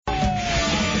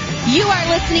You are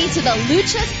listening to the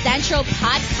Lucha Central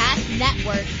Podcast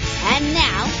Network. And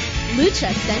now,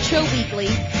 Lucha Central Weekly.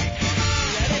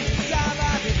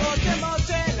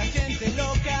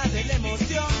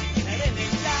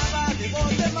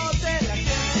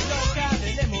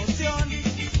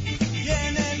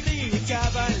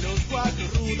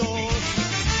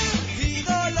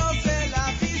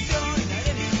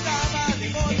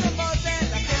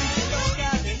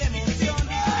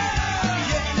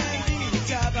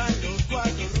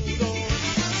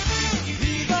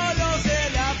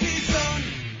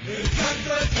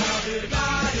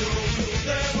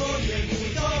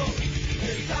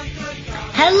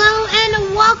 Hello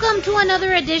and welcome to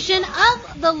another edition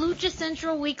of the Lucha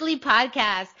Central Weekly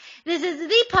Podcast. This is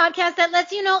the podcast that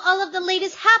lets you know all of the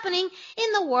latest happening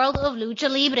in the world of Lucha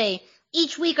Libre.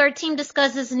 Each week our team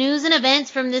discusses news and events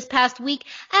from this past week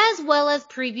as well as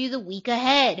preview the week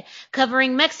ahead,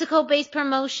 covering Mexico-based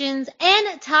promotions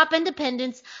and top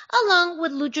independents along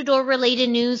with luchador-related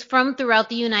news from throughout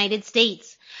the United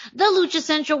States. The Lucha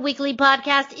Central Weekly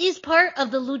Podcast is part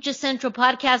of the Lucha Central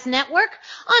Podcast Network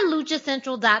on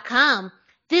luchacentral.com.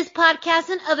 This podcast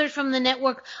and others from the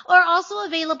network are also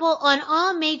available on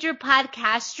all major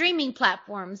podcast streaming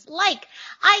platforms like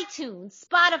iTunes,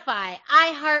 Spotify,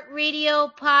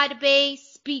 iHeartRadio, Podbay,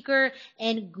 Speaker,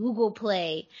 and Google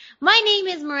Play. My name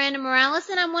is Miranda Morales,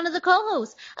 and I'm one of the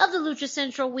co-hosts of the Lucha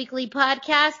Central Weekly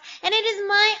Podcast, and it is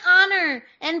my honor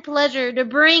and pleasure to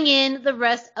bring in the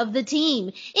rest of the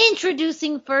team.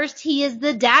 Introducing first, he is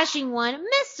the dashing one,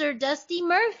 Mr. Dusty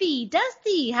Murphy.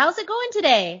 Dusty, how's it going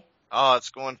today? Oh, it's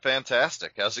going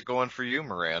fantastic. How's it going for you,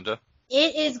 Miranda?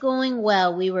 It is going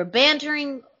well. We were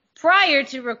bantering prior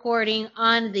to recording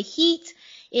on the heat.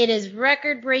 It is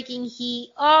record-breaking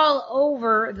heat all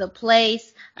over the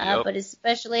place, but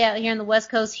especially out here on the West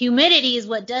Coast. Humidity is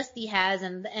what Dusty has,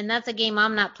 and that's a game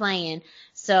I'm not playing.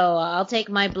 So I'll take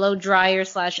my blow dryer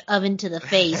 / oven to the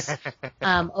face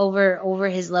over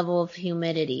his level of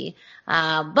humidity.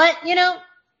 But, you know,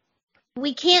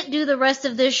 we can't do the rest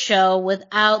of this show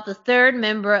without the third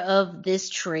member of this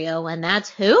trio, and that's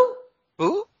who?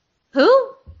 Who?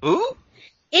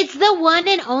 It's the one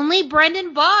and only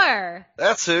Brendan Barr.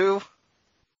 That's who.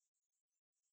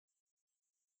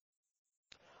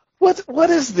 What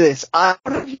is this? Out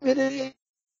of humidity?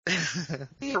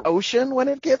 The ocean when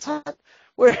it gets hot?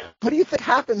 What do you think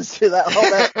happens to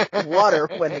all that water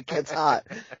when it gets hot?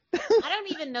 I don't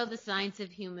even know the science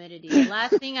of humidity. The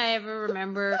last thing I ever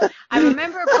remember, I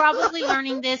remember probably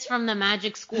learning this from the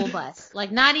Magic School Bus.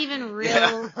 Like, not even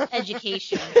real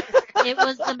education. It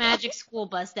was the Magic School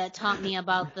Bus that taught me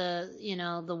about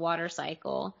the water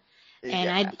cycle.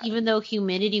 And even though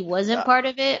humidity wasn't part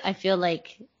of it, I feel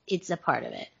like it's a part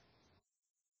of it.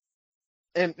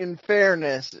 And in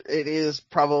fairness, it is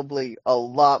probably a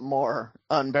lot more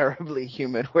unbearably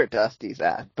humid where Dusty's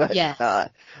at. But yes.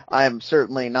 I am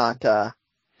certainly not.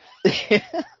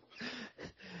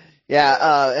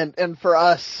 And for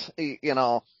us,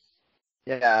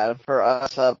 for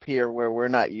us up here where we're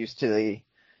not used to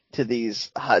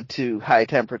these high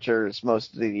temperatures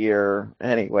most of the year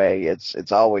anyway,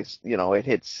 it's always, it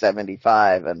hits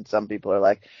 75, and some people are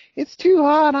like, it's too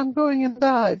hot, I'm going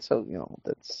inside. So,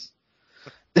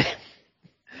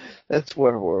 that's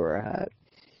where we're at.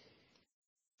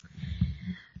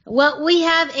 Well, we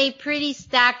have a pretty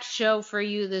stacked show for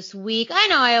you this week. I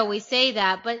know I always say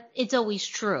that, but it's always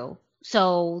true.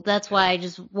 So that's why I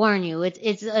just warn you.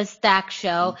 It's a stacked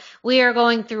show. We are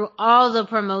going through all the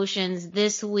promotions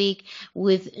this week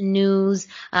with news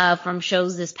from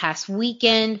shows this past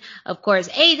weekend. Of course,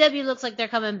 AEW looks like they're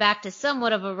coming back to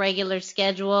somewhat of a regular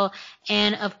schedule.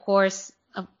 And, of course,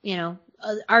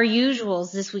 our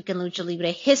usuals this week in Lucha Libre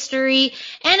history,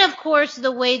 and of course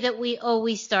the way that we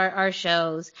always start our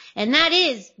shows, and that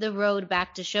is the road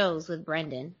back to shows with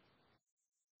Brendan.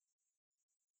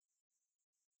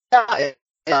 Kind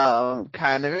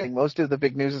of. Most of the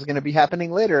big news is going to be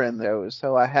happening later in those,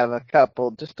 so I have a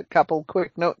couple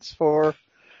quick notes for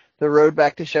the road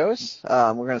back to shows.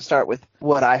 We're going to start with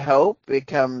what I hope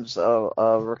becomes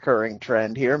a recurring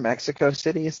trend here. Mexico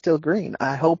City is still green.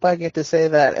 I hope I get to say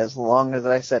that as long as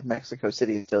I said Mexico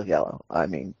City is still yellow. I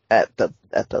mean, at the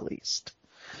least.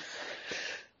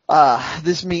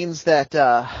 This means that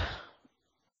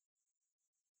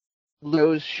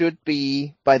those should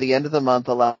be, by the end of the month,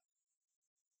 allowed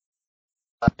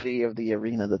of the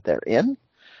arena that they're in.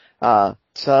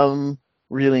 Some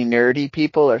really nerdy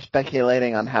people are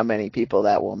speculating on how many people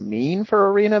that will mean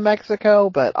for Arena Mexico,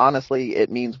 but honestly,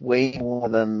 it means way more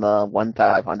than the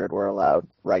 1,500 we're allowed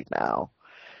right now.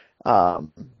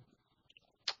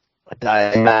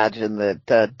 I imagine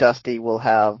that Dusty will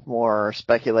have more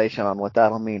speculation on what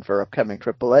that'll mean for upcoming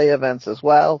AAA events as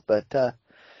well, but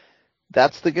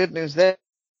that's the good news there.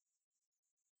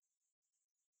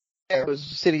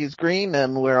 City is green,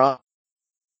 and we're on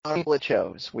it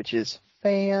shows, which is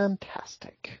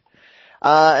fantastic.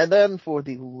 And then for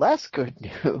the less good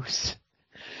news,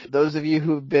 those of you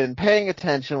who've been paying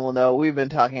attention will know we've been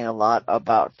talking a lot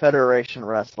about Federacion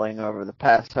Wrestling over the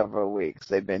past several weeks.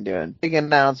 They've been doing big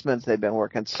announcements. They've been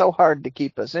working so hard to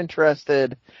keep us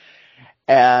interested.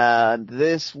 And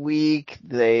this week,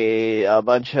 a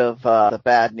bunch of the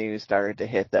bad news started to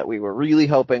hit that we were really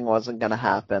hoping wasn't going to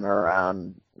happen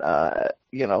around,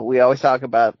 we always talk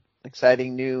about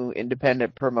exciting new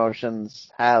independent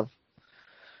promotions have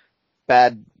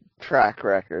bad track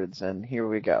records, and here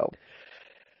we go.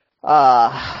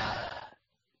 The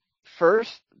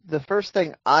first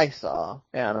thing I saw,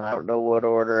 and I don't know what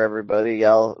order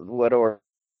what order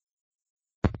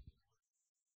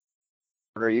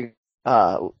you,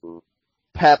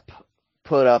 Pep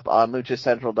put up on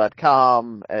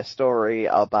luchacentral.com a story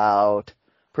about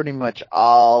pretty much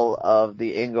all of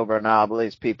the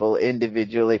Ingobernables people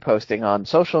individually posting on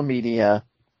social media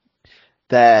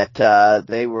that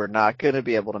they were not going to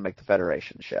be able to make the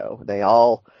Federation show. They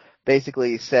all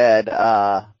basically said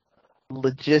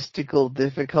logistical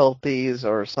difficulties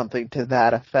or something to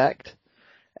that effect.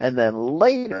 And then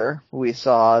later we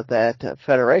saw that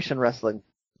Federacion Wrestling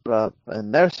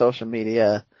in their social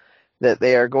media that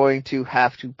they are going to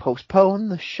have to postpone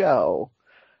the show.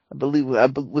 I believe,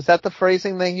 was that the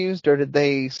phrasing they used, or did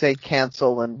they say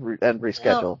cancel and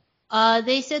reschedule?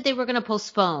 They said they were going to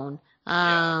postpone,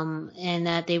 and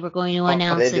that they were going to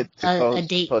announce a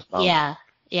date. Postpone.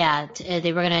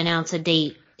 They were going to announce a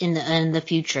date in the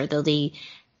future, though the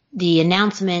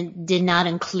announcement did not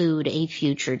include a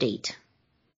future date.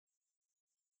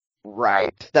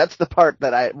 Right. That's the part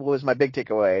that was my big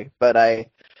takeaway, but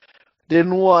I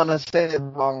didn't want to say the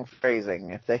wrong phrasing.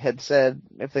 If they said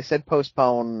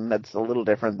postpone, that's a little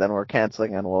different than we're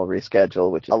canceling and we'll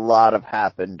reschedule, which a lot have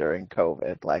happened during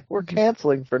COVID. Like, we're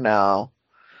canceling for now.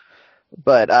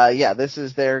 But,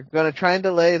 they're going to try and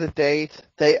delay the date.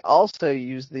 They also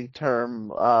use the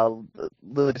term,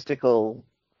 logistical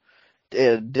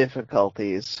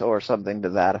difficulties or something to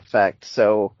that effect.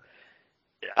 So,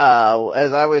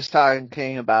 as I was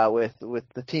talking about with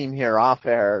the team here off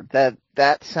air, that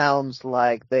sounds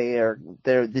like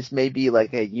this may be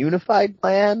like a unified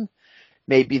plan.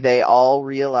 Maybe they all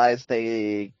realized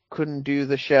they couldn't do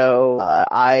the show.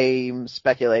 I'm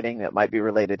speculating that might be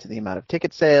related to the amount of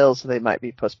ticket sales. They might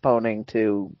be postponing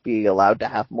to be allowed to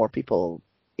have more people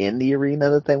in the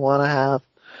arena that they want to have.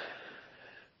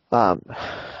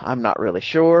 I'm not really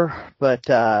sure, but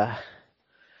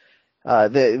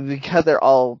because they're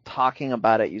all talking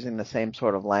about it using the same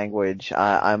sort of language,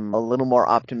 I'm a little more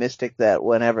optimistic that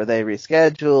whenever they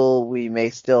reschedule, we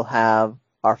may still have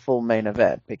our full main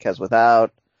event, because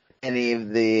without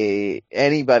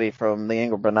anybody from the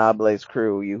Ingobernables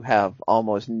crew, you have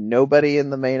almost nobody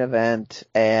in the main event,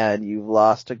 and you've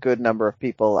lost a good number of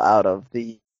people out of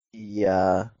the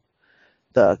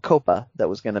Copa that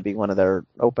was going to be one of their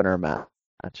opener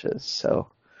matches.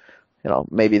 So,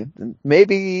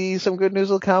 maybe some good news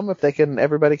will come if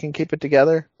everybody can keep it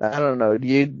together. I don't know.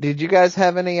 Did you guys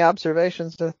have any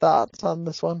observations or thoughts on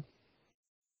this one?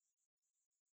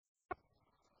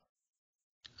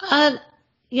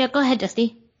 Yeah, go ahead,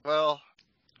 Dusty. Well,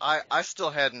 I still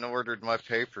hadn't ordered my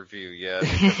pay-per-view yet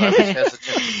because I was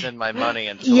hesitant to spend my money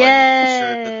until I was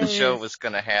sure that the show was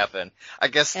going to happen. I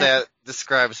guess that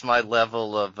describes my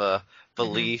level of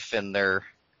belief in their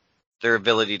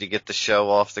ability to get the show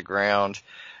off the ground.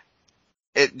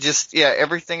 It just,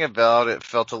 everything about it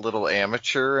felt a little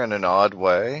amateur in an odd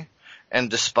way. And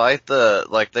despite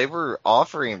they were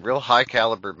offering real high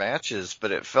caliber matches,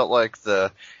 but it felt like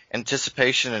the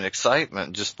anticipation and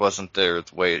excitement just wasn't there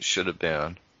the way it should have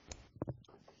been.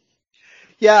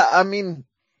 Yeah, I mean,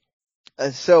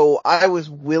 so I was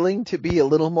willing to be a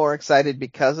little more excited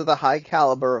because of the high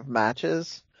caliber of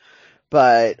matches,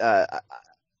 but I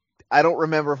don't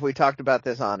remember if we talked about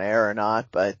this on air or not,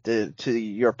 but to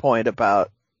your point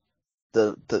about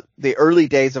the early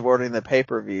days of ordering the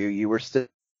pay-per-view,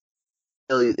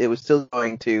 it was still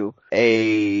going to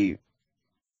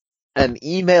an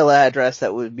email address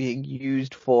that was being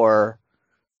used for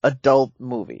adult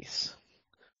movies.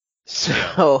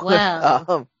 So,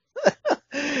 wow.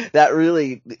 That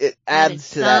really, it adds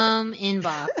to that. Some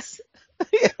inbox.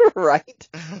 Right.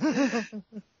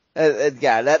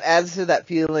 That adds to that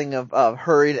feeling of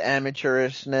hurried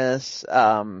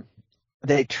amateurishness.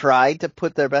 They tried to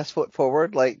put their best foot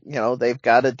forward, they've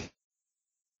got a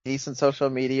decent social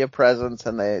media presence,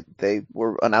 and they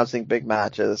were announcing big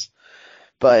matches.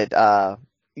 But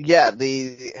yeah,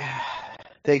 they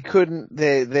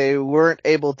weren't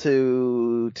able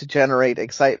to generate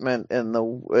excitement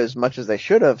as much as they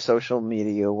should have social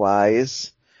media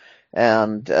wise,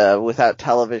 and without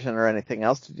television or anything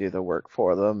else to do the work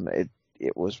for them, it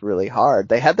was really hard.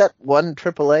 They had that one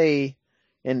AAA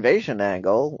invasion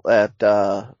angle at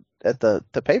the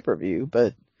pay-per-view,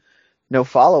 but no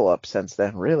follow-up since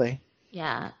then, really.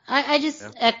 Yeah, I just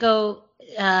echo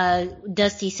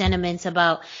Dusty's sentiments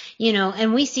about,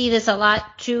 and we see this a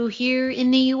lot too here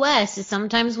in the U.S. is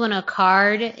sometimes when a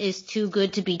card is too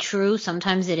good to be true,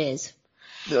 sometimes it is.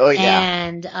 Oh yeah.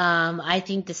 And I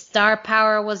think the star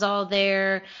power was all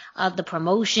there, the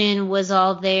promotion was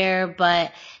all there,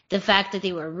 but the fact that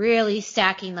they were really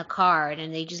stacking the card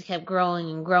and they just kept growing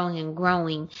and growing and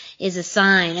growing is a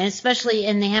sign. And especially,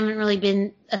 and they haven't really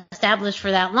been established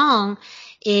for that long,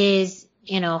 is,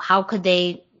 how could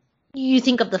they, you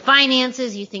think of the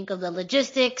finances, you think of the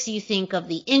logistics, you think of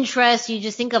the interest, you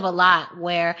just think of a lot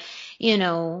where,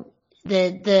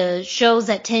 the shows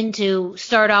that tend to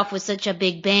start off with such a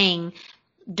big bang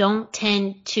don't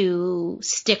tend to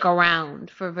stick around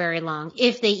for very long,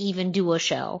 if they even do a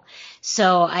show.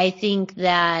 So I think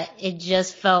that it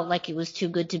just felt like it was too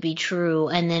good to be true.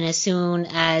 And then as soon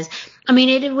as,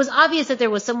 it was obvious that there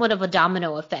was somewhat of a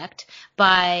domino effect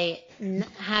by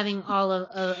having all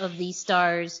of these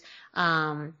stars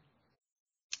bow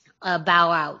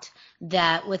out,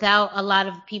 that without a lot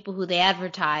of people who they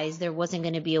advertised, there wasn't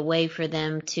going to be a way for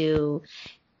them to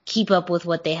keep up with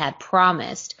what they had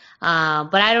promised.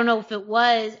 But I don't know if it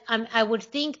was, I would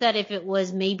think that if it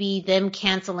was maybe them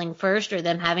canceling first or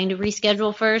them having to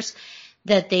reschedule first,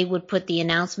 that they would put the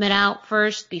announcement out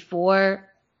first before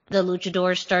the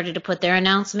luchadors started to put their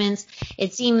announcements.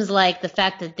 It seems like the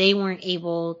fact that they weren't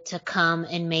able to come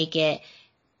and make it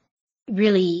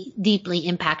really deeply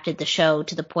impacted the show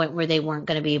to the point where they weren't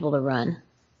going to be able to run.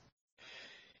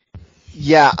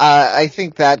 Yeah, I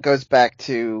think that goes back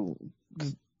to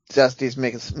Dusty's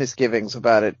misgivings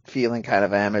about it feeling kind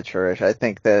of amateurish. I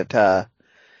think that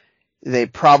they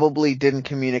probably didn't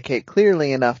communicate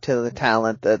clearly enough to the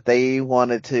talent that they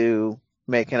wanted to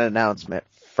make an announcement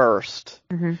first.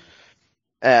 Mm-hmm.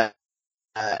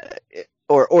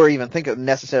 Or even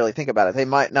necessarily think about it. They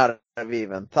might not have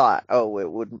even thought, oh,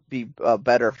 it would be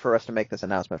better for us to make this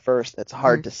announcement first. It's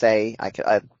hard to say. I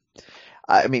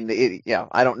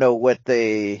don't know what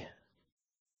the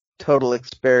total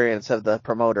experience of the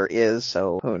promoter is,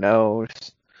 so who knows.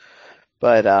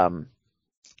 But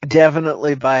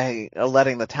definitely by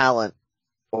letting the talent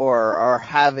or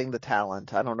having the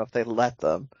talent, I don't know if they let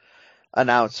them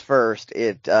announce first,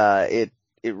 it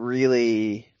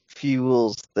really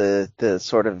fuels the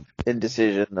sort of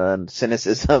indecision and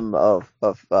cynicism of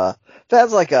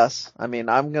fans like us. I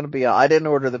didn't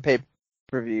order the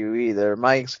pay-per-view either.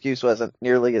 My excuse wasn't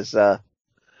nearly as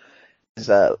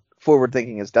forward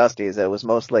thinking as Dusty's. It was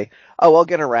mostly, oh, I'll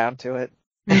get around to it.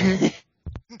 Mm-hmm.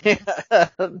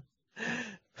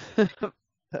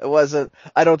 It wasn't,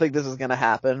 I don't think this is going to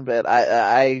happen, but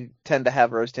I tend to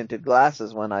have rose tinted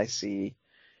glasses when I see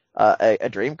a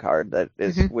dream card that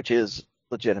is, which is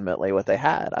legitimately what they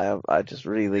had. I just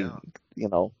really,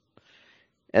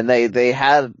 and they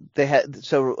had,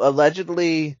 so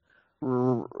allegedly,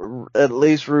 at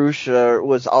least Lucha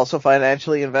was also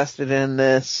financially invested in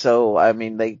this. So,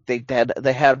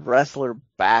 they had wrestler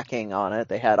backing on it.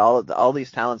 They had all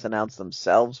these talents announce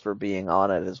themselves for being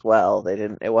on it as well.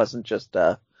 It wasn't just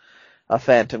a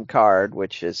phantom card,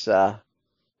 which is,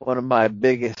 one of my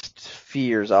biggest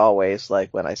fears always,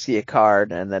 like when I see a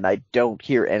card and then I don't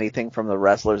hear anything from the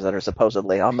wrestlers that are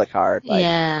supposedly on the card. Like,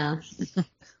 yeah.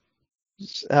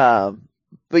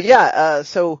 But yeah,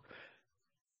 so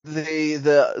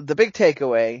the big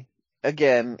takeaway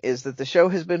again is that the show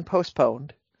has been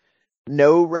postponed.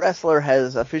 No wrestler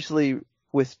has officially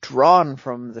withdrawn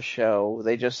from the show.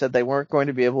 They just said they weren't going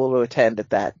to be able to attend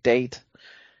at that date.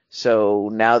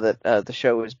 So now that the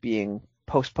show is being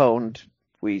postponed,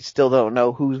 we still don't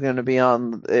know who's going to be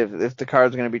on, if the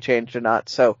card's going to be changed or not.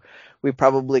 So we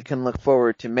probably can look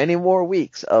forward to many more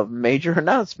weeks of major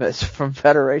announcements from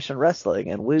Federation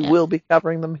Wrestling, and we will be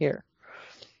covering them here.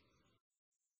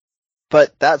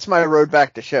 But that's my road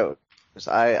back to shows.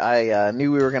 I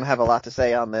knew we were going to have a lot to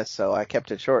say on this, so I kept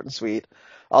it short and sweet.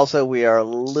 Also, we are a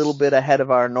little bit ahead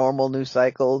of our normal news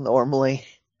cycle. Normally,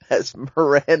 as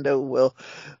Miranda will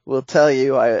tell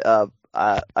you,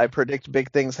 I predict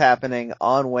big things happening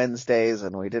on Wednesdays,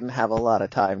 and we didn't have a lot of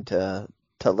time to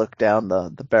look down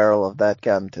the barrel of that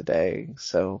gun today.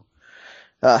 So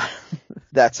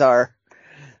that's our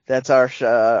that's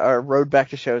our road back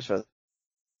to shows for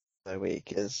the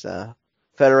week is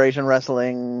Federacion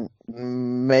Wrestling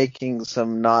making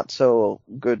some not so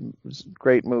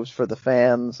great moves for the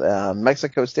fans.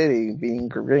 Mexico City being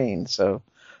green, so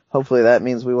hopefully that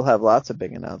means we will have lots of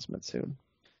big announcements soon.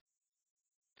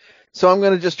 So I'm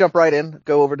going to just jump right in,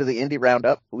 go over to the indie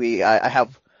roundup. I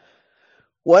have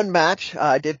one match.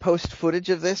 I did post footage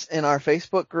of this in our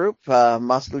Facebook group.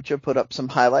 Mas Lucha put up some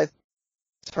highlights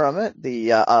from it.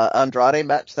 The Andrade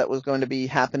match that was going to be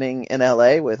happening in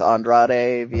LA with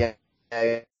Andrade,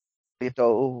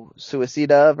 Vieto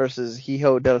Suicida versus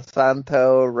Hijo del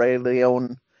Santo, Rey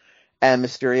Leon, and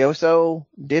Mysterioso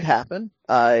did happen.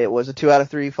 It was a 2 out of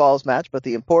 3 falls match, but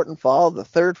the important fall, the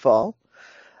third fall,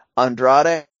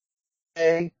 Andrade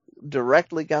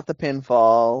directly got the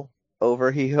pinfall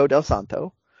over Hijo del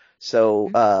Santo. So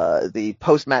the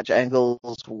post-match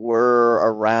angles were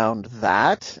around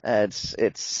that.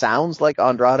 It sounds like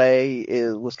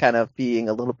Andrade was kind of being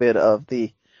a little bit of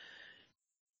the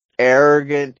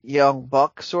arrogant young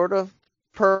buck sort of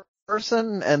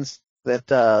person, and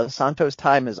that Santo's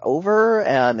time is over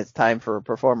and it's time for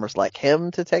performers like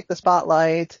him to take the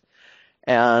spotlight.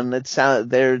 And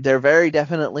they're very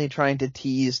definitely trying to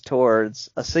tease towards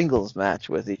a singles match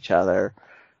with each other.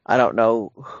 I don't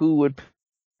know who would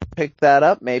pick that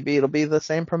up. Maybe it'll be the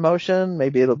same promotion.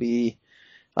 Maybe it'll be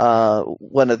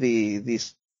one of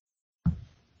these.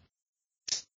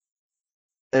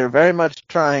 They're very much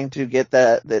trying to get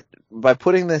that by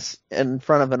putting this in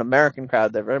front of an American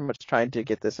crowd. They're very much trying to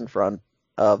get this in front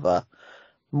of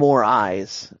more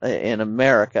eyes in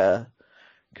America.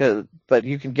 But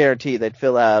you can guarantee they'd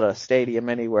fill out a stadium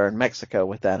anywhere in Mexico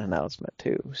with that announcement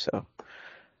too. So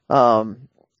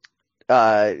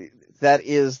that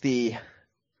is the.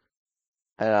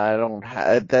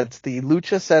 That's the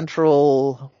Lucha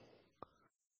Central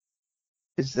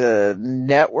is the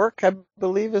network, I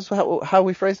believe is how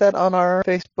we phrase that on our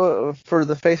Facebook, for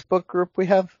the Facebook group we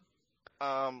have.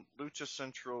 Lucha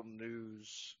Central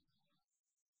News.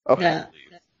 Okay.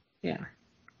 Yeah.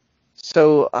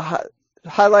 So,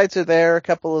 highlights are there. A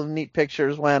couple of neat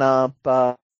pictures went up.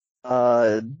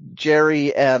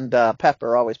 Jerry and Pep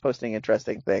are always posting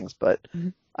interesting things, but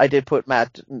I did put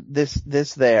Matt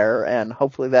this there, and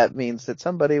hopefully that means that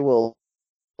somebody will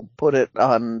put it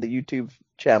on the YouTube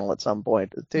channel at some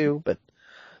point too. But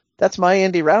that's my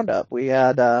indie roundup. We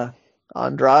had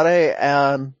Andrade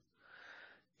and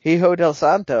Hijo del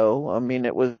Santo. I mean,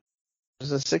 it was a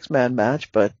 6-man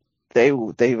match, but they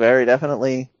very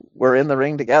definitely were in the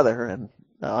ring together, and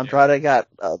Andrade got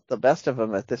the best of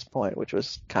them at this point, which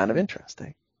was kind of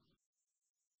interesting.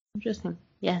 Interesting.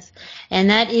 Yes. And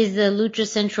that is the Lucha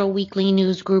Central Weekly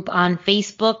News Group on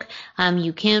Facebook.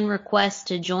 You can request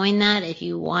to join that if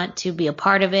you want to be a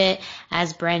part of it.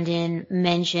 As Brendan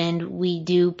mentioned, we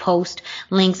do post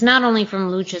links not only from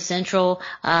Lucha Central,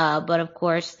 but of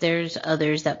course there's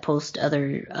others that post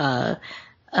other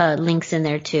links in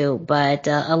there too. But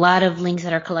a lot of links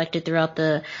that are collected throughout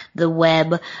the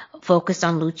web focused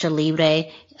on Lucha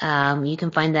Libre. You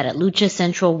can find that at Lucha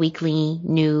Central Weekly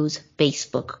News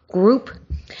Facebook group.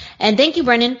 And thank you,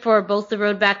 Brendan, for both the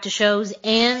Road Back to Shows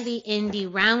and the Indie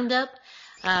Roundup.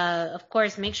 Of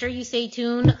course, make sure you stay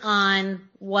tuned on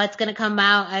what's going to come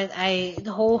out. I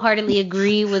wholeheartedly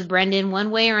agree with Brendan.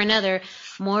 One way or another,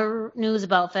 more news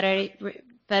about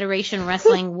Federacion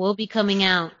Wrestling will be coming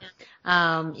out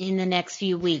in the next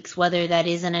few weeks, whether that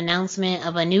is an announcement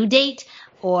of a new date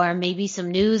or maybe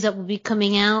some news that will be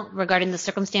coming out regarding the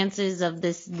circumstances of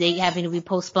this date having to be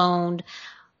postponed.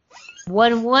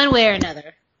 One way or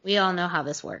another. We all know how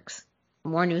this works.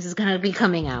 More news is going to be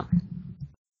coming out.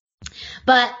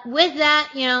 But with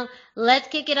that, let's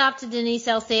kick it off to Denise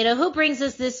Salcedo, who brings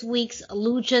us this week's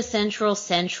Lucha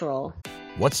Central.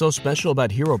 What's so special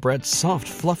about Hero Bread's soft,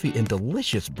 fluffy, and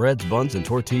delicious breads, buns, and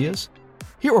tortillas?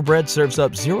 Hero Bread serves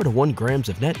up 0 to 1 grams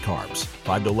of net carbs,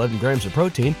 5 to 11 grams of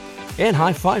protein, and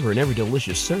high fiber in every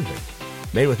delicious serving.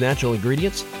 Made with natural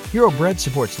ingredients, Hero Bread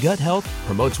supports gut health,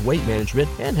 promotes weight management,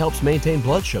 and helps maintain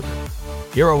blood sugar.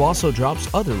 Hero also drops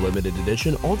other limited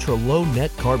edition ultra-low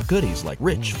net carb goodies like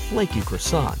rich, flaky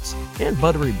croissants and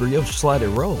buttery brioche slider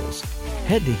rolls.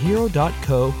 Head to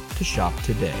hero.co to shop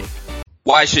today.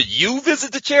 Why should you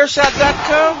visit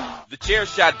thechairshot.com?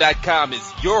 Thechairshot.com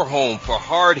is your home for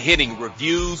hard-hitting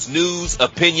reviews, news,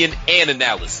 opinion, and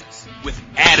analysis with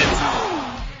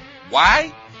attitude.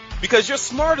 Why? Because you're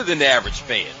smarter than the average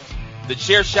fan.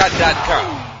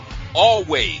 Thechairshot.com.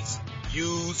 Always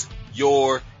use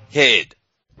your head.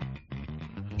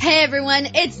 Hey everyone,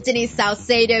 it's Denise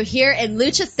Salcedo here in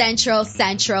Lucha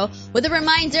Central with a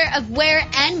reminder of where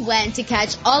and when to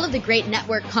catch all of the great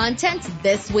network content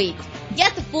this week.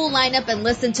 Get the full lineup and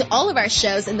listen to all of our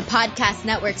shows in the podcast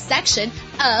network section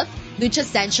of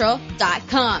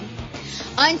luchacentral.com.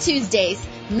 On Tuesdays,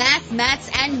 Mass, Mats,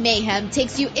 and Mayhem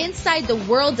takes you inside the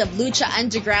world of Lucha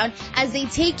Underground as they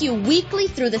take you weekly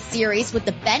through the series with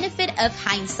the benefit of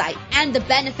hindsight and the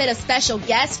benefit of special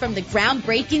guests from the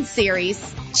groundbreaking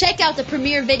series. Check out the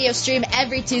premiere video stream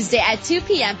every Tuesday at 2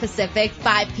 p.m. Pacific,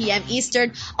 5 p.m.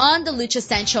 Eastern on the Lucha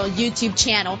Central YouTube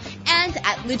channel and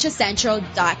at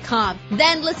luchacentral.com.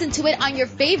 Then listen to it on your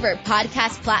favorite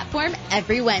podcast platform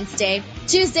every Wednesday.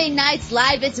 Tuesday nights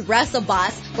live, it's Wrestle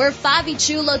Boss, where Fabi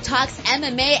Chulo talks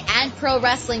MMA and pro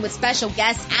wrestling with special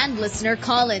guests and listener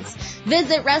call-ins.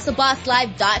 Visit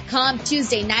WrestleBossLive.com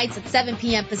Tuesday nights at 7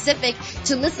 p.m. Pacific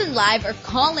to listen live or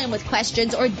call in with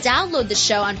questions or download the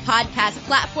show on podcast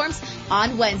platforms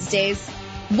on Wednesdays.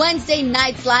 Wednesday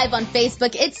nights live on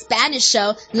Facebook, it's Spanish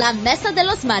show La Mesa de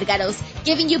los Márgaros,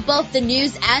 giving you both the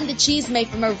news and the chisme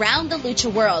from around the lucha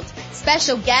world.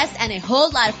 Special guests and a whole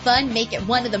lot of fun make it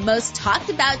one of the most talked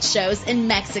about shows in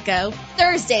Mexico.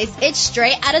 Thursdays, it's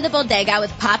straight out of the bodega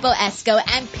with Papo Esco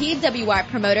and PWR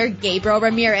promoter Gabriel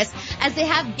Ramirez as they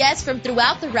have guests from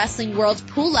throughout the wrestling world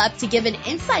pull up to give an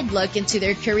inside look into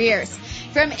their careers.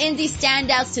 From indie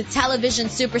standouts to television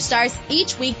superstars,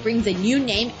 each week brings a new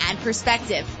name and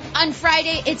perspective. On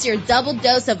Friday, it's your double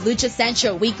dose of Lucha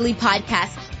Central Weekly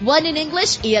podcast, one in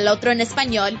English y el otro en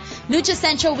español. Lucha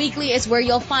Central Weekly is where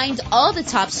you'll find all the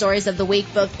top stories of the week,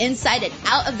 both inside and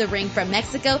out of the ring from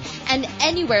Mexico and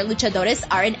anywhere luchadores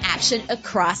are in action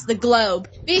across the globe.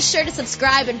 Be sure to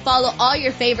subscribe and follow all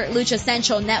your favorite Lucha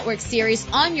Central Network series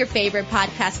on your favorite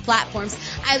podcast platforms,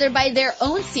 either by their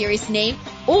own series name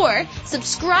or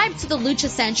subscribe to the Lucha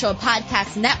Central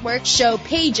Podcast Network show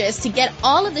pages to get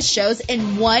all of the shows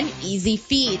in one easy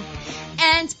feed.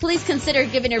 And please consider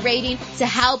giving a rating to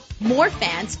help more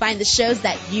fans find the shows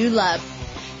that you love.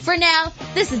 For now,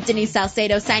 this is Denise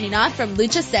Salcedo signing off from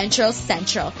Lucha Central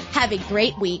Central. Have a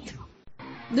great week.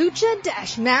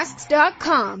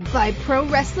 Lucha-Masks.com by Pro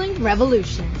Wrestling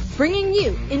Revolution, bringing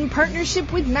you, in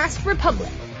partnership with Mask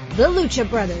Republic, the Lucha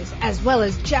Brothers, as well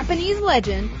as Japanese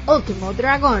legend Ultimo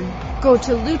Dragon. Go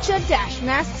to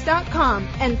lucha-masks.com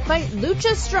and fight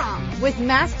Lucha strong with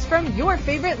masks from your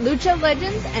favorite Lucha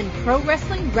legends and Pro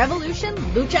Wrestling Revolution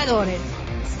luchadores.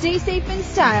 Stay safe in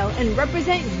style and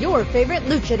represent your favorite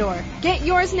luchador. Get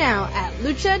yours now at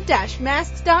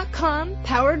lucha-masks.com,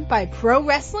 powered by Pro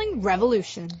Wrestling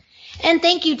Revolution. And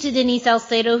thank you to Denise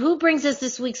Salcedo, who brings us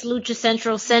this week's Lucha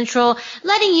Central Central,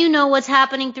 letting you know what's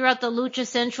happening throughout the Lucha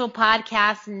Central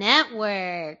Podcast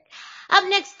Network. Up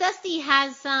next, Dusty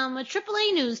has some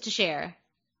AAA news to share.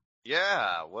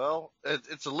 Yeah, well,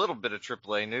 it's a little bit of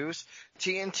AAA news.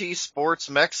 TNT Sports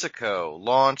Mexico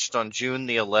launched on June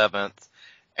the 11th,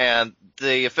 and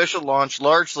the official launch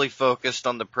largely focused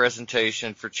on the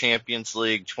presentation for Champions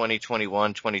League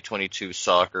 2021-2022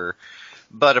 soccer.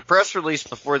 But a press release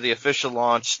before the official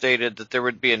launch stated that there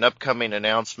would be an upcoming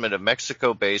announcement of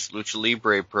Mexico-based Lucha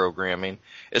Libre programming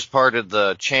as part of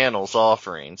the channel's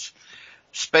offerings.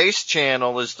 Space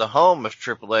Channel is the home of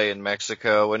AAA in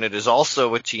Mexico, and it is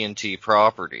also a TNT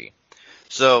property.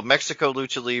 So Mexico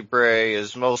Lucha Libre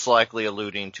is most likely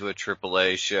alluding to a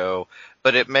AAA show,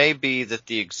 but it may be that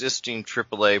the existing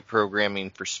AAA programming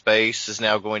for Space is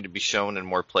now going to be shown in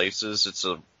more places. It's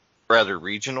a rather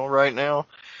regional right now.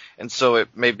 And so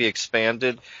it may be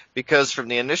expanded, because from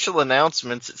the initial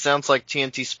announcements, it sounds like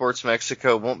TNT Sports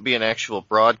Mexico won't be an actual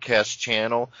broadcast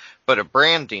channel, but a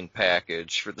branding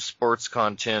package for the sports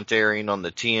content airing on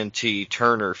the TNT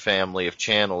Turner family of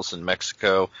channels in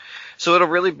Mexico. So it'll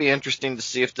really be interesting to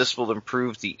see if this will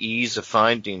improve the ease of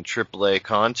finding AAA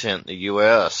content in the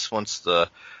U.S. once the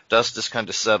dust is kind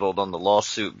of settled on the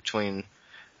lawsuit between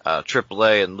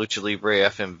AAA and Lucha Libre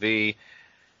FMV.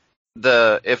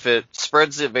 If it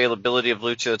spreads the availability of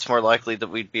Lucha, it's more likely that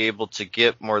we'd be able to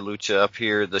get more Lucha up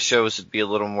here. The shows would be a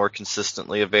little more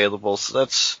consistently available, so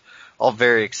that's all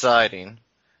very exciting.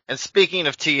 And speaking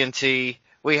of TNT,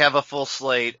 we have a full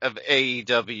slate of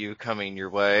AEW coming your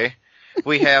way.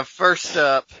 We have first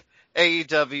up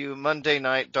AEW Monday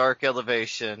Night Dark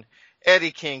Elevation,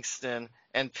 Eddie Kingston,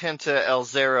 and Penta El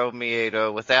Zero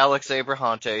Miedo with Alex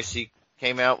Abrahantes, he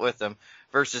came out with them,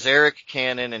 versus Eric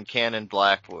Cannon and Kevin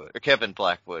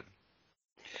Blackwood.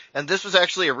 And this was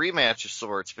actually a rematch of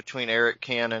sorts between Eric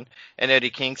Cannon and Eddie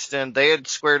Kingston. They had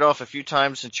squared off a few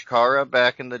times in Chikara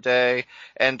back in the day,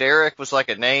 and Eric was like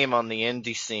a name on the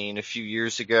indie scene a few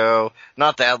years ago.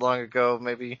 Not that long ago,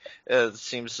 maybe. It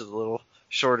seems a little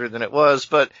shorter than it was,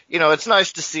 but, you know, it's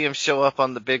nice to see him show up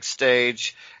on the big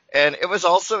stage. And it was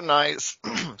also nice,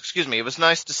 it was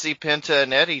nice to see Penta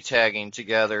and Eddie tagging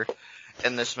together.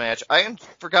 in this match. I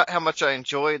forgot how much I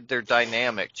enjoyed their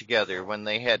dynamic together when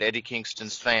they had Eddie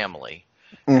Kingston's family.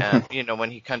 And,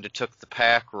 when he kind of took the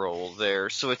Pac role there.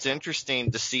 So it's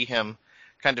interesting to see him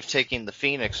kind of taking the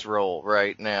Phoenix role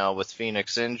right now with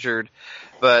Phoenix injured.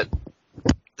 But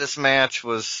this match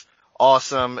was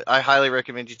awesome. I highly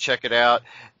recommend you check it out.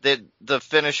 The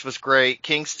finish was great.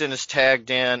 Kingston is tagged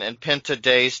in, and Penta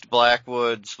dazed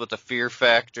Blackwoods with a fear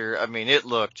factor. I mean, it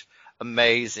looked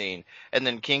amazing. And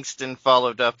then Kingston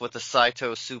followed up with a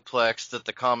Saito suplex that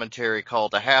the commentary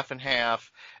called a half and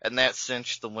half, and that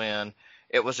cinched the win.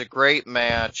 It was a great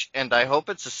match, and I hope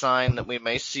it's a sign that we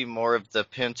may see more of the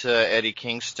Penta-Eddie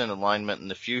Kingston alignment in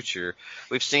the future.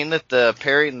 We've seen that the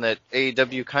pairing that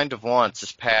AEW kind of wants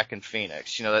is Pac and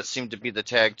Phoenix. That seemed to be the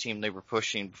tag team they were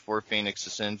pushing before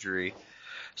Phoenix's injury.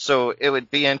 So it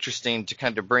would be interesting to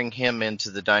kind of bring him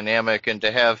into the dynamic and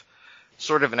to have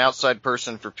sort of an outside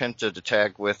person for Penta to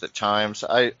tag with at times.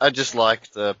 I just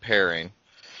like the pairing.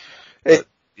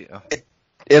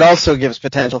 It also gives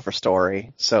potential for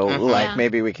story, so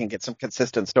maybe we can get some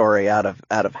consistent story out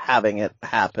of having it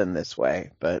happen this way.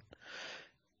 But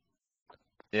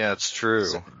yeah, it's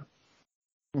true.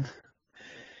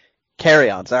 Carry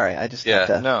on. Sorry, I just had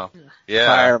to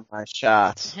fire my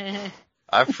shots.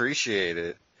 I appreciate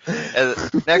it.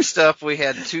 Next up, we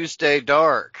had Tuesday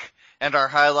Dark. And our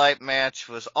highlight match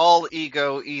was All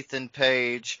Ego Ethan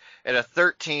Page at a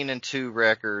 13-2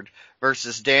 record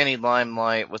versus Danny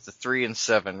Limelight with a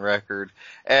 3-7 record.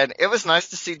 And it was nice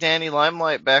to see Danny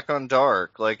Limelight back on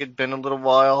Dark. It'd been a little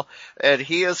while, and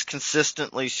he has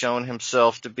consistently shown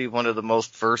himself to be one of the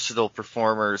most versatile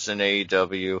performers in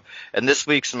AEW. And this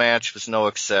week's match was no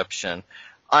exception.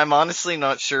 I'm honestly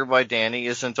not sure why Danny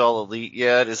isn't all elite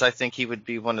yet, as I think he would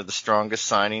be one of the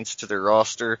strongest signings to their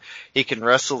roster. He can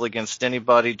wrestle against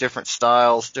anybody, different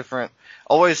styles,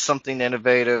 always something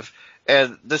innovative.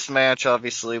 And this match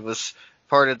obviously was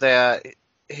part of that.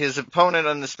 His opponent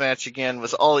on this match again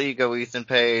was All Ego Ethan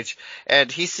Page,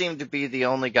 and he seemed to be the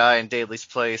only guy in Daly's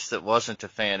Place that wasn't a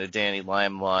fan of Danny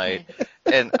Limelight.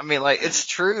 And I mean, it's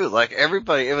true.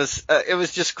 Everybody, it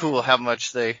was just cool how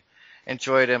much they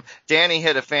enjoyed him. Danny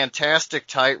hit a fantastic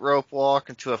tightrope walk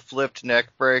into a flipped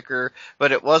neck breaker,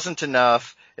 but it wasn't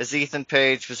enough, as Ethan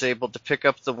Page was able to pick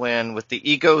up the win with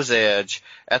the Ego's Edge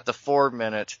at the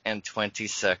 4-minute and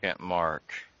 20-second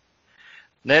mark.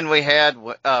 Then we had,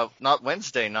 not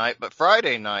Wednesday night, but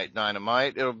Friday night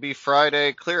Dynamite. It'll be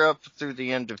Friday, clear up through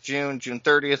the end of June. June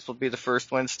 30th will be the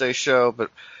first Wednesday show, but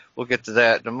we'll get to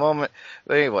that in a moment.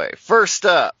 But anyway, first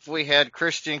up, we had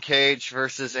Christian Cage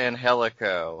versus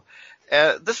Angelico.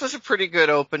 This was a pretty good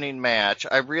opening match.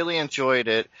 I really enjoyed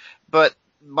it, but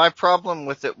my problem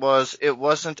with it was it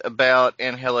wasn't about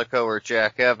Angelico or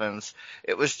Jack Evans.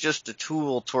 It was just a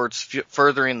tool towards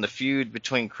furthering the feud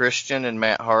between Christian and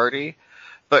Matt Hardy.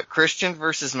 But Christian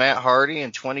versus Matt Hardy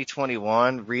in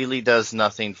 2021 really does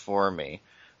nothing for me.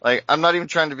 I'm not even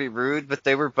trying to be rude, but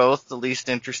they were both the least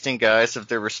interesting guys of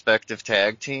their respective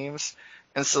tag teams.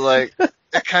 And so, it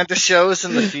kind of shows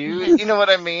in the feud. You know what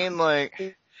I mean? I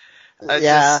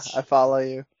follow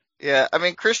you. Yeah, I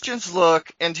mean, Christian's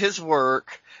look and his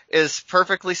work is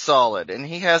perfectly solid, and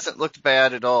he hasn't looked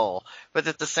bad at all. But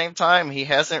at the same time, he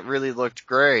hasn't really looked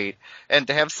great. And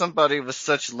to have somebody with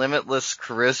such limitless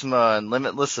charisma and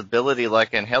limitless ability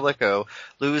like Angelico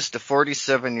lose to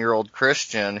 47-year-old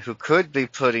Christian, who could be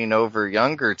putting over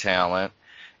younger talent,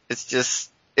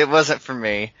 it wasn't for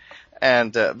me.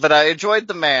 And but I enjoyed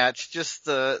the match, just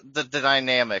the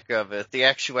dynamic of it, the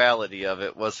actuality of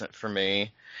it wasn't for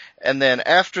me. And then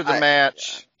after the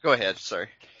match, go ahead, sorry.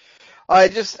 I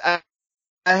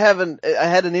had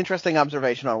an interesting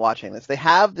observation on watching this. They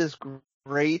have this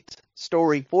great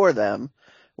story for them,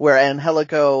 where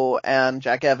Angelico and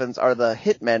Jack Evans are the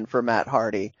hitmen for Matt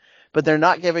Hardy, but they're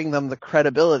not giving them the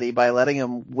credibility by letting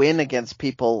them win against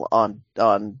people on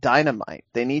Dynamite.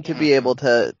 They need to be able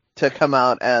to come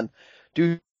out and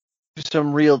do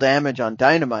some real damage on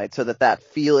Dynamite so that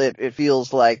it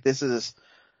feels like this is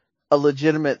a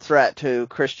legitimate threat to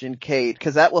Christian Cage,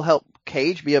 because that will help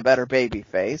Cage be a better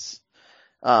babyface.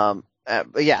 But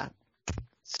yeah,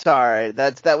 sorry,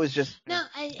 that was just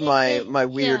my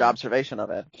weird observation of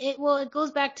it. It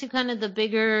goes back to kind of the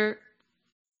bigger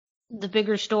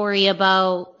story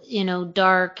about,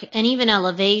 Dark and even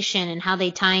Elevation and how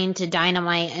they tie into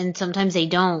Dynamite, and sometimes they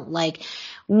don't.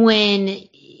 When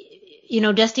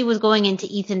Dusty was going into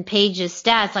Ethan Page's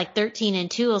stats,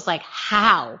 13-2, I was like,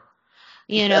 how?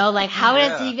 You know, like how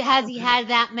has he had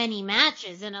that many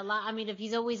matches? And I mean, if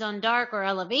he's always on Dark or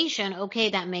Elevation, okay,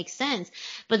 that makes sense.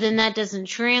 But then that doesn't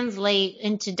translate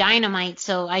into Dynamite.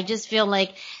 So I just feel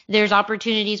like there's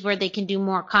opportunities where they can do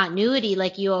more continuity,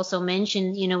 like you also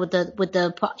mentioned, you know, with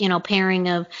the pairing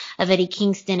of Eddie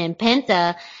Kingston and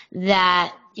Penta,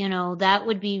 that, you know, that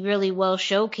would be really well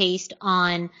showcased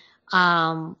on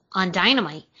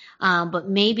Dynamite. But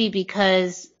maybe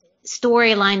because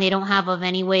storyline they don't have of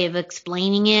any way of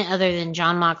explaining it other than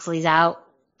Jon Moxley's out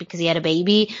because he had a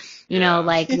baby, you know,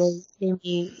 like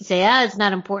they say, it's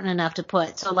not important enough to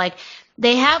put. So like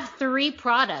they have 3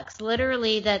 products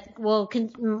literally that will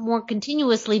more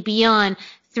continuously be on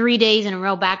 3 days in a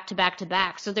row, back to back to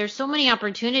back. So there's so many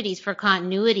opportunities for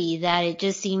continuity that it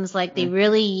just seems like they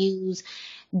really use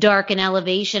Dark and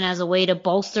Elevation as a way to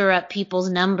bolster up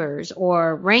people's numbers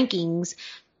or rankings.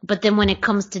 But then when it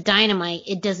comes to Dynamite,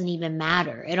 it doesn't even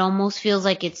matter. It almost feels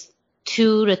like it's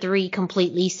 2 to 3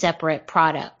 completely separate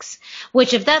products,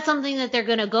 which if that's something that they're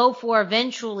going to go for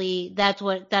eventually, that's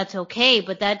okay.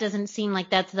 But that doesn't seem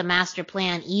like that's the master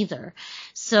plan either.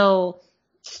 So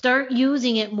start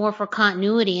using it more for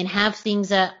continuity and have things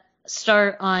that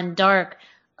start on Dark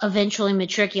eventually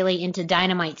matriculate into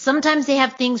Dynamite. Sometimes they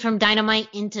have things from Dynamite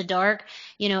into Dark.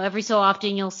 You know, every so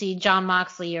often you'll see Jon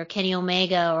Moxley or Kenny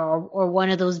Omega or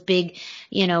one of those big,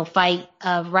 you know, fight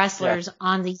wrestlers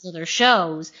on these other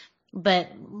shows. But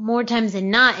more times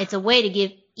than not, it's a way to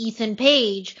give Ethan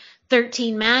Page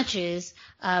 13 matches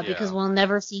because we'll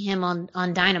never see him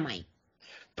on Dynamite.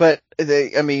 But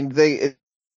they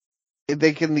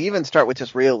can even start with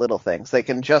just real little things. They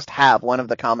can just have one of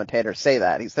the commentators say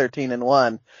that he's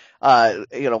 13-1,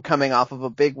 you know, coming off of a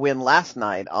big win last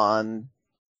night on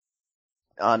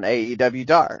AEW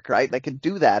Dark, right? They could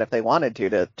do that if they wanted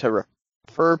to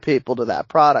refer people to that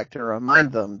product and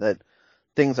remind them that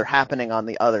things are happening on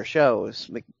the other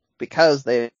shows because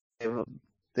they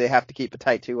have to keep a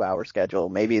tight 2-hour schedule,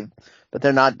 maybe, but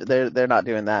they're not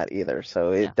doing that either.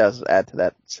 So it does add to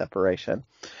that separation.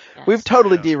 Yes. We've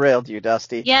totally derailed you,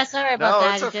 Dusty. Yeah, sorry about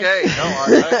that. No, it's okay.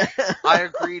 No, I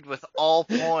agreed with all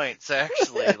points,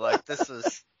 actually. Like, this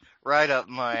is right up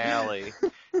my alley.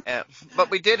 But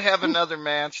we did have another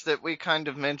match that we kind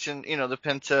of mentioned, you know, the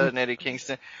Penta and Eddie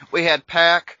Kingston. We had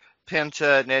Pac,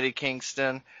 Penta, and Eddie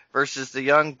Kingston versus the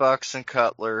Young Bucks and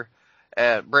Cutler.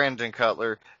 Brandon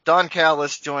Cutler. Don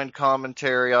Callis joined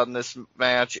commentary on this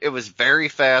match. It was very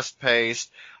fast-paced.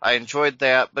 I enjoyed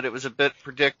that, but it was a bit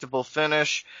predictable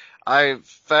finish. I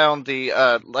found the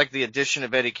addition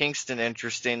of Eddie Kingston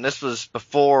interesting. This was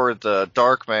before the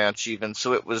Dark match even,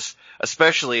 so it was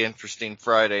especially interesting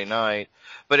Friday night.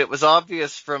 But it was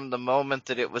obvious from the moment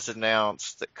that it was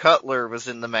announced that Cutler was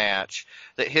in the match,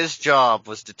 that his job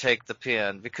was to take the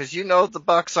pin, because you know the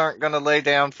Bucks aren't going to lay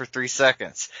down for 3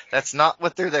 seconds. That's not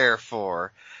what they're there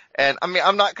for. And I mean,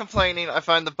 I'm not complaining. I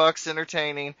find the Bucks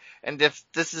entertaining, and if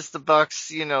this is the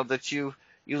Bucks, you know, that you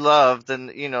love,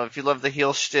 then, you know, if you love the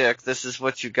heel shtick, this is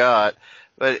what you got.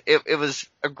 But it was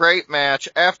a great match.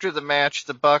 After the match,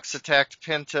 the Bucks attacked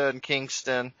Penta and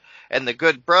Kingston, and the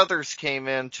Good Brothers came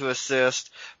in to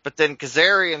assist, but then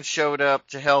Kazarian showed up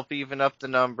to help even up the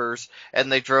numbers,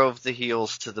 and they drove the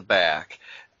heels to the back.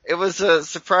 It was a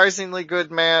surprisingly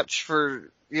good match for,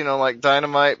 you know, like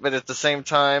Dynamite, but at the same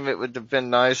time, it would have been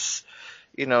nice,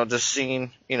 you know, to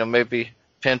see, you know, maybe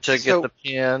Penta get the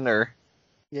pin or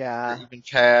even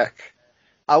Pac.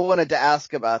 I wanted to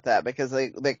ask about that because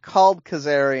they called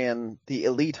Kazarian the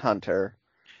Elite Hunter.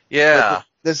 Yeah.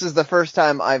 This is the first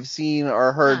time I've seen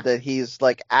or heard that he's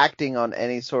like acting on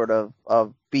any sort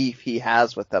of beef he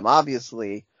has with them.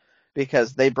 Obviously,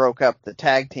 because they broke up the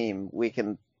tag team, we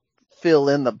can fill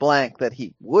in the blank that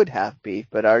he would have beef.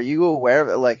 But are you aware of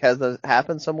it? Like, has this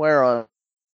happened somewhere on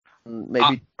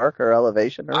maybe Dark or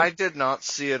Elevation? Or? I did not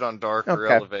see it on Dark or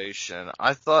Elevation.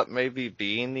 I thought maybe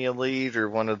Being the Elite or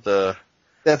one of the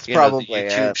that's probably the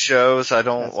YouTube shows. I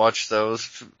don't watch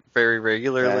those very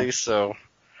regularly, so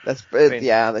that's probably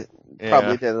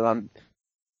did it on.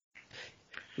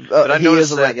 But I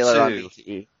noticed is a that regular too. On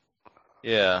BTE.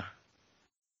 Yeah,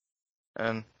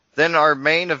 and then our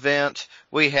main event,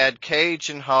 we had Cage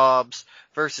and Hobbs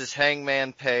versus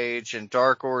Hangman Page and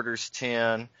Dark Order's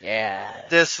 10. Yeah.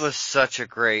 This was such a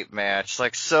great match,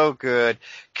 like so good.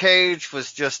 Cage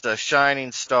was just a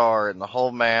shining star in the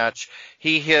whole match.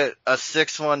 He hit a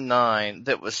 619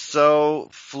 that was so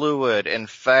fluid and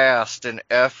fast and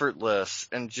effortless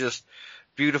and just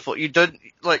beautiful. You did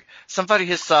like somebody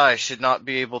his size should not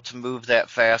be able to move that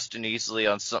fast and easily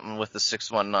on something with a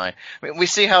 619. I mean, we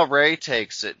see how Ray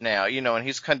takes it now, you know, and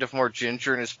he's kind of more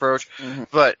ginger in his approach,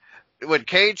 but when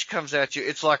Cage comes at you,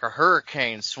 it's like a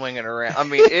hurricane swinging around. I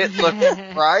mean, it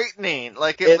looked frightening.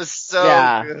 Like it was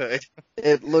so good.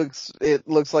 It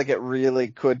looks like it really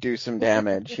could do some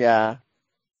damage. Yeah.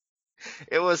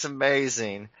 It was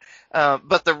amazing.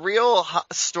 But the real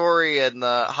story and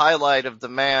the highlight of the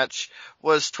match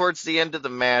was towards the end of the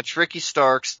match. Ricky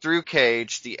Starks threw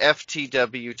Cage the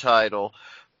FTW title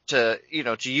to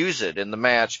use it in the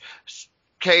match.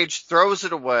 Cage throws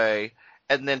it away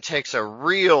and then takes a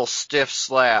real stiff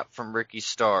slap from Ricky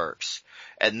Starks.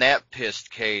 And that pissed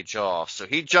Cage off. So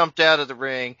he jumped out of the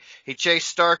ring. He chased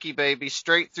Starky Baby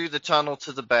straight through the tunnel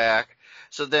to the back.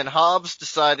 So then Hobbs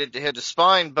decided to hit a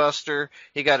spine buster.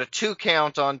 He got a 2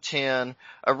 count on 10.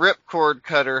 A ripcord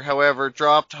cutter, however,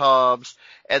 dropped Hobbs.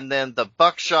 And then the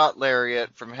buckshot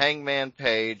lariat from Hangman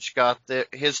Page got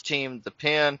his team the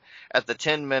pin at the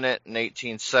 10-minute and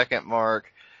 18-second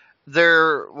mark.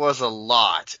 There was a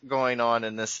lot going on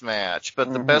in this match,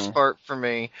 but the best part for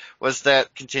me was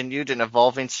that continued and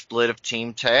evolving split of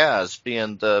Team Taz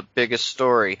being the biggest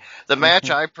story. The match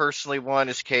I personally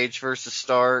want is Cage versus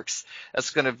Starks.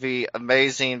 That's going to be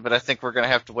amazing, but I think we're going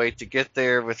to have to wait to get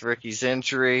there with Ricky's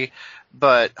injury.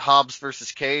 But Hobbs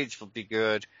versus Cage will be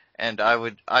good, and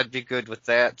I'd be good with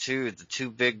that too. The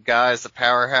two big guys, the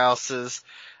powerhouses.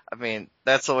 I mean,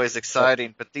 that's always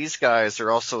exciting, but these guys are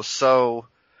also so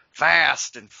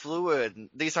fast and fluid.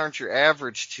 These aren't your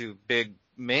average 2 big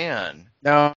men.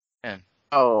 No.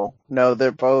 Oh, no,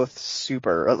 they're both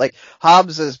super. Like,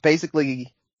 Hobbs is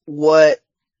basically what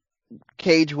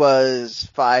Cage was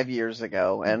 5 years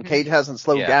ago, and Cage hasn't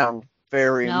slowed down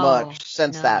very much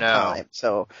since that time.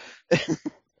 So,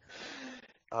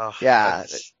 yeah.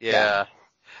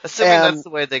 Assuming that's the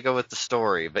way they go with the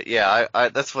story, but yeah, I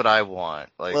that's what I want.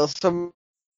 Like, well,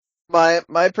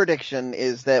 my prediction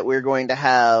is that we're going to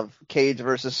have Cage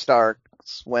versus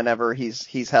Starks whenever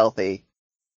he's healthy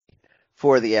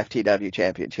for the FTW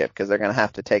championship, because they're going to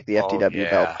have to take the FTW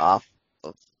belt off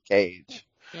of Cage.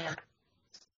 Yeah.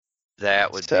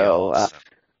 That would be awesome.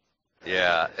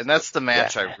 Yeah, and that's the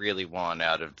match I really want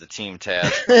out of the Team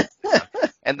Taz.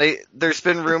 And there's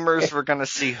been rumors we're going to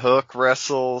see Hook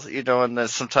wrestle,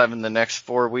 sometime in the next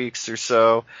 4 weeks or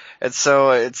so. And so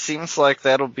it seems like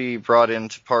that'll be brought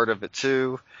into part of it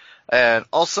too. And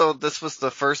also, this was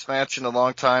the first match in a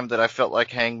long time that I felt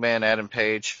like Hangman Adam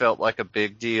Page felt like a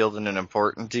big deal and an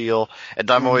important deal.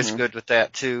 And I'm always good with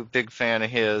that too. Big fan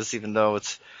of his, even though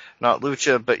it's not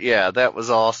Lucha. But yeah, that was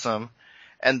awesome.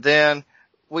 And then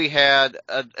we had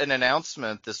an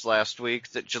announcement this last week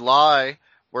that July,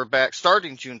 we're back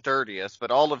starting June 30th, but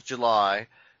all of July,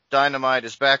 Dynamite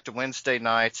is back to Wednesday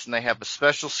nights, and they have a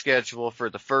special schedule for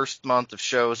the first month of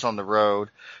shows on the road.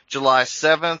 July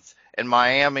 7th in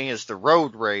Miami is the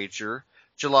Road Rager.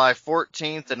 July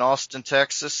 14th in Austin,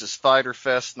 Texas is Fyter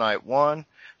Fest Night 1.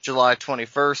 July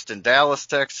 21st in Dallas,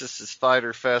 Texas is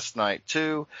Fyter Fest Night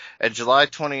 2. And July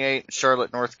 28th in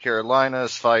Charlotte, North Carolina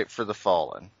is Fight for the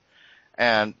Fallen.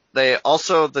 And they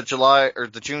also, the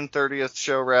June 30th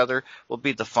show will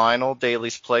be the final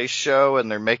Daily's Place show, and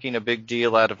they're making a big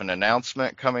deal out of an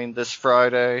announcement coming this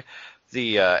Friday,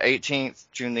 the 18th,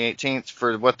 June the 18th,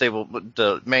 for what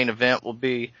the main event will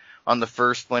be on the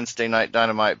first Wednesday night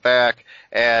Dynamite back.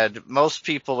 And most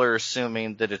people are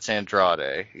assuming that it's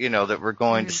Andrade, that we're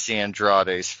going to see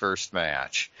Andrade's first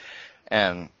match.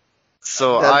 And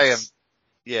so I'm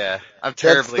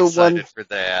terribly excited for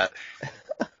that.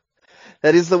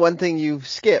 That is the one thing you've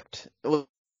skipped,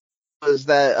 was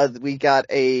that we got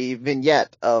a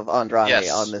vignette of Andrade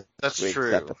on this week's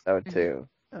episode too.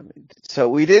 So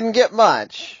we didn't get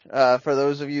much. For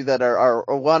those of you that are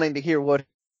wanting to hear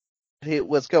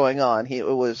what's going on, it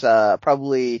was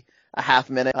probably a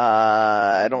half minute.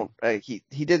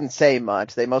 He didn't say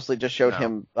much. They mostly just showed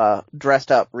him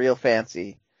dressed up real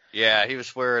fancy. Yeah, he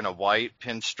was wearing a white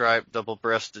pinstripe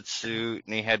double-breasted suit,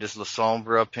 and he had his La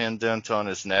Sombra pendant on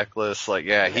his necklace.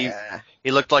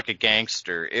 He looked like a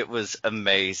gangster. It was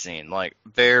amazing. Like,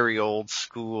 very old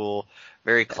school,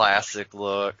 very classic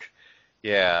look.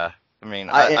 Yeah, I mean,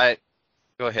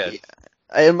 go ahead.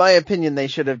 In my opinion, they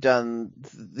should have done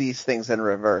these things in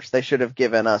reverse. They should have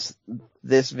given us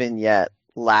this vignette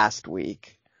last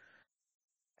week,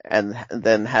 and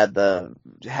then had him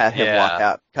walk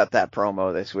out, cut that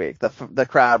promo this week. The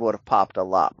crowd would have popped a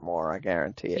lot more, I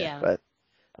guarantee it. Yeah.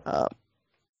 But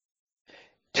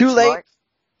too late.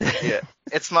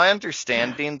 It's my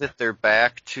understanding that they're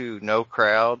back to no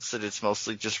crowds, that it's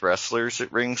mostly just wrestlers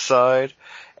at ringside.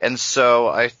 And so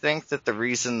I think that the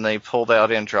reason they pulled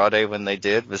out Andrade when they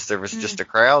did was there was just a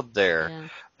crowd there. Yeah.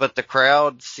 but the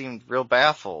crowd seemed real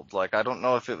baffled. Like, I don't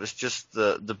know if it was just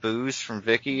the boos from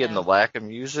Vicky and the lack of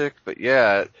music, but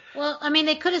yeah. Well, I mean,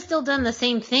 they could have still done the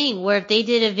same thing, where if they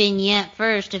did a vignette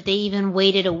first, if they even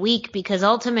waited a week, because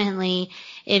ultimately,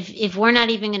 if we're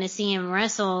not even going to see him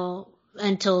wrestle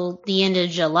until the end of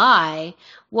July,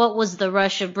 what was the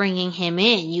rush of bringing him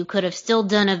in? You could have still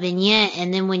done a vignette,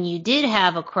 and then when you did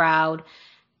have a crowd,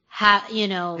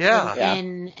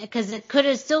 and because it could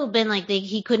have still been like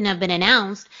he couldn't have been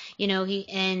announced,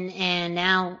 and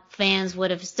now fans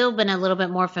would have still been a little bit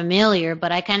more familiar.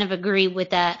 But I kind of agree with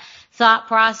that thought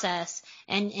process,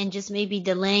 and just maybe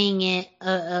delaying it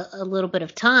a little bit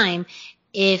of time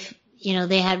if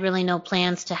they had really no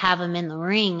plans to have him in the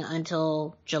ring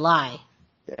until July.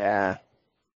 Yeah.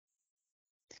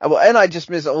 Well, and I just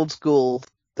miss the old school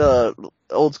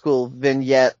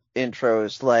vignette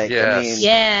intros. Like, yes. I mean,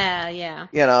 yeah.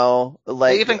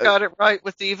 Like they even got it right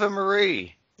with Eva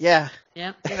Marie. Yeah.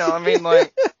 Yep. I mean,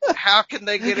 like, how can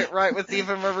they get it right with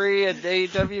Eva Marie and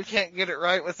AEW can't get it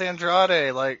right with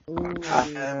Andrade? Like,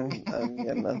 no.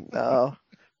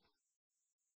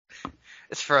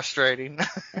 It's frustrating.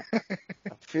 I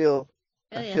feel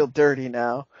dirty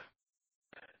now.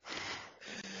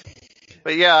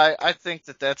 But yeah, I think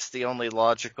that's the only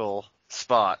logical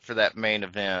spot for that main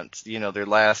event. Their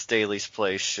last Daily's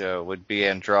Place show would be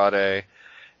Andrade.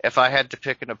 If I had to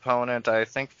pick an opponent, I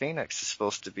think Phoenix is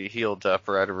supposed to be healed up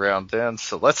right around then.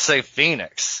 So let's say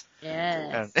Phoenix.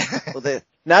 Yes. Well,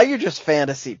 now you're just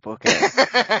fantasy booking.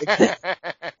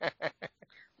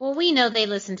 Well, we know they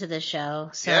listen to the show,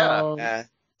 so yeah.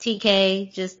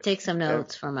 TK, just take some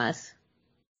notes from us.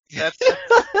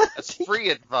 That's free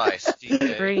advice,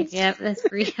 TK. That's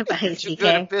free advice, Too TK.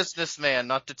 good a businessman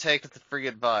not to take the free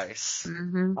advice.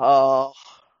 Mm-hmm. Oh.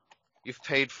 You've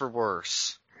paid for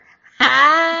worse.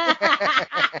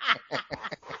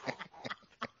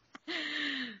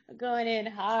 Going in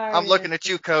hard. I'm looking at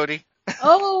you, Cody.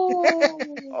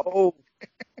 Oh.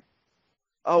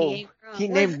 He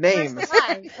named names.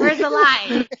 Where's the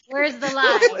lie?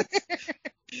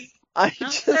 I'm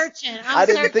searching. I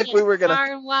didn't think we were gonna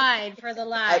far and wide for the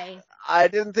lie. I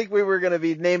didn't think we were gonna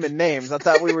be naming names. I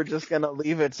thought we were just gonna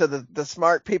leave it so that the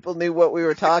smart people knew what we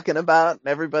were talking about, and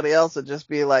everybody else would just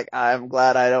be like, "I'm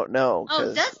glad I don't know."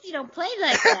 Oh, Dusty don't play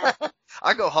like that.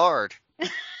 I go hard.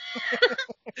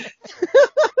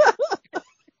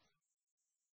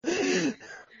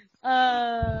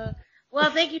 Well,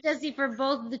 thank you, Dusty, for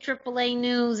both the AAA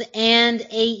news and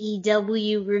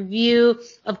AEW review.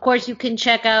 Of course, you can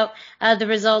check out the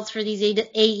results for these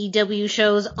AEW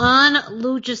shows on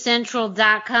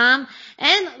LuchaCentral.com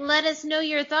and let us know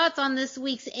your thoughts on this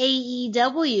week's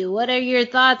AEW. What are your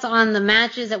thoughts on the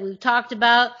matches that we've talked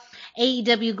about?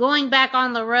 AEW going back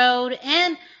on the road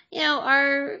and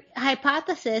our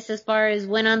hypothesis as far as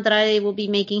when Andrade will be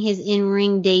making his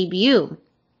in-ring debut.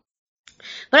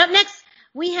 But up next,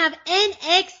 we have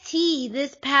NXT.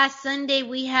 This past Sunday,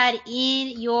 we had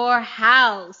In Your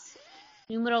House.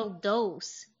 Numero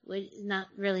dos. Not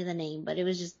really the name, but it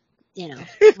was just,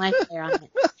 my flair on it.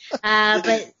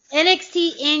 But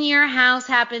NXT In Your House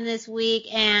happened this week,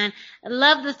 and I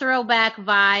love the throwback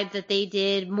vibe that they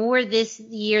did more this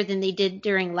year than they did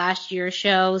during last year's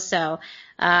show. So,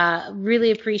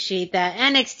 really appreciate that.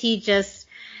 NXT just...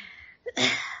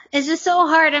 It's just so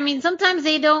hard. I mean, sometimes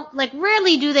they don't,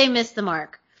 rarely do they miss the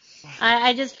mark.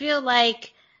 I just feel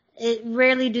like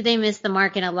rarely do they miss the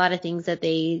mark in a lot of things that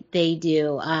they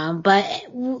do. But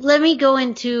let me go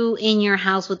into In Your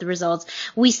House with the results.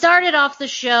 We started off the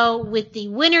show with the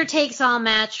winner takes all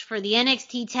match for the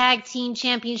NXT Tag Team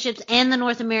Championships and the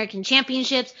North American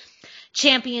Championships.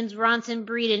 Champions Bronson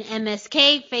Breed and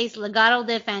MSK faced Legado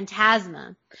del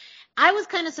Fantasma. I was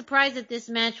kind of surprised that this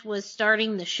match was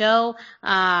starting the show,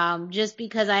 just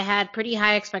because I had pretty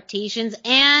high expectations.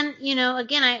 And,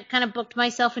 again, I kind of booked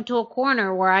myself into a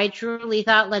corner where I truly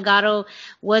thought Legado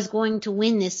was going to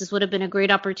win this. This would have been a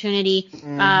great opportunity,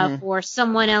 for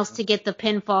someone else to get the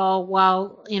pinfall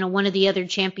while, one of the other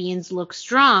champions looked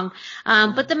strong.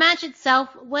 But the match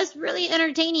itself was really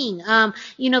entertaining.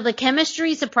 The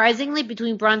chemistry, surprisingly,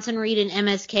 between Bronson Reed and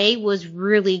MSK was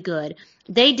really good.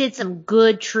 They did some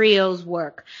good trios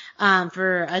work,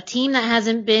 for a team that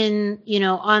hasn't been,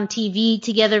 on TV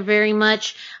together very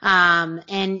much,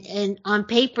 and on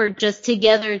paper just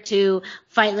together to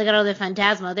fight Legado del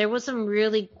Fantasma. There was some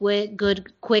really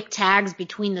good quick tags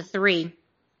between the three,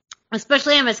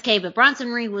 especially MSK, but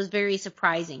Bronson Reed was very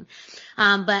surprising.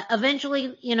 But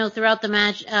eventually, throughout the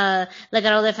match, Legado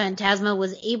del Fantasma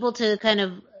was able to kind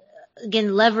of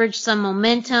again, leverage some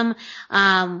momentum,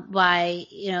 by,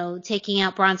 taking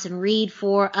out Bronson Reed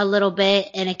for a little bit.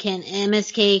 And again,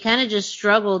 MSK kind of just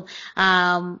struggled,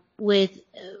 with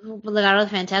Legado del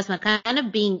Fantasma kind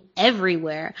of being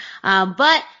everywhere.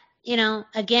 But,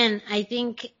 again, I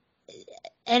think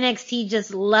NXT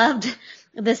just loved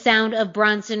the sound of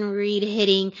Bronson Reed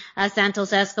hitting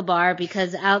Santos Escobar,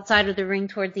 because outside of the ring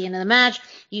towards the end of the match,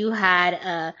 you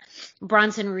had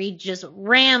Bronson Reed just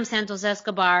ram Santos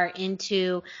Escobar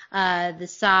into the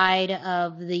side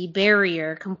of the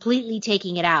barrier, completely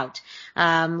taking it out.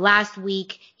 Last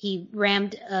week, he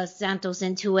rammed Santos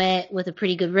into it with a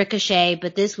pretty good ricochet,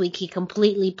 but this week he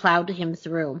completely plowed him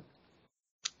through.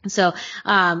 So,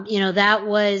 that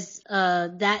was,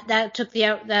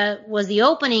 that was the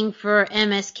opening for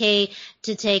MSK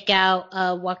to take out,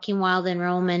 Joaquin Wilde and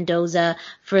Raul Mendoza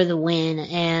for the win.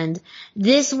 And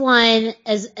this one,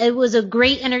 it was a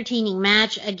great entertaining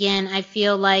match. Again, I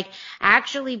feel like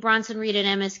actually Bronson Reed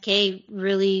and MSK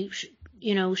really,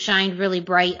 shined really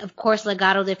bright. Of course,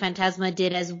 Legado del Fantasma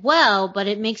did as well, but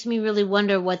it makes me really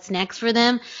wonder what's next for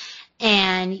them.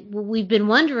 And we've been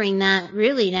wondering that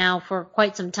really now for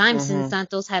quite some time, since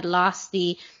Santos had lost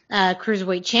the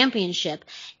Cruiserweight Championship.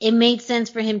 It made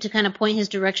sense for him to kind of point his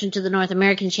direction to the North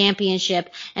American Championship.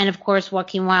 And of course,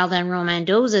 Joaquin Wilde and Raul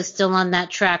Mendoza is still on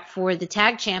that track for the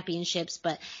Tag Championships.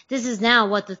 But this is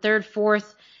now the third,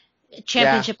 fourth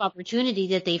championship opportunity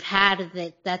that they've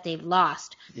had that they've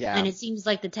lost. Yeah. And it seems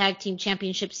like the tag team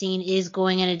championship scene is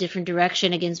going in a different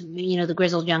direction against, the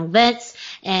Grizzled Young Vets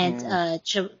and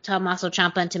Tommaso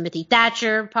Ciampa and Timothy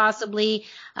Thatcher possibly.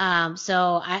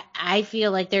 So I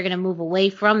feel like they're going to move away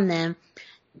from them.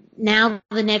 Now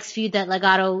the next feud that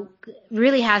Legado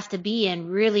really has to be in,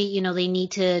 really, they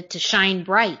need to shine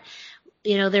bright.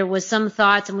 There was some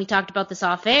thoughts, and we talked about this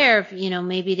off air,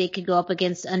 maybe they could go up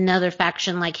against another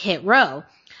faction like Hit Row.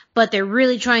 But they're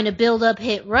really trying to build up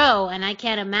Hit Row, and I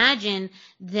can't imagine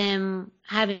them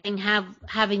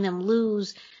having them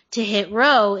lose to Hit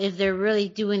Row if they're really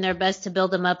doing their best to build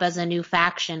them up as a new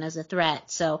faction, as a threat.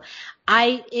 So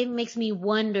it makes me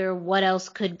wonder what else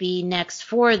could be next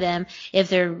for them if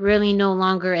they're really no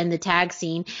longer in the tag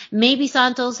scene. Maybe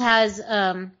Santos has,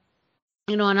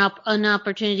 an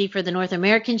opportunity for the North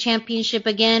American Championship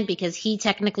again, because he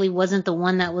technically wasn't the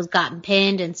one that was gotten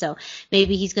pinned, and so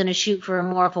maybe he's going to shoot for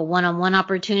more of a one-on-one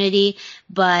opportunity.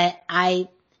 But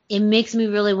it makes me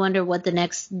really wonder what the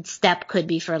next step could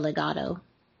be for Legado.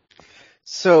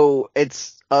 So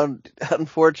it's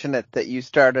unfortunate that you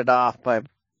started off by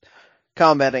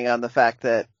commenting on the fact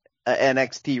that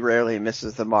NXT rarely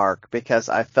misses the mark, because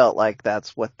I felt like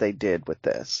that's what they did with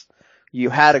this. You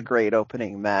had a great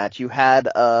opening match. You had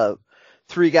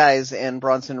three guys in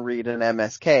Bronson Reed and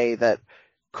MSK that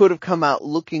could have come out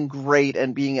looking great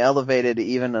and being elevated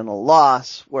even in a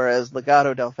loss, whereas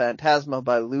Legado del Fantasma,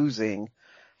 by losing,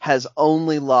 has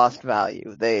only lost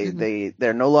value.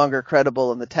 They're no longer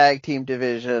credible in the tag team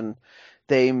division.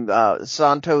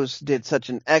 Santos did such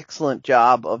an excellent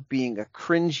job of being a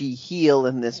cringy heel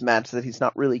in this match that he's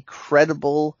not really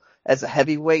credible as a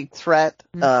heavyweight threat.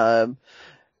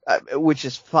 Which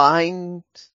is fine,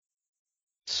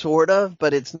 sort of,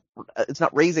 but it's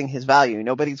not raising his value.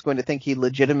 Nobody's going to think he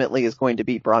legitimately is going to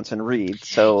beat Bronson Reed.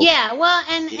 So yeah, well,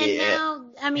 and now,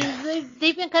 I mean,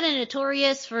 they've been kind of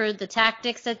notorious for the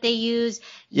tactics that they use,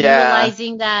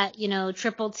 utilizing that,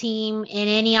 triple team in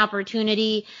any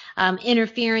opportunity,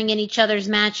 interfering in each other's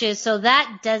matches. So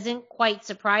that doesn't quite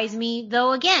surprise me,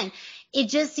 though. Again, it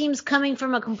just seems coming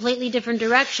from a completely different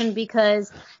direction,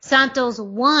 because Santos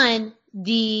won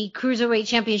the Cruiserweight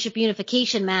Championship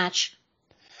unification match.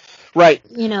 Right.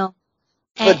 And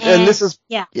this is,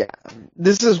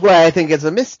 this is why I think it's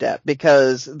a misstep,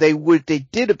 because they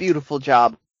did a beautiful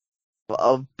job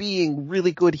of being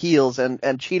really good heels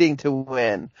and cheating to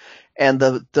win. And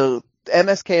the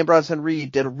MSK and Bronson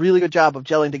Reed did a really good job of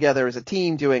gelling together as a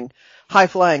team, doing high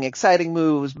flying, exciting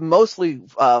moves, mostly,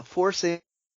 forcing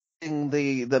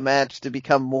the match to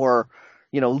become more,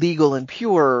 legal and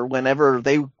pure whenever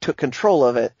they took control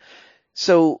of it.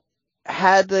 So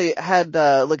had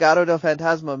Legado del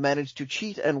Fantasma managed to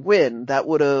cheat and win, that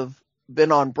would have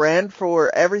been on brand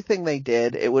for everything they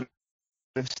did. It would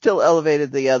have still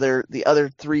elevated the other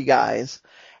three guys,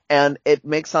 and it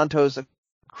makes Santos a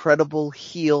credible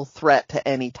heel threat to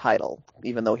any title,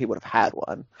 even though he would have had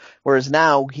one. Whereas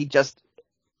now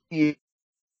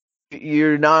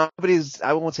you're nobody's,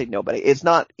 I won't say nobody. It's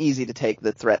not easy to take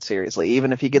the threat seriously.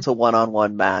 Even if he gets a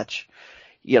one-on-one match,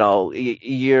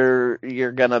 you're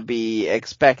gonna be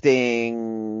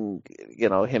expecting,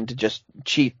 him to just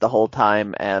cheat the whole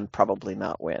time and probably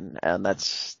not win. And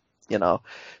that's,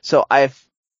 so I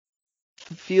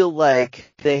feel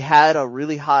like they had a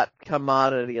really hot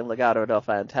commodity in Legado del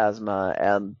Fantasma,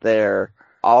 and they're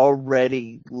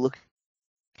already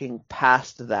looking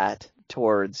past that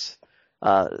towards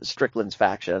Strickland's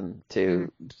faction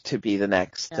to be the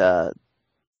next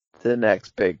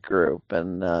big group,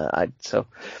 and I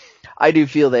do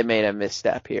feel they made a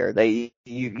misstep here.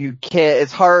 You can't.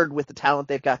 It's hard with the talent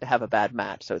they've got to have a bad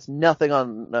match. So it's nothing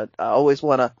on. I always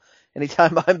want to.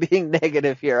 Anytime I'm being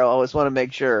negative here, I always want to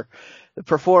make sure the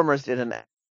performers did an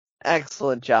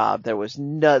excellent job. There was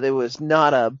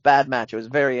not a bad match. It was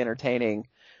very entertaining.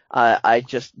 I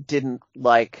just didn't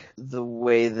like the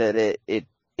way that it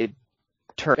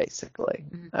turned. Basically,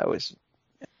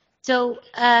 So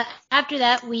after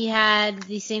that, we had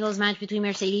the singles match between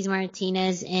Mercedes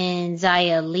Martinez and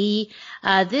Xia Li.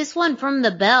 This one from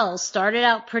the bell started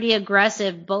out pretty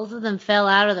aggressive. Both of them fell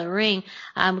out of the ring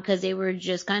because they were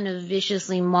just kind of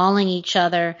viciously mauling each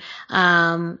other.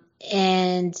 And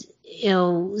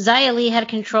Xia Li had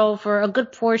control for a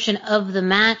good portion of the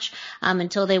match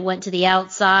until they went to the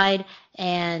outside,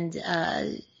 and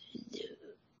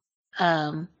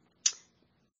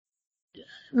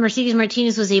Mercedes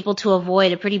Martinez was able to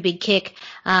avoid a pretty big kick,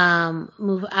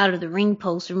 move out of the ring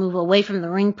post or move away from the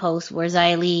ring post, where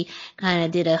Xia Li kind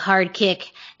of did a hard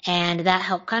kick, and that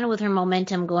helped kind of with her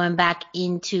momentum going back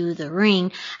into the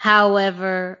ring.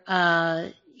 However,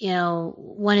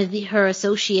 one of her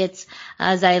associates,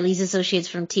 Xia Li's associates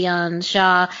from Tian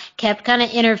Sha, kept kind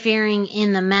of interfering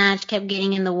in the match, kept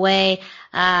getting in the way,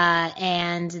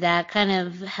 and that kind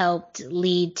of helped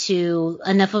lead to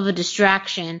enough of a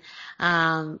distraction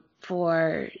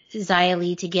for Xia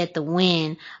Li to get the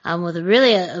win with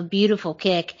a beautiful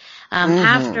kick.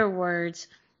 Afterwards,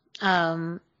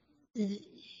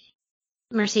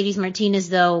 Mercedes Martinez,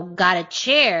 though, got a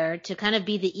chair to kind of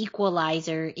be the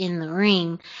equalizer in the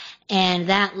ring, and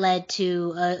that led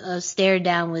to a stare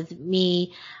down with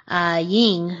Mi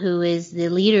Ying, who is the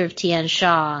leader of Tian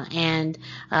Sha, and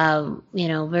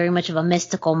very much of a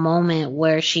mystical moment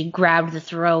where she grabbed the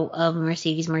throat of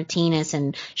Mercedes Martinez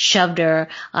and shoved her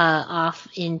off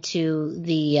into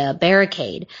the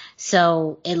barricade.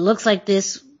 So it looks like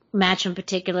this match in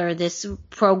particular, this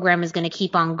program is going to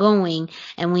keep on going,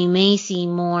 and we may see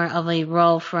more of a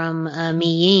role from Mi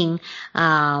Ying,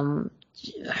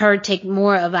 her take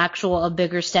more of a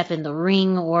bigger step in the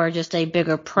ring, or just a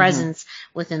bigger presence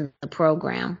within the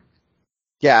program.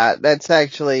 Yeah, that's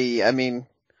actually,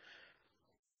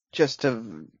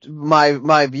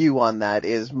 my view on that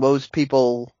is most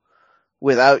people,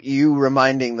 without you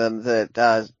reminding them that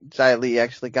Xia Li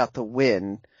actually got the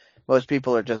win, most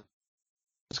people are just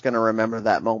going to remember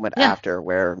that moment after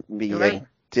where Mi Ying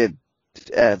did.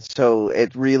 So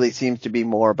it really seems to be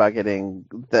more about getting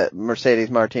the Mercedes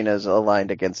Martinez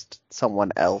aligned against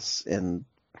someone else in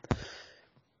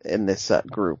this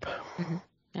group.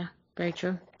 Yeah, very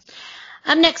true.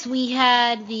 Up next, we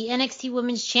had the NXT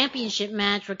Women's Championship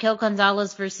match, Raquel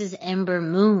Gonzalez versus Ember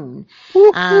Moon.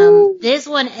 This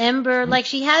one, Ember, like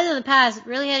she has in the past,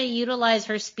 really had to utilize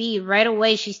her speed right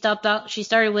away. She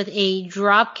started with a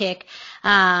drop kick,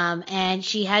 and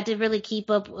she had to really keep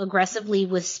up aggressively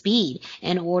with speed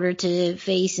in order to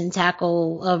face and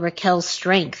tackle Raquel's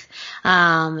strength.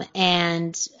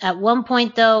 And at one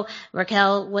point, though,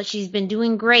 Raquel, what she's been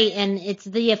doing great, and it's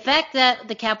the effect that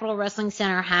the Capitol Wrestling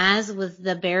Center has with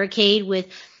the barricade, with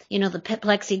the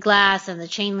plexiglass and the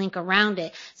chain link around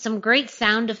it. Some great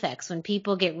sound effects when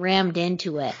people get rammed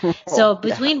into it. So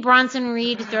between Bronson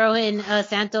Reed throwing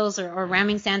Santos or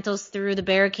ramming Santos through the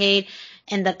barricade,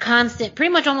 and the constant,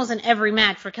 pretty much almost in every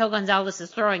match, Raquel Gonzalez is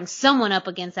throwing someone up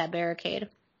against that barricade.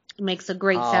 It makes a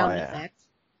great sound effect.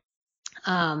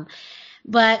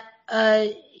 But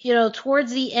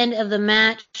towards the end of the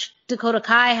match, Dakota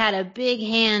Kai had a big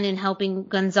hand in helping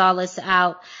Gonzalez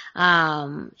out,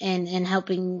 and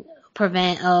helping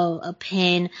prevent a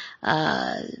pin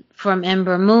from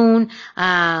Ember Moon.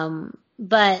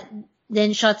 But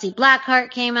then Shotzi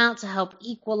Blackheart came out to help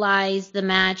equalize the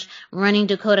match, running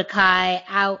Dakota Kai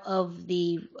out of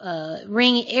the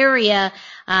ring area,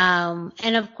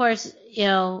 and of course,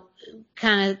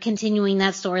 kind of continuing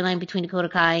that storyline between Dakota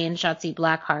Kai and Shotzi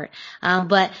Blackheart.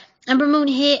 But Ember Moon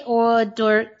hit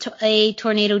a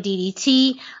tornado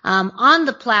DDT on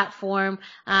the platform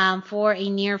for a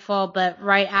near fall, but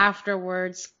right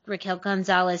afterwards, Raquel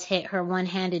Gonzalez hit her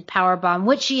one-handed power bomb,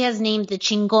 which she has named the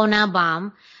Chingona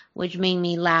Bomb, which made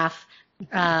me laugh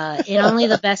in only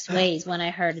the best ways when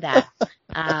I heard that.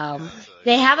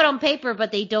 They have it on paper,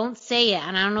 but they don't say it,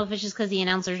 and I don't know if it's just because the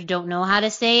announcers don't know how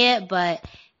to say it, but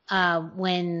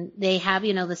when they have,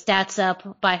 the stats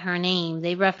up by her name,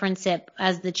 they reference it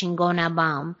as the Chingona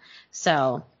Bomb.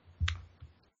 So,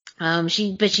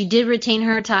 She did retain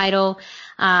her title.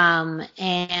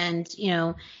 And,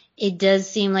 it does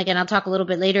seem like, and I'll talk a little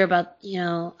bit later about,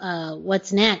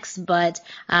 what's next, but,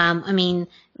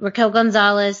 Raquel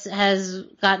Gonzalez has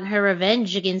gotten her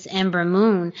revenge against Ember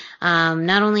Moon,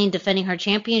 not only in defending her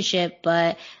championship,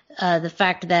 but, the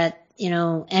fact that,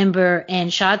 Ember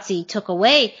and Shotzi took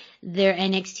away their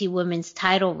NXT women's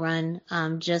title run,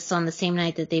 just on the same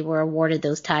night that they were awarded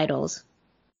those titles.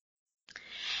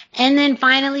 And then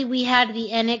finally, we had the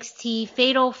NXT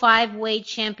Fatal 5-Way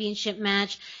Championship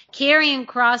match. Karrion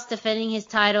Kross defending his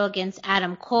title against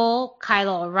Adam Cole,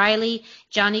 Kyle O'Reilly,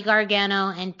 Johnny Gargano,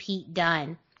 and Pete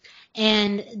Dunne.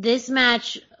 And this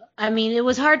match, it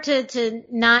was hard to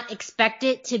not expect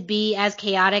it to be as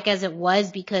chaotic as it was,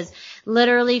 because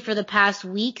literally for the past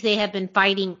week, they have been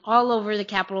fighting all over the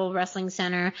Capitol Wrestling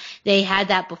Center. They had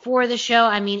that before the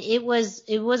show. It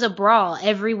was a brawl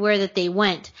everywhere that they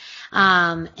went.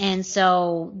 And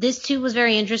so this too was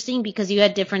very interesting because you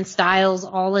had different styles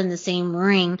all in the same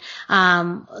ring.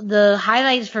 The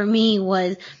highlights for me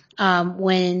was,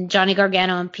 when Johnny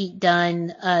Gargano and Pete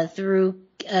Dunne, threw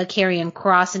Karrion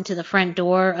Kross into the front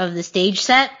door of the stage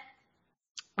set.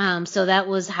 So that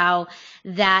was how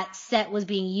that set was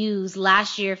being used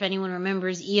last year. If anyone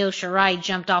remembers, Io Shirai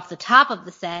jumped off the top of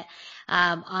the set,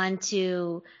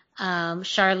 onto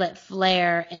Charlotte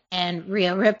Flair and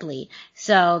Rhea Ripley.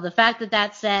 So the fact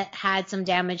that set had some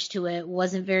damage to it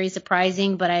wasn't very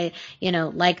surprising, but I,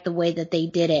 liked the way that they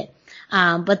did it.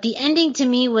 But the ending to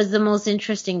me was the most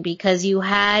interesting because you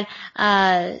had,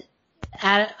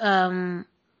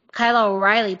 Kyle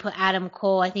O'Reilly put Adam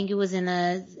Cole, I think it was in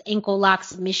a ankle lock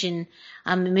submission,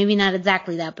 maybe not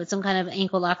exactly that, but some kind of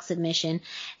ankle lock submission.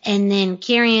 And then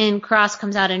Karrion Kross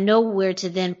comes out of nowhere to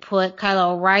then put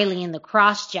Kyle O'Reilly in the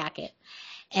cross jacket.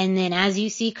 And then as you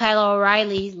see Kyle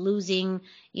O'Reilly losing,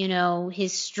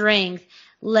 his strength,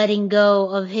 letting go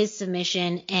of his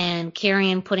submission, and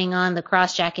Karrion putting on the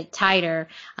cross jacket tighter,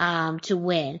 to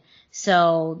win.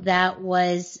 So that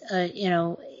was,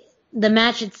 the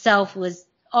match itself was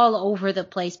all over the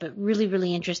place, but really,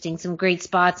 really interesting. Some great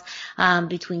spots,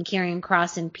 between Karrion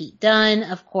Kross and Pete Dunne.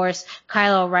 Of course,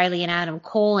 Kyle O'Reilly and Adam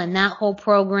Cole and that whole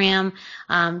program.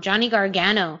 Johnny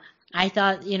Gargano. I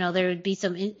thought, there would be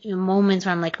some moments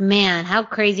where I'm like, man, how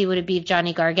crazy would it be if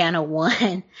Johnny Gargano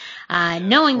won?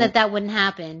 Knowing that wouldn't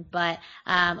happen. But,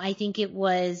 I think it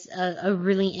was a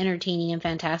really entertaining and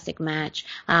fantastic match.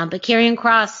 But Karrion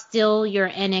Kross, still your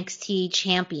NXT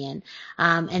champion.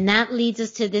 And that leads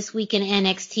us to this week in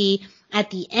NXT. At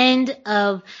the end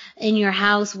of In Your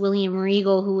House, William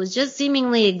Regal, who was just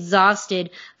seemingly exhausted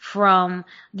from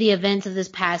the events of this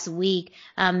past week,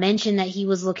 mentioned that he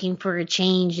was looking for a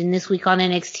change. And this week on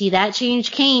NXT, that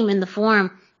change came in the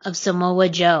form of Samoa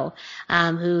Joe,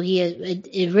 who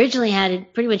he originally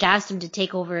had pretty much asked him to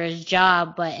take over his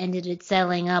job, but ended up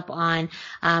settling up on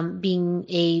being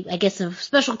a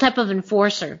special type of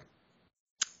enforcer.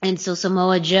 And so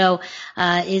Samoa Joe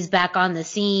is back on the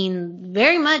scene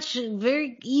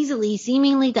very easily,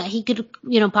 seemingly that he could,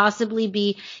 possibly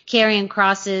be Karrion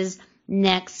Kross's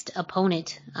next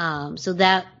opponent. So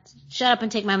that, shut up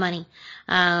and take my money,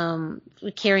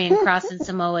 with Karrion Kross and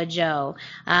Samoa Joe.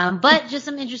 But just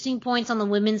some interesting points on the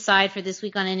women's side for this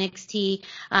week on NXT.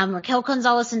 Raquel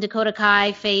Gonzalez and Dakota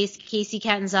Kai faced Kacy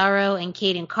Catanzaro and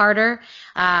Kaden Carter.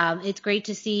 It's great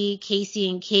to see Kacy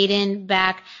and Kaden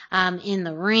back, in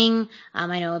the ring.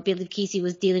 I know Billy Kacy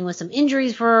was dealing with some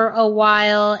injuries for a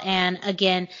while, and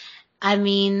again,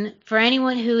 for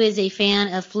anyone who is a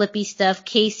fan of flippy stuff,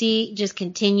 Kacy just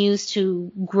continues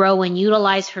to grow and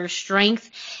utilize her strength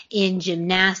in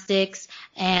gymnastics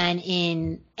and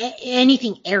in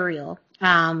anything aerial.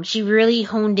 She really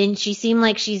honed in. She seemed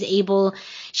like she's able,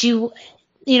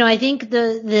 I think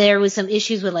there was some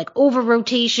issues with like over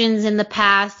rotations in the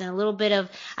past and a little bit of,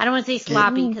 I don't want to say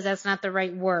sloppy because that's not the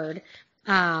right word.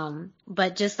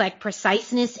 But just like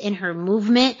preciseness in her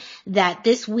movement that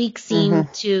this week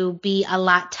seemed to be a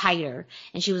lot tighter,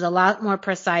 and she was a lot more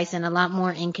precise and a lot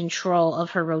more in control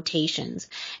of her rotations.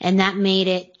 And that made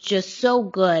it just so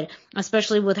good,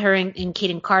 especially with her and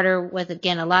Kaden Carter, with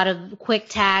again, a lot of quick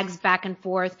tags back and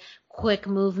forth, quick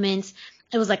movements.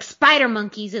 It was like spider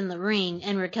monkeys in the ring,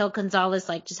 and Raquel Gonzalez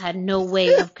just had no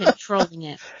way of controlling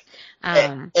it.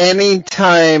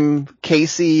 Anytime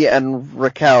Kacy and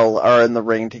Raquel are in the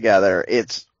ring together,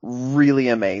 it's really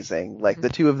amazing. The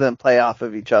two of them play off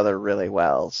of each other really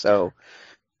well. So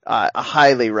I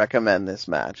highly recommend this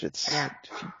match.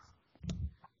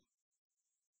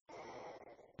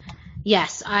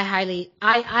 Yes,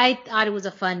 I thought it was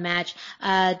a fun match.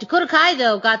 Dakota Kai,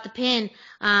 though, got the pin,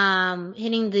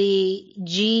 hitting the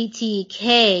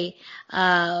GTK,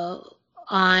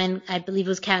 on, I believe it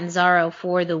was Catanzaro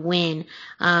for the win.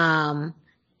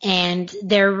 And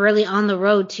they're really on the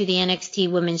road to the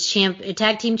NXT Women's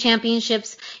Tag Team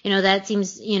Championships. That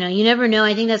seems, you never know.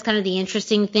 I think that's kind of the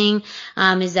interesting thing,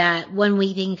 is that one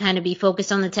week they can kind of be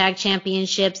focused on the tag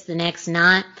championships, the next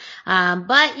not.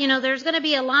 But, there's going to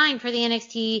be a line for the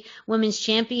NXT Women's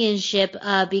Championship,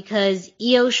 because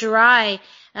Io Shirai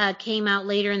came out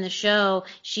later in the show.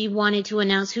 She wanted to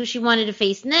announce who she wanted to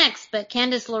face next, but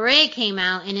Candice LeRae came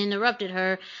out and interrupted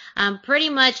her, pretty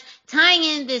much tying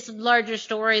in this larger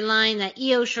storyline that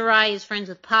Io Shirai is friends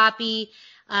with Poppy.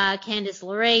 Candice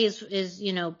LeRae is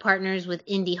partners with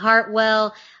Indy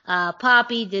Hartwell.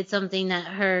 Poppy did something that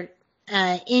hurt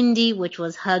Indy, which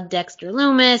was hug Dexter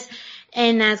Lumis.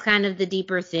 And that's kind of the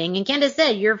deeper thing. And Candice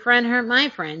said, your friend hurt my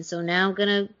friend, so now I'm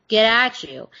gonna get at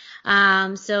you.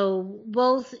 So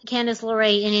both Candice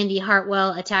LeRae and Indy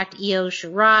Hartwell attacked Io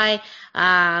Shirai.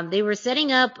 They were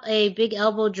setting up a big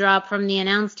elbow drop from the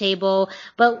announce table,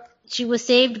 but she was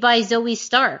saved by Zoe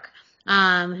Stark,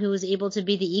 who was able to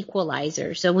be the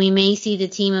equalizer. So we may see the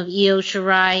team of Io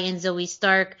Shirai and Zoe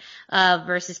Stark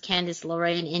versus Candice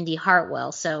LeRae and Indy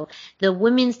Hartwell. So the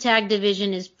women's tag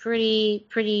division is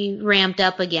pretty ramped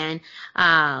up again.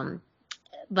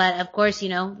 But of course,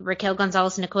 Raquel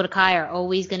Gonzalez and Dakota Kai are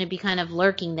always going to be kind of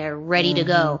lurking there, ready to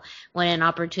go when an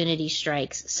opportunity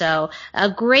strikes. So a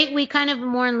great week, kind of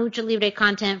more in Lucha Libre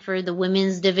content for the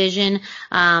women's division.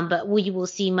 But we will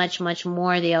see much, much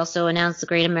more. They also announced the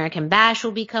Great American Bash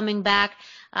will be coming back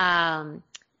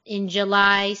in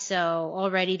July. So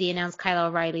already they announced Kyle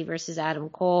O'Reilly versus Adam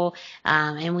Cole.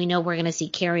 And we know we're going to see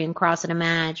Karrion Kross in a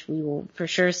match. We will for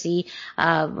sure see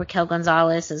Raquel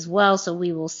Gonzalez as well. So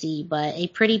we will see. But a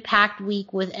pretty packed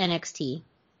week with NXT.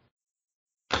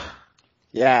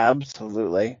 Yeah,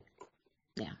 absolutely.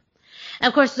 Yeah. And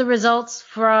of course, the results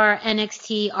for our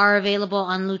NXT are available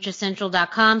on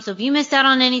luchacentral.com. So if you missed out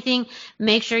on anything,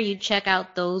 make sure you check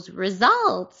out those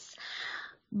results.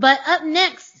 But up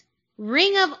next,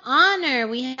 Ring of Honor.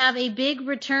 We have a big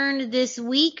return this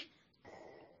week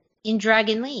in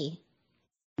Dragon Lee.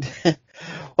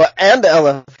 Well, and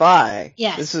LFI.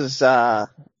 Yes.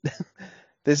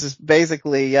 This is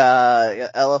basically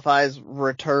LFI's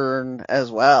return as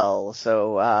well.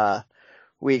 So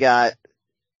we got.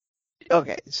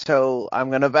 Okay, so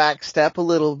I'm gonna backstep a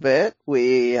little bit.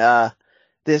 We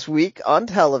this week on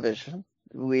television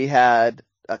we had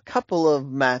a couple of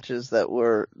matches that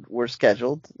were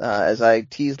scheduled. As I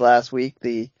teased last week,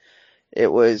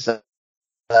 it was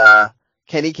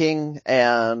Kenny King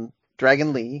and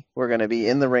Dragon Lee were going to be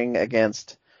in the ring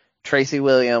against Tracy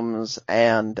Williams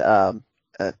and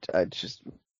this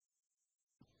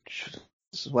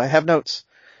is why I have notes.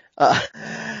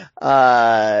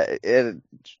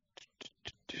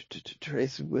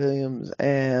 Tracy Williams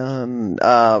and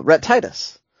Rhett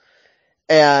Titus.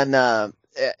 And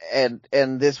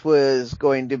this was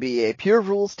going to be a Pure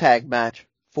Rules tag match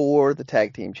for the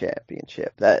Tag Team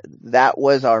Championship. That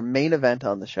was our main event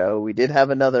on the show. We did have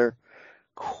another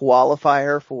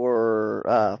qualifier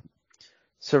for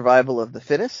Survival of the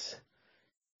Fittest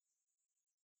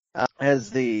as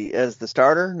the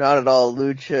starter. Not at all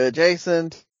Lucha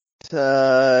adjacent.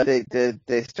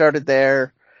 They started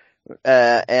there,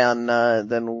 and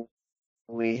then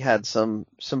we had some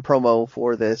promo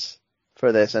for this.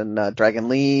 And Dragon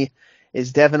Lee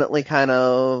is definitely kind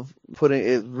of putting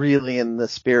it really in the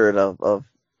spirit of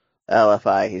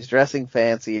LFI. He's dressing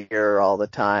fancier all the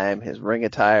time. His ring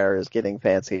attire is getting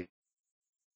fancier.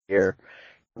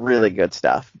 Really good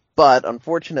stuff. But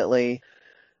unfortunately,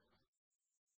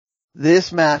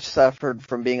 this match suffered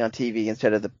from being on TV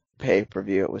instead of the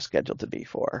pay-per-view it was scheduled to be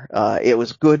for. It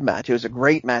was a good match. It was a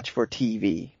great match for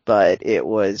TV, but it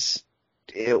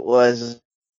wasn't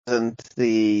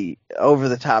the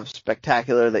over-the-top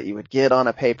spectacular that you would get on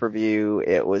a pay-per-view.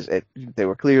 They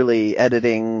were clearly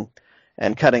editing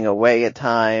and cutting away at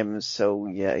times, so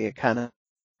yeah, you kind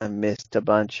of missed a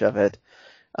bunch of it.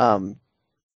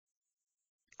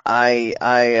 I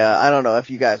don't know if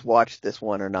you guys watched this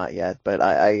one or not yet, but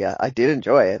I did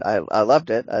enjoy it. I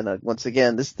loved it, and once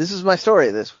again, this is my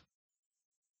story. This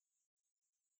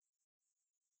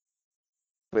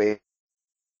week.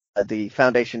 The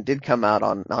Foundation did come out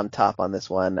on top on this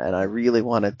one, and I really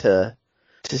wanted to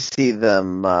see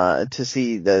them to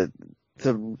see the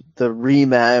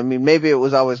rematch. I mean, maybe it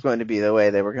was always going to be the way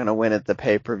they were going to win at the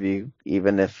pay-per-view,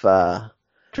 even if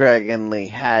Dragon Lee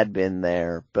had been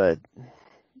there. But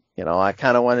I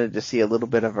kind of wanted to see a little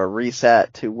bit of a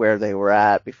reset to where they were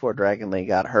at before Dragon Lee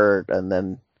got hurt, and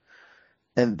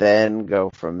then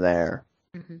go from there.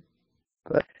 Mm-hmm.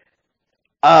 But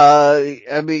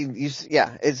I mean,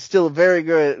 it's still a very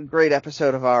great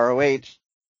episode of ROH.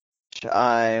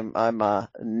 I'm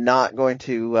not going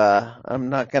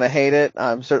to hate it.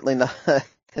 I'm certainly not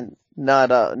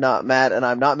mad, and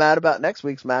I'm not mad about next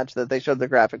week's match that they showed the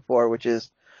graphic for, which is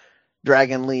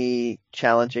Dragon Lee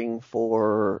challenging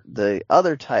for the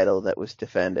other title that was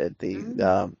defended.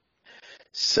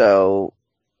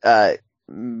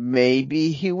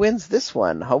 Maybe he wins this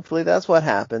one. Hopefully that's what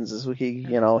happens, is we'll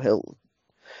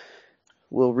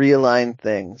realign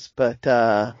things. But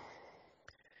that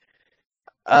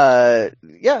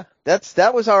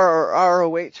was our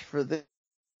ROH for this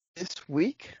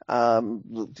week.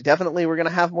 Definitely we're gonna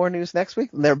have more news next week.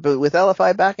 With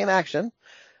LFI back in action.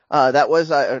 That was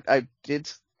I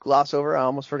did gloss over. I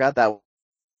almost forgot that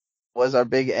was our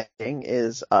big ending.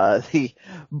 Is the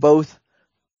both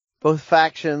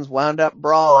factions wound up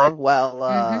brawling while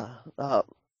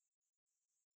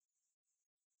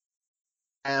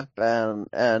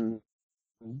and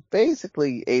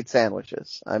basically ate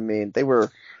sandwiches. I mean, they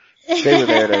were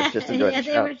there to just enjoy the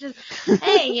show. They were just,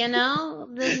 hey,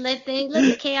 let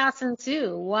the chaos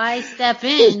ensue. Why step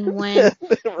in when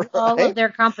Right? all of their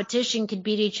competition could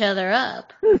beat each other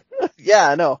up?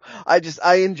 Yeah, no,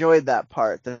 I enjoyed that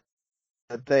part.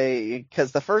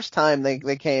 Because the first time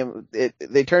they came,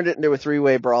 they turned it into a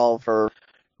three-way brawl for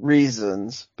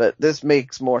reasons, but this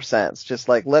makes more sense. Just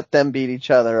like let them beat each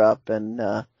other up,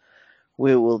 and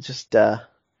we will just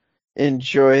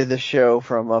enjoy the show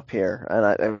from up here. And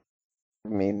I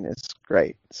mean, it's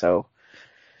great. So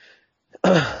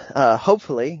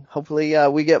hopefully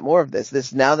we get more of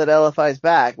this. Now that LFI's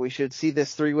back, we should see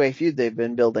this three-way feud they've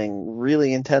been building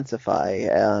really intensify,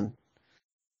 and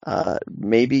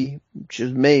maybe,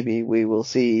 just maybe, we will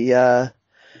see that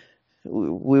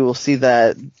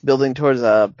building towards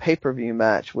a pay-per-view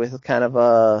match with kind of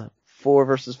a 4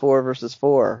 versus 4 versus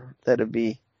 4. That'd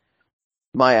be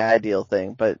my ideal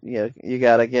thing. But you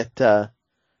gotta get that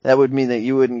would mean that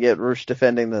you wouldn't get Rush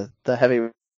defending the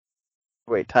heavyweight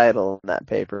title in that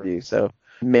pay-per-view, so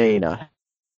may not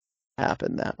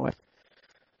happen that way.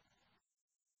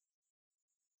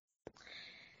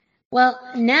 Well,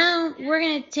 now we're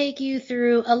going to take you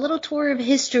through a little tour of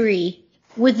history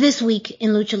with this week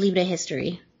in Lucha Libre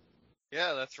history.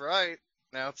 Yeah, that's right.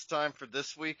 Now it's time for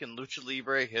This Week in Lucha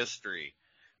Libre History.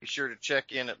 Be sure to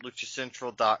check in at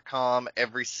luchacentral.com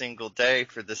every single day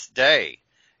for this day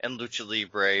in Lucha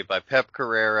Libre by Pep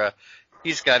Carrera.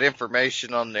 He's got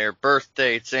information on their birth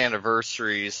dates,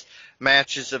 anniversaries,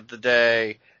 matches of the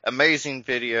day, amazing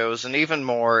videos, and even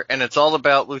more, and it's all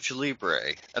about Lucha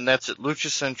Libre, and that's at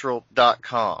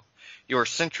luchacentral.com, your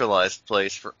centralized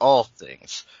place for all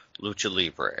things Lucha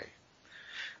Libre.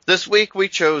 This week we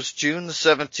chose June the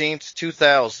 17th,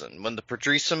 2000, when the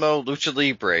Pardismo Lucha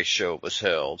Libre show was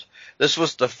held. This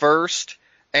was the first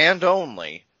and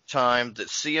only time that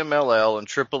CMLL and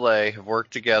AAA have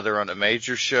worked together on a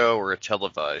major show or a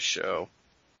televised show.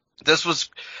 This was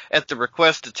at the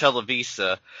request of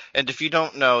Televisa, and if you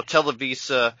don't know,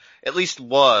 Televisa at least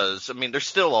was, I mean, there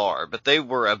still are, but they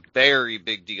were a very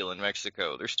big deal in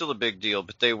Mexico. They're still a big deal,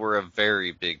 but they were a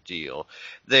very big deal.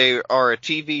 They are a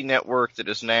TV network that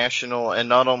is national, and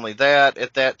not only that,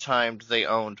 at that time they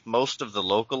owned most of the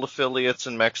local affiliates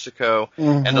in Mexico,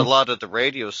 and a lot of the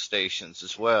radio stations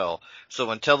as well. So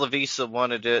when Televisa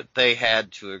wanted it, they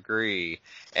had to agree.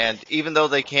 And even though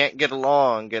they can't get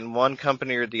along, and one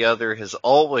company or the other has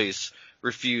always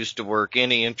refused to work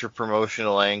any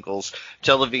interpromotional angles,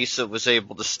 Televisa was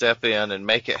able to step in and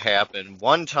make it happen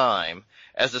one time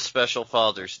as a special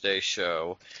Father's Day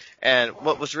show. And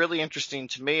what was really interesting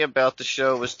to me about the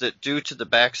show was that due to the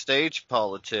backstage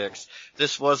politics,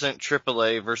 this wasn't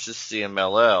AAA versus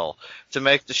CMLL. To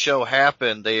make the show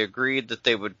happen, they agreed that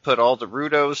they would put all the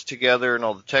Rudos together and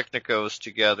all the Technicos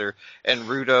together, and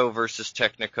Rudo versus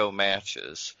Technico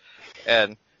matches.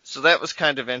 And so that was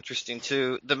kind of interesting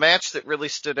too. The match that really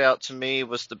stood out to me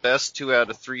was the best 2 out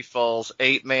of 3 falls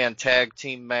 8-man tag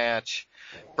team match.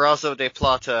 Brazo de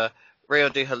Plata, Rayo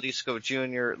de Jalisco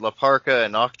Jr., La Parca,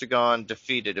 and Octagon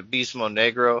defeated Abismo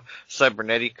Negro,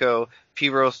 Cybernetico,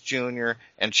 Piros Jr.,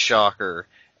 and Shocker.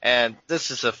 And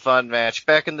this is a fun match.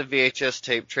 Back in the VHS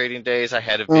tape trading days, I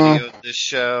had a video of this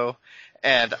show,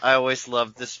 and I always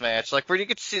loved this match. Like, where you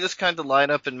get to see this kind of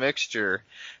lineup and mixture.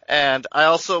 And I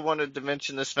also wanted to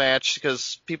mention this match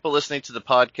because people listening to the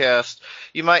podcast,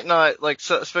 you might not,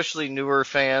 especially newer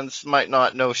fans, might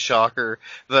not know Shocker,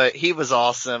 but he was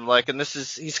awesome.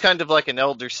 He's kind of like an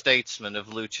elder statesman of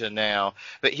Lucha now,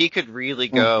 but he could really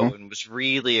go and was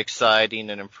really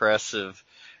exciting and impressive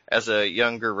as a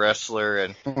younger wrestler.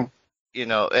 And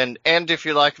and if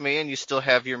you're like me and you still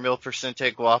have your Mil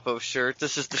Percente Guapo shirt,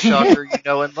 this is the Shocker you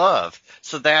know and love.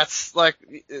 So that's like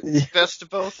best of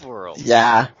both worlds.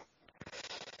 Yeah.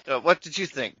 What did you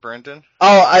think, Brendan?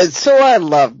 Oh, I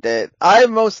loved it. I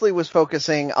mostly was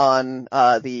focusing on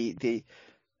the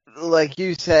like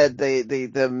you said,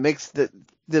 the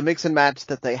mix and match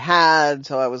that they had.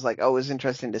 So I was like, oh, it was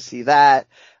interesting to see that.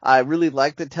 I really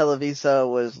liked that Televisa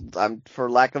was, for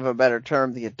lack of a better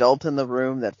term, the adult in the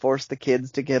room that forced the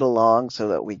kids to get along so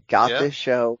that we got this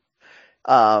show.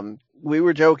 We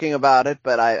were joking about it,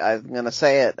 but I'm gonna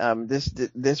say it.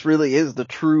 This really is the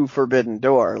true forbidden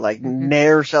door. Like,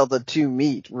 ne'er shall the two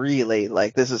meet, really.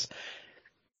 Like, this is,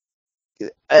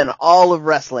 in all of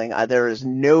wrestling, there is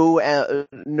no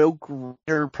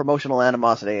greater promotional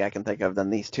animosity I can think of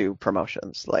than these two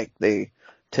promotions. Like,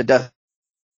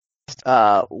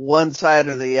 one side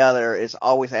or the other is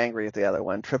always angry at the other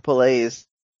one. AAA's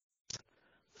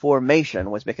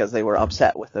formation was because they were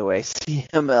upset with the way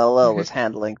CMLL was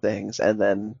handling things, and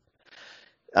then,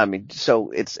 I mean,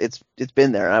 so it's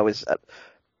been there. I was,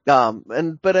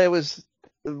 but it was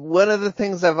one of the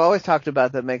things I've always talked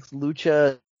about that makes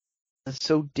Lucha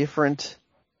so different,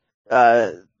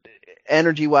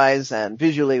 energy-wise and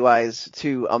visually-wise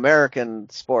to American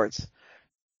sports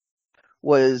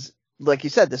was, like you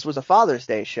said, this was a Father's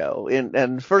Day show.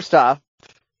 And first off,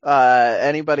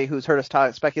 anybody who's heard us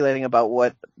speculating about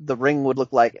what the ring would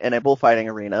look like in a bullfighting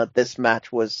arena, this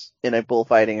match was in a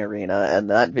bullfighting arena,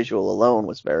 and that visual alone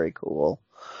was very cool.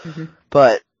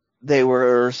 But they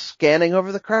were scanning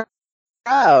over the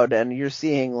crowd, and you're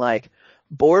seeing, like,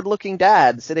 bored-looking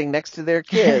dads sitting next to their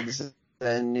kids,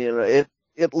 and it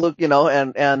looked,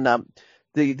 and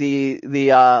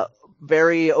the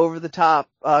very over-the-top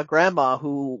grandma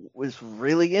who was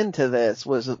really into this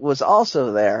was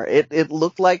also there. It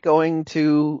looked like going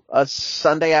to a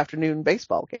Sunday afternoon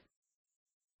baseball game.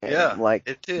 Yeah, like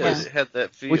it did. Yeah. It had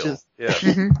that feel. Which is,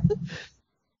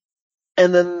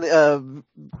 and then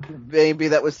maybe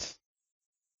it was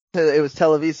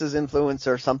Televisa's influence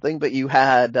or something, but you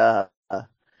had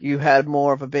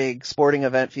more of a big sporting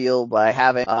event feel by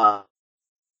having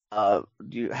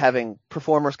having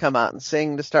performers come out and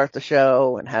sing to start the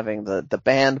show, and having the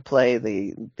band play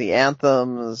the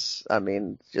anthems. I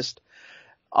mean, just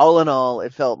all in all,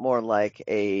 it felt more like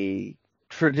a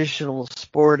traditional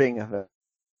sporting event,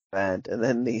 and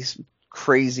then these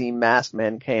crazy masked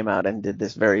men came out and did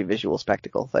this very visual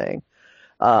spectacle thing.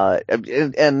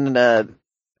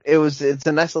 It's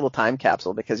a nice little time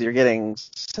capsule because you're getting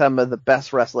some of the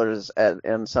best wrestlers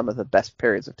and some of the best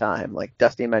periods of time. Like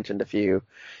Dusty mentioned a few.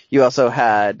 You also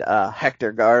had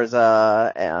Hector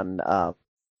Garza, and I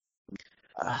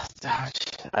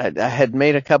had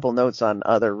made a couple notes on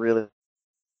other really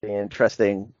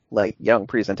interesting, like, young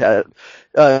presenters.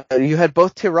 You had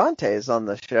both Tirantes on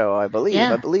the show, I believe.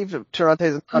 Yeah. I believe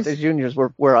Tirantes and Tirantes Juniors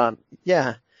were on.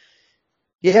 Yeah.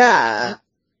 Yeah.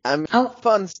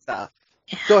 Fun stuff.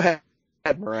 Go ahead,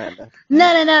 Miranda. No.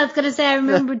 I was gonna say, I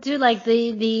remember too, like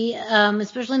the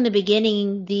especially in the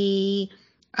beginning, the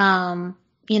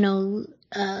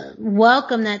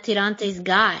welcome that Tirantes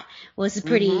got was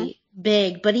pretty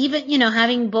big. But even,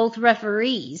 having both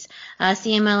referees,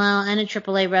 CMLL and a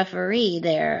AAA referee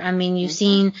there. I mean, you've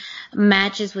seen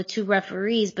matches with two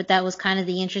referees, but that was kind of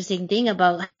the interesting thing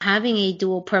about having a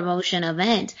dual promotion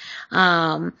event.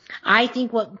 I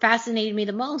think what fascinated me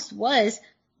the most was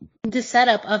the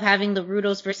setup of having the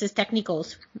Rudos versus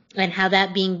Technicals, and how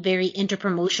that being very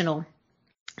interpromotional.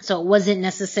 So it wasn't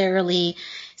necessarily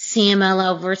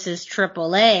CMLL versus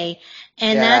AAA.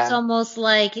 And that's almost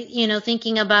like,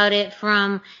 thinking about it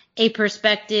from a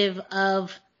perspective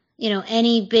of,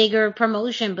 any bigger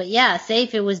promotion. But yeah, say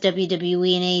if it was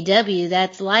WWE and AEW,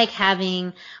 that's like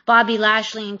having Bobby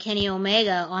Lashley and Kenny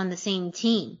Omega on the same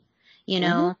team,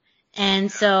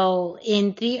 And so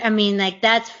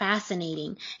that's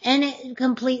fascinating. And it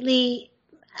completely,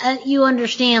 you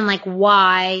understand, like,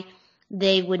 why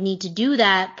they would need to do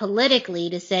that politically,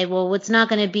 to say, well, it's not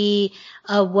going to be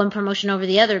one promotion over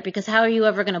the other, because how are you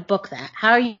ever going to book that?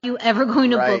 How are you ever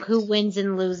going to book who wins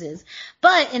and loses?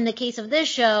 But in the case of this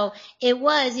show, it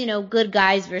was, good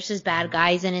guys versus bad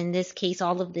guys. And in this case,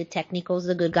 all of the Technicals,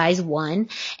 the good guys won.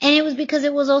 And it was because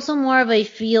it was also more of a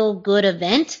feel-good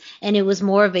event, and it was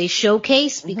more of a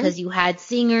showcase because you had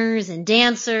singers and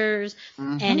dancers,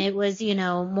 and it was,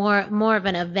 more of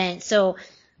an event. So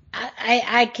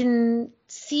I can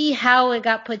see how it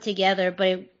got put together,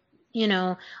 but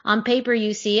on paper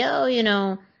you see,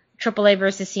 AAA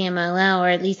versus CMLL, or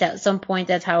at least at some point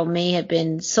that's how it may have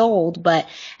been sold. But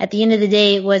at the end of the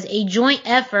day, it was a joint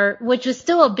effort, which was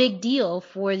still a big deal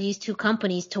for these two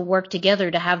companies to work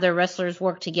together, to have their wrestlers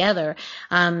work together,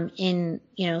 in,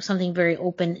 something very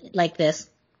open like this.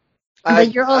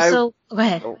 But you're also, go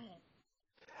ahead.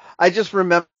 I just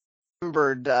remember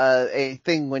remembered a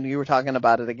thing when you were talking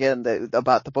about it again,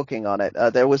 about the booking on it.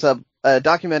 There was a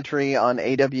documentary on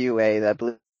AWA that I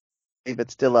believe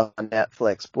it's still up on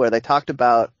Netflix, where they talked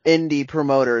about indie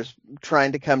promoters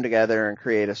trying to come together and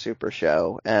create a super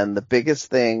show. And the biggest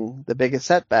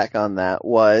setback on that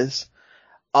was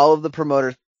all of the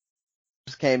promoters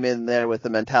came in there with the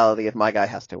mentality of my guy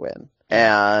has to win.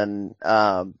 And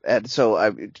so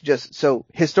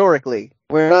historically,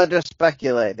 we're not just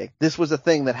speculating. This was a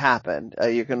thing that happened.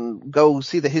 You can go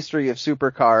see the history of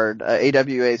Supercard,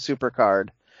 AWA Supercard,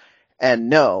 and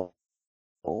know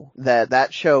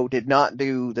that show did not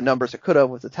do the numbers it could have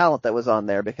with the talent that was on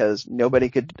there because nobody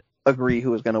could agree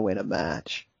who was going to win a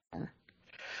match.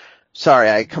 Sorry,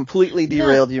 I completely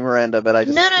derailed you, Miranda, but I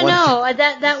just No.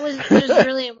 That was just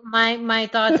really my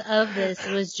thoughts of this.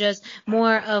 It was just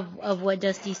more of what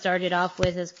Dusty started off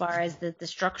with as far as the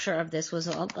structure of this was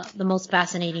the most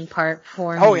fascinating part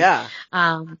for me. Oh, yeah.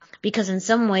 Because in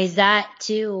some ways that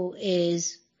too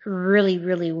is really,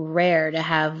 really rare to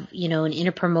have, an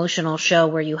interpromotional show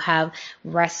where you have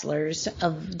wrestlers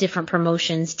of different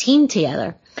promotions teamed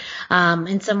together.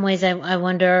 In some ways, I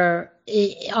wonder,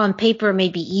 on paper it may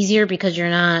be easier because you're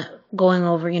not going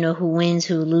over, who wins,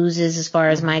 who loses as far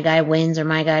as my guy wins or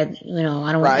my guy, I don't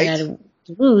want my guy to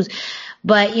lose.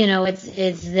 But,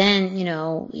 it's then,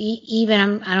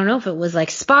 even, I don't know if it was like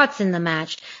spots in the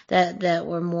match that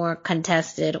were more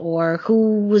contested or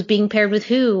who was being paired with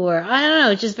who, or I don't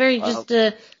know, just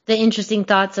the interesting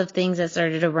thoughts of things that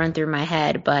started to run through my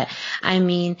head. But I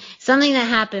mean, something that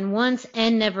happened once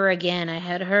and never again. I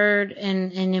had heard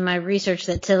and in my research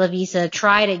that Televisa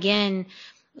tried again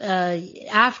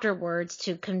afterwards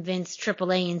to convince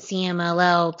AAA and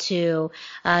CMLL to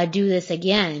do this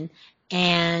again.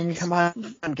 And come on,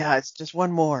 guys, just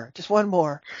one more.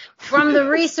 From the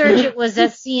research, it was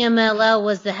that CMLL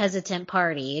was the hesitant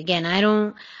party. Again,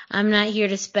 I'm not here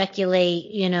to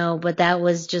speculate, but that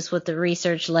was just what the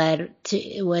research led to.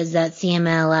 It was that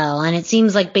CMLL, and it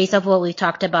seems like based off what we've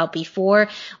talked about before,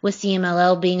 with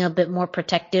CMLL being a bit more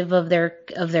protective of their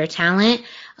talent,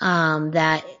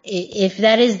 that if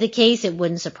that is the case, it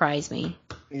wouldn't surprise me.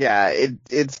 Yeah,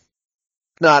 it's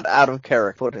not out of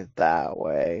character, put it that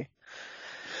way.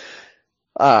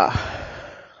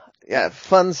 Yeah,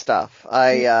 fun stuff.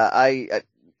 There's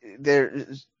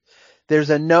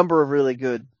a number of really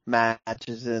good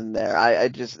matches in there. I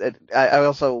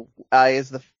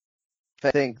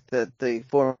think that the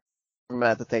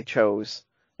format that they chose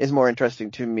is more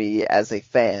interesting to me as a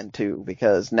fan too,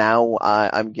 because now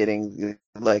I'm getting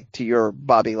like to your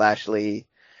Bobby Lashley,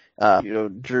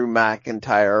 Drew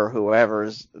McIntyre, or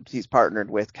whoever's he's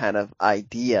partnered with kind of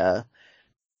idea.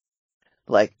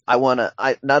 Like,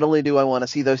 not only do I want to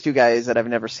see those two guys that I've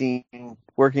never seen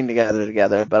working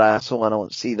together, but I also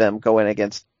want to see them going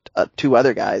against two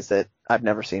other guys that I've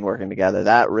never seen working together.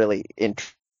 That really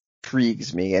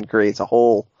intrigues me and creates a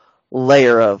whole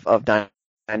layer of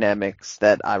dynamics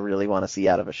that I really want to see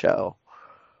out of a show.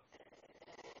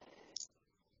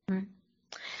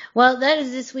 Well, that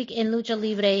is this week in Lucha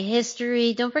Libre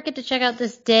history. Don't forget to check out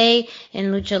this day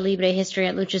in Lucha Libre history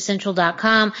at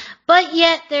luchacentral.com. But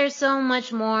yet, there's so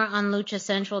much more on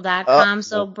luchacentral.com.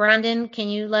 So, Brandon, can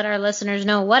you let our listeners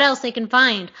know what else they can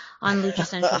find on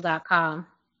luchacentral.com?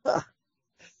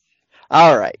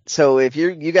 All right. So if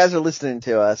you guys are listening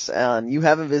to us and you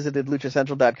haven't visited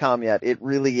luchacentral.com yet, it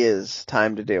really is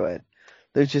time to do it.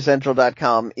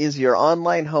 LuchaCentral.com is your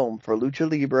online home for Lucha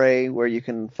Libre, where you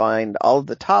can find all of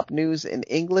the top news in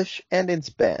English and in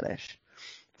Spanish.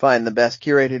 Find the best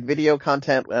curated video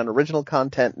content and original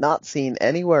content not seen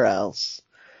anywhere else.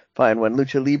 Find when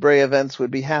Lucha Libre events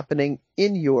would be happening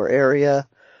in your area.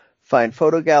 Find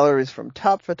photo galleries from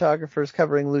top photographers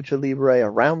covering Lucha Libre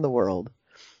around the world.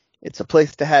 It's a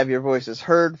place to have your voices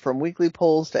heard, from weekly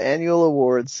polls to annual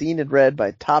awards, seen and read by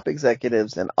top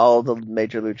executives in all the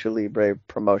major Lucha Libre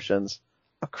promotions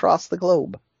across the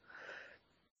globe.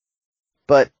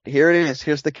 But here it is.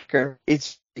 Here's the kicker.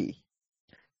 It's free.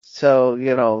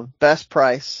 So, best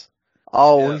price,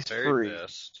 always free.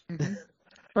 Best.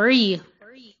 Free.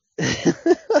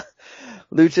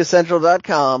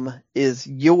 LuchaCentral.com is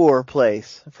your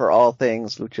place for all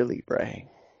things Lucha Libre.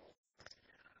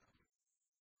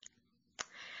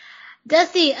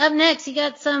 Dusty, up next, you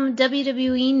got some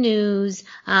WWE news,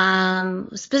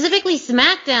 specifically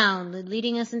SmackDown,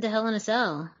 leading us into Hell in a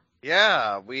Cell.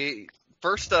 Yeah,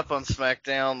 first up on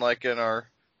SmackDown, like in our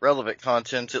relevant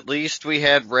content at least, we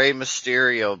had Rey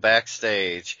Mysterio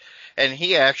backstage, and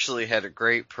he actually had a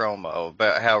great promo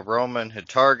about how Roman had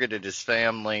targeted his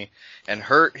family and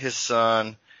hurt his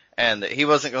son, and that he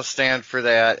wasn't going to stand for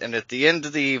that, and at the end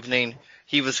of the evening,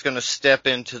 he was going to step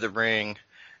into the ring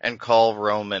and call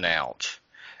Roman out.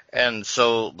 And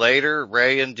so later,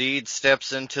 Ray indeed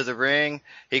steps into the ring.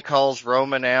 He calls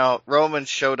Roman out. Roman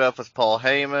showed up with Paul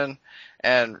Heyman,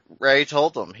 and Ray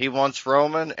told him he wants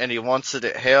Roman, and he wants it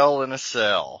at Hell in a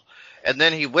Cell. And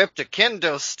then he whipped a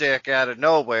kendo stick out of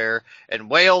nowhere and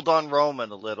wailed on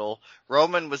Roman a little.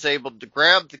 Roman was able to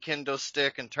grab the kendo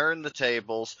stick and turn the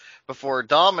tables before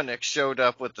Dominic showed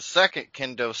up with the second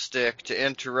kendo stick to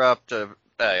interrupt a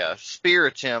spear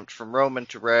attempt from Roman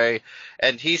to Ray,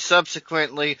 and he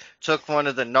subsequently took one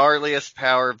of the gnarliest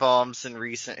power bombs in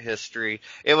recent history.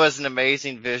 It was an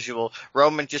amazing visual.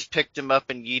 Roman just picked him up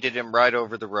and yeeted him right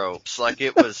over the ropes. Like,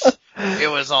 it was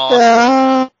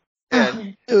awesome.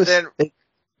 And then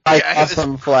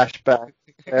awesome flashback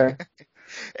there.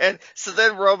 And so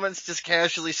then Roman's just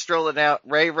casually strolling out.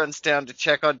 Ray runs down to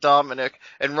check on Dominic,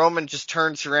 and Roman just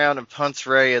turns around and punts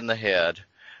Ray in the head.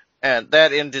 And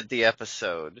that ended the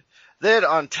episode. Then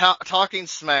on Talking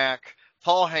Smack,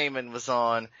 Paul Heyman was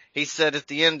on. He said at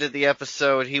the end of the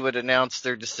episode he would announce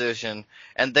their decision,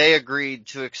 and they agreed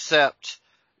to accept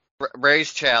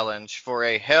Ray's challenge for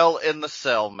a Hell in the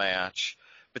Cell match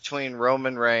between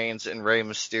Roman Reigns and Rey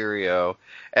Mysterio.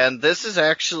 And this is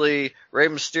actually Rey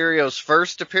Mysterio's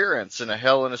first appearance in a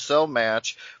Hell in a Cell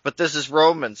match, but this is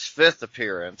Roman's fifth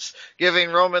appearance,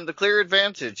 giving Roman the clear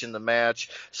advantage in the match,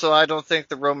 so I don't think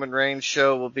the Roman Reigns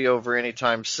show will be over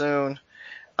anytime soon.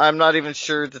 I'm not even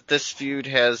sure that this feud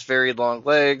has very long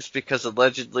legs, because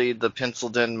allegedly the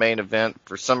penciled-in main event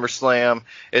for SummerSlam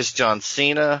is John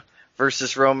Cena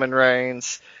versus Roman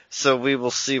Reigns, so we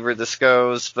will see where this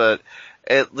goes, but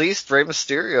at least Rey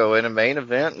Mysterio in a main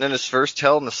event and in his first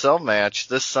Hell in a Cell match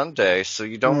this Sunday, so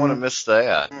you don't want to miss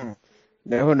that.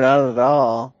 No, not at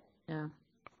all. Yeah.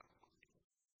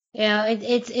 Yeah,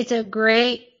 it's a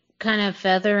great kind of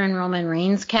feather in Roman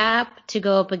Reigns' cap to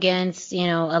go up against,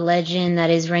 a legend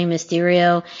that is Rey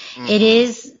Mysterio. Mm-hmm. It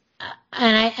is,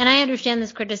 and I understand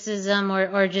this criticism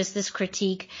or just this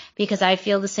critique, because I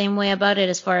feel the same way about it,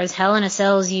 as far as Hell in a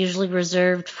Cell is usually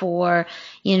reserved for,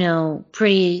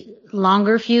 pretty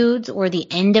longer feuds, or the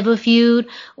end of a feud,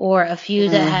 or a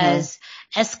feud that has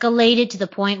escalated to the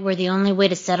point where the only way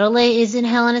to settle it is in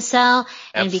Hell in a Cell.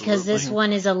 And because this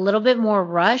one is a little bit more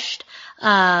rushed,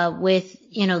 with,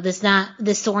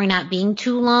 this story not being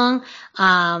too long,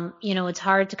 it's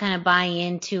hard to kind of buy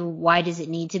into why does it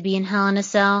need to be in Hell in a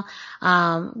Cell.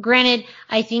 Granted,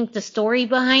 I think the story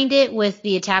behind it with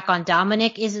the attack on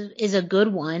Dominic is a good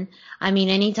one. I mean,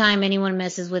 anytime anyone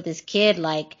messes with his kid,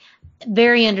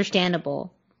 very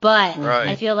understandable. But right.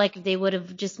 I feel like if they would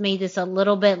have just made this a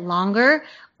little bit longer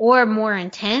or more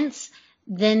intense,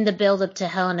 then the build up to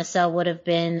Hell in a Cell would have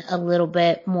been a little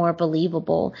bit more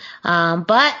believable. But,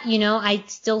 I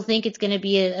still think it's going to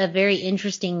be a very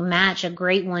interesting match, a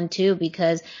great one too,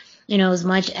 because, as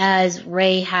much as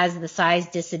Ray has the size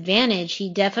disadvantage, he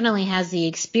definitely has the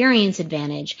experience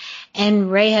advantage.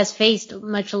 And Ray has faced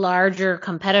much larger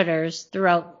competitors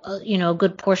throughout, a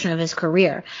good portion of his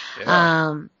career.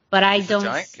 Yeah. But He's a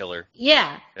giant killer.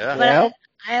 Yeah. But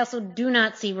I also do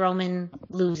not see Roman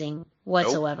losing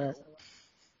whatsoever.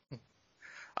 Nope.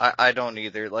 I don't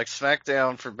either.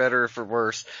 SmackDown, for better or for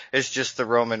worse, is just the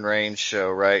Roman Reigns show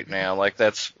right now.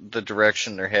 That's the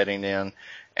direction they're heading in.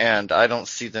 And I don't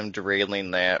see them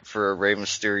derailing that for a Rey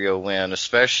Mysterio win,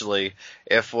 especially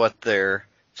if what their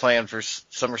plan for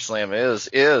SummerSlam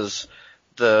is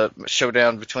the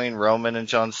showdown between Roman and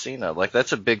John Cena.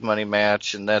 That's a big money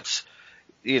match, and that's,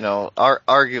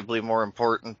 arguably more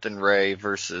important than Ray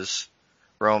versus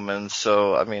Roman.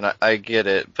 So, I mean, I get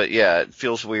it, but yeah, it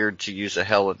feels weird to use a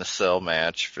Hell in a Cell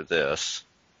match for this.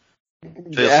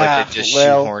 It feels like they just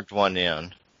shoehorned one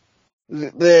in.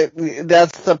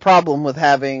 That's the problem with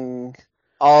having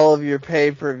all of your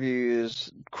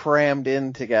pay-per-views crammed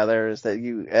in together, is that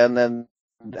and then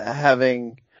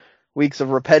having weeks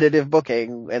of repetitive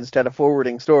booking instead of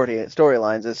forwarding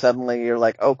storylines, is suddenly you're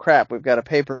like, oh crap, we've got a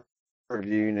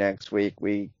pay-per-view next week,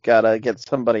 we gotta get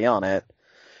somebody on it.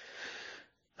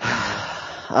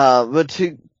 But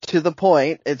to the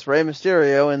point, it's Rey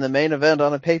Mysterio in the main event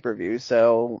on a pay-per-view,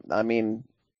 so, I mean,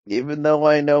 even though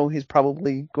I know he's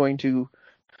probably going to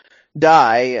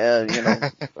die,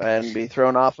 and be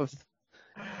thrown off of,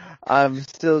 I'm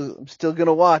still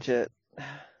gonna watch it.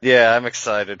 Yeah, I'm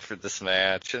excited for this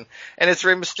match, and it's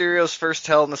Rey Mysterio's first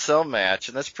Hell in a Cell match,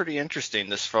 and that's pretty interesting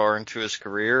this far into his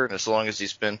career, and as long as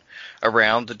he's been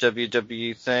around the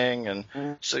WWE thing,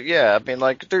 and so yeah, I mean,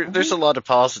 there's a lot of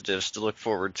positives to look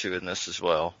forward to in this as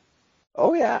well.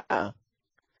 Oh yeah.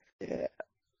 Yeah.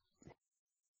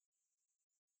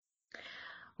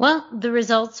 Well, the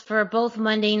results for both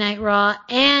Monday Night Raw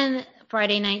and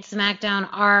Friday Night SmackDown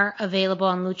are available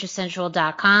on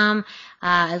LuchaCentral.com,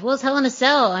 as well as Hell in a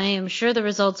Cell. I am sure the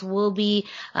results will be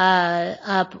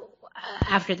up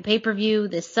after the pay-per-view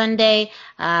this Sunday,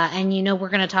 and we're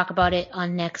going to talk about it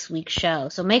on next week's show.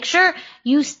 So make sure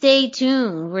you stay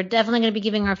tuned. We're definitely going to be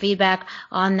giving our feedback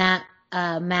on that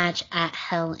match at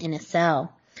Hell in a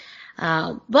Cell.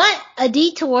 But a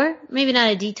detour, maybe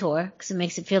not a detour, because it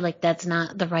makes it feel like that's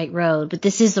not the right road, but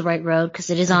this is the right road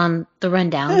because it is on the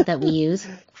rundown that we use.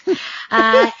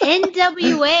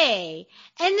 NWA.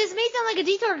 And this may sound like a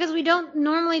detour because we don't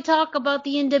normally talk about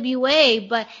the NWA,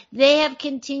 but they have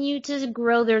continued to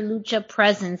grow their Lucha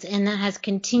presence, and that has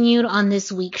continued on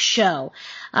this week's show.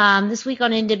 This week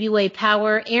on NWA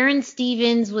Power, Aaron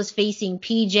Stevens was facing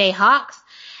PJ Hawks,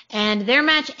 and their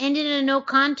match ended in a no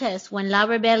contest when La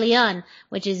Rebellion,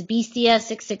 which is Bestia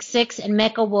 666 and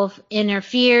Mecha Wolf,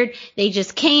 interfered. They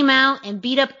just came out and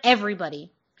beat up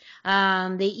everybody.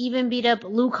 They even beat up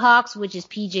Luke Hawks, which is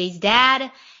PJ's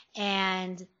dad,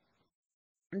 and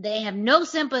they have no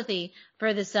sympathy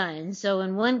for the son. So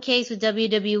in one case with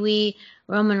WWE,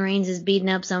 Roman Reigns is beating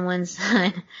up someone's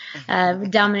son,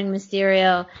 Dominic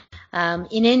Mysterio.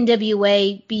 In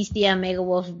NWA, Bestia Mega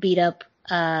Wolf beat up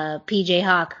PJ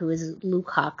Hawk, who is Luke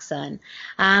Hawk's son.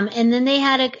 And then they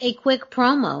had a quick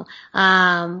promo,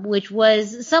 which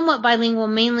was somewhat bilingual,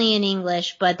 mainly in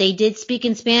English, but they did speak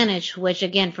in Spanish, which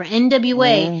again, for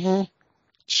NWA,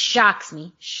 shocks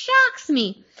me.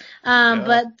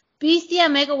 But Bestia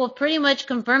Mega will pretty much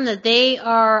confirm that they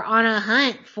are on a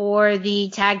hunt for the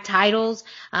tag titles.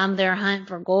 They're a hunt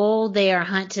for gold. They are a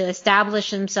hunt to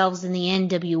establish themselves in the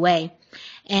NWA.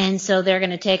 And so they're going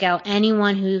to take out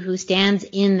anyone who stands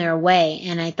in their way.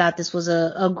 And I thought this was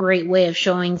a great way of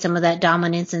showing some of that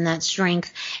dominance and that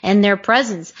strength and their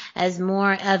presence as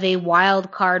more of a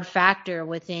wild card factor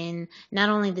within not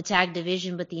only the tag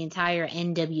division, but the entire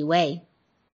NWA.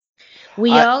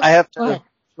 I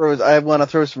want to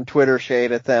throw some Twitter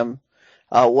shade at them.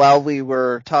 While we've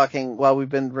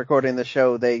been recording the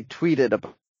show, they tweeted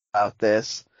about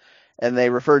this. And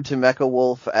they referred to Mecha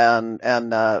Wolf and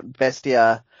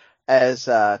Bestia as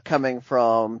coming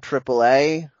from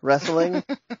AAA wrestling.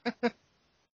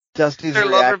 Dusty's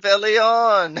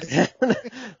Rebellion.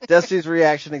 Dusty's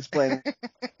reaction explains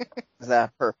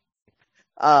that perfect.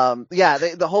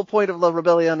 The whole point of La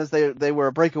Rebellion is they were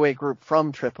a breakaway group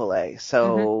from AAA,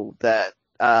 so that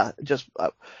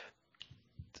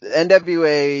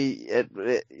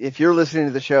NWA. If you're listening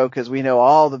to the show, because we know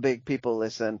all the big people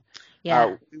listen.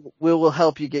 Yeah. We will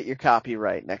help you get your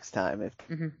copyright next time.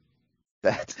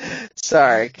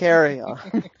 Sorry, carry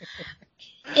on.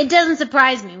 It doesn't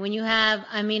surprise me when you have,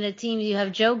 a team, you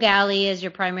have Joe Galley as your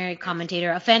primary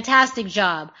commentator, a fantastic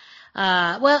job.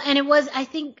 And it was, I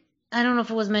don't know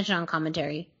if it was mentioned on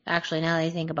commentary, actually, now that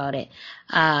I think about it.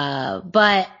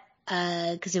 Because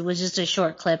it was just a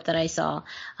short clip that I saw.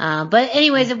 But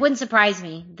anyways, it wouldn't surprise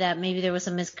me that maybe there was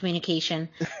some miscommunication,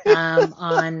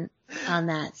 on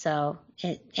that. So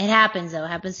it happens though. It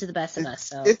happens to the best of us.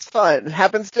 So it's fine. It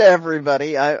happens to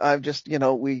everybody. I'm just,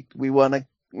 we want to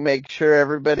make sure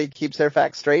everybody keeps their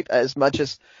facts straight as much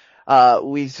as,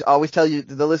 we always tell you,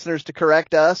 the listeners, to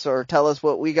correct us or tell us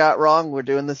what we got wrong. We're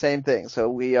doing the same thing. So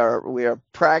we are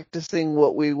practicing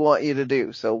what we want you to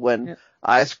do. So when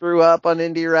I screw up on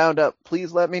Indie Roundup,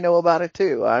 please let me know about it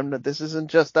too. This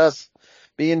isn't just us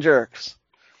being jerks.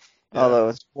 Yeah. Although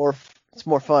it's more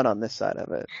fun on this side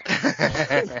of it.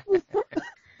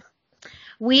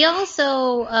 We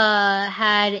also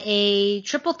had a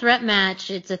triple threat match.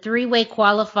 It's a 3-way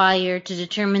qualifier to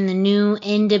determine the new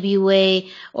NWA,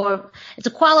 or it's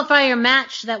a qualifier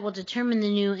match that will determine the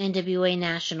new NWA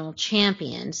national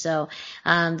champion. So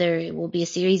there will be a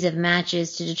series of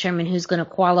matches to determine who's going to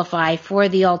qualify for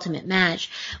the ultimate match.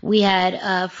 We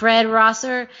had Fred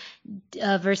Rosser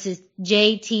versus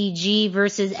JTG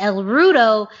versus El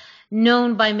Rudo,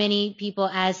 known by many people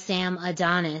as Sam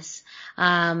Adonis.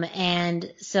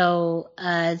 And so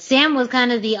Sam was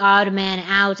kind of the odd man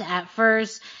out at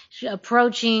first,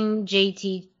 approaching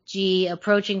JTG,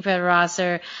 approaching Fred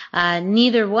Rosser.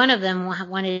 Neither one of them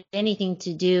wanted anything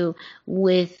to do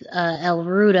with El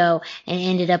Rudo and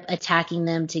ended up attacking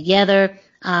them together.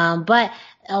 But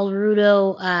El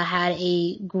Rudo had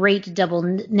a great double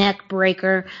neck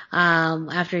breaker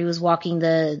after he was walking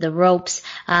the ropes.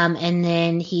 And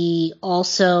then he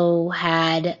also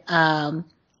had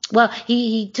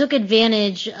he took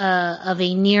advantage of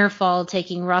a near fall,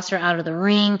 taking Rosser out of the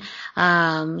ring.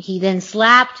 He then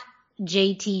slapped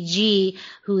JTG,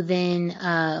 who then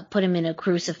put him in a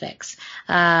crucifix.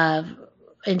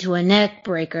 into a neck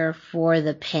breaker for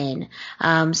the pin.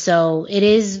 So it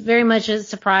is very much a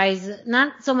surprise,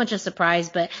 not so much a surprise,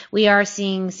 but we are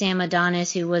seeing Sam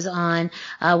Adonis, who was on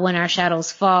When Our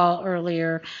Shadows Fall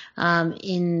earlier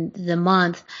in the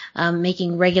month,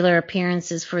 making regular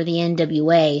appearances for the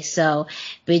NWA. So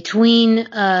between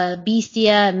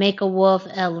Bestia, Mecha Wolf,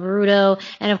 El Rudo,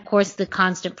 and of course the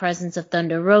constant presence of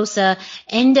Thunder Rosa,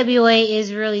 NWA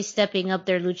is really stepping up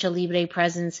their Lucha Libre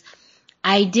presence.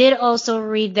 I did also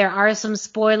read there are some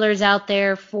spoilers out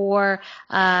there for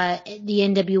the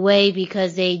NWA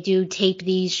because they do tape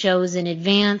these shows in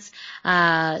advance.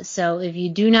 So if you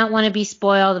do not want to be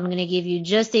spoiled, I'm going to give you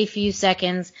just a few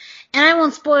seconds. And I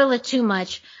won't spoil it too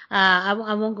much. I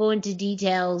won't go into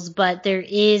details, but there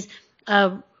is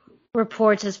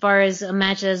reports as far as a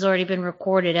match that has already been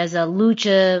recorded as a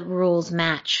Lucha Rules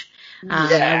match.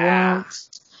 I won't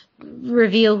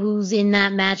reveal who's in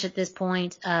that match at this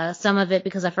point, some of it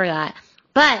because I forgot,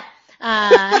 but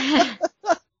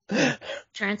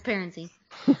transparency.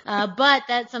 But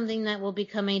that's something that will be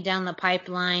coming down the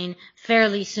pipeline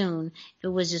fairly soon. It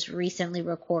was just recently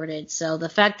recorded. So the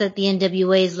fact that the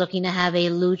NWA is looking to have a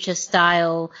Lucha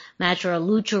style match or a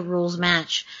Lucha Rules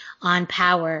match on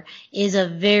Power is a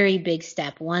very big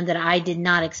step, one that I did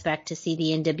not expect to see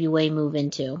the NWA move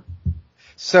into.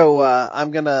 So I'm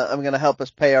gonna help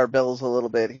us pay our bills a little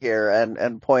bit here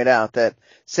and point out that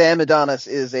Sam Adonis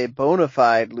is a bona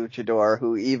fide luchador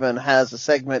who even has a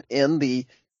segment in the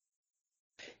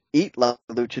Eat Like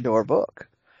a Luchador book.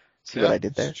 See what I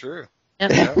did there? That's true.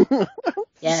 Yep.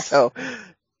 Yes. So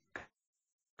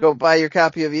go buy your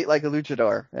copy of Eat Like a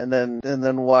Luchador and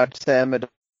then watch Sam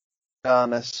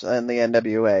Adonis in the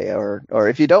NWA, or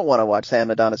if you don't want to watch Sam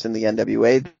Adonis in the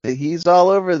NWA, he's all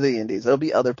over the indies. There'll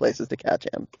be other places to catch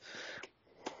him.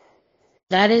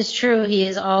 That is true. He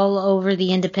is all over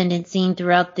the independent scene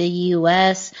throughout the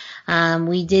U.S.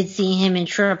 We did see him in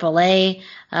AAA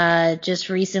just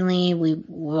recently. We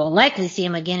will likely see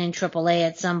him again in AAA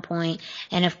at some point,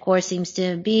 and of course seems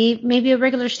to be maybe a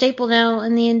regular staple now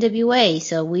in the NWA.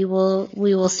 So we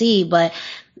will see, but.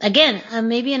 Again,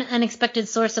 maybe an unexpected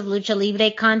source of Lucha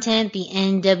Libre content, the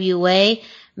NWA.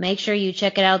 Make sure you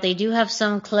check it out. They do have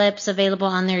some clips available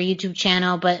on their YouTube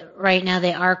channel, but right now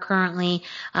they are currently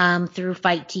through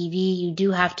Fight TV. You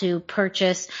do have to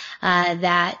purchase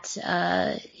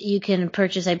that. You can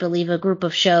purchase, I believe, a group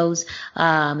of shows.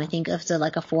 I think up to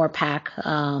like a 4-pack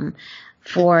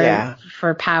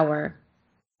for Power.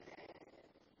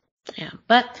 Yeah,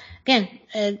 but again,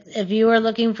 if you are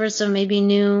looking for some maybe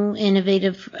new,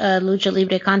 innovative Lucha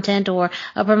Libre content or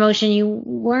a promotion you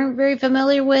weren't very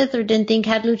familiar with or didn't think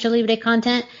had Lucha Libre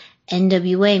content,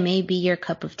 NWA may be your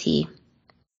cup of tea.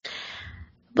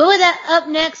 But with that, up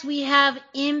next we have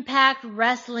Impact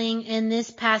Wrestling, and this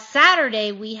past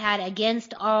Saturday we had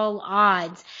Against All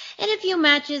Odds, and a few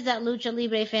matches that Lucha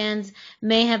Libre fans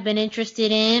may have been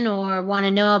interested in or want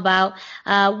to know about.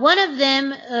 One of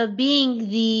them being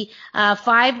the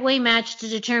 5-way match to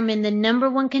determine the number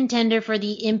 1 contender for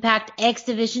the Impact X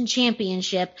Division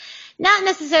Championship. Not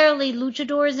necessarily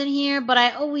luchadors in here, but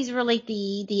I always relate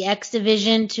the X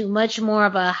Division to much more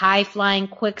of a high-flying,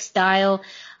 quick style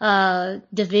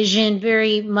division,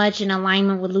 very much in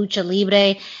alignment with Lucha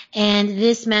Libre. And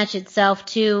this match itself,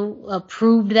 too,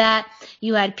 proved that.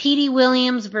 You had Petey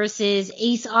Williams versus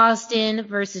Ace Austin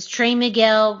versus Trey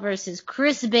Miguel versus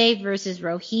Chris Bay versus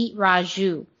Rohit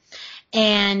Raju.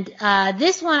 And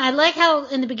this one, I like how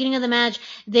in the beginning of the match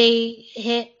they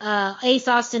hit Ace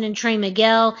Austin and Trey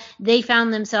Miguel. They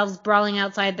found themselves brawling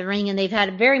outside the ring, and they've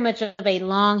had very much of a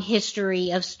long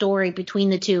history of story between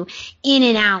the two, in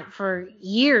and out for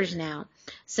years now.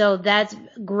 So that's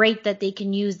great that they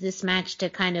can use this match to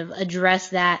kind of address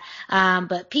that.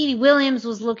 But Petey Williams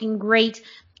was looking great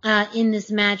in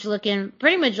this match, looking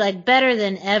pretty much like better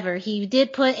than ever. He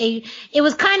did it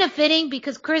was kind of fitting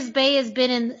because Chris Bay has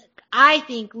been in, I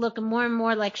think, looking more and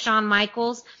more like Shawn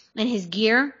Michaels and his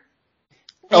gear.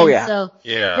 So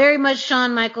very much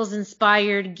Shawn Michaels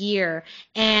inspired gear.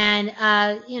 And,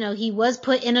 he was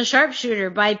put in a sharpshooter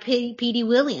by Petey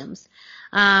Williams.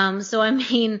 So I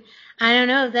mean, I don't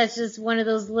know. That's just one of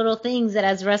those little things that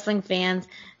as wrestling fans,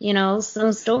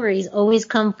 some stories always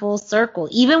come full circle,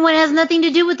 even when it has nothing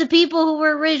to do with the people who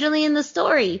were originally in the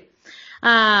story.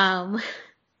 But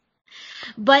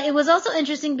it was also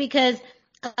interesting because,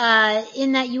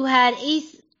 in that you had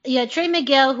Trey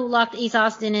Miguel, who locked Ace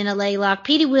Austin in a leg lock,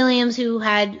 Petey Williams, who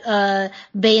had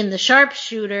Bay in the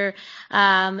sharpshooter,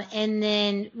 and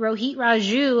then Rohit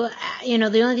Raju,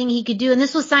 the only thing he could do, and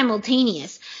this was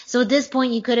simultaneous. So at this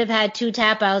point, you could have had 2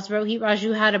 tap outs. Rohit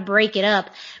Raju had to break it up,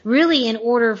 really, in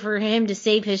order for him to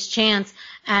save his chance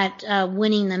at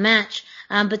winning the match.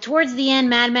 But towards the end,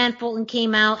 Madman Fulton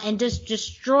came out and just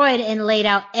destroyed and laid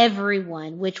out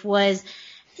everyone, which was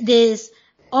this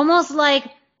almost like,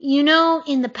 you know,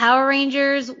 in the Power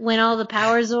Rangers when all the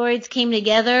Power Zoids came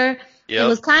together. Yep. It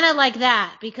was kind of like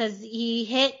that because he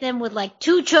hit them with like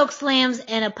 2 choke slams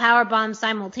and a power bomb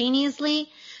simultaneously.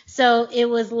 So it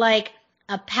was like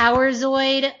a Power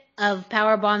Zoid of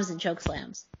power bombs and choke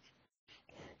slams.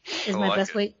 Is my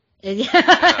best way.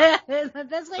 Yeah. Is my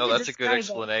best way to that's a good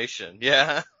explanation.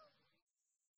 Yeah.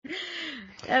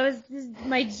 That was just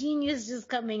my genius just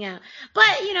coming out.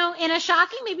 But, you know, in a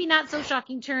shocking, maybe not so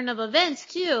shocking turn of events,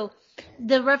 too,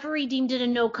 the referee deemed it a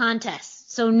no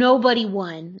contest. So nobody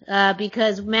won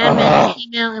because Madman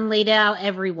came out and laid out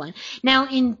everyone. Now,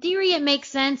 in theory, it makes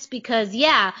sense because,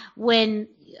 yeah, when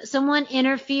someone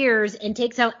interferes and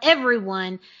takes out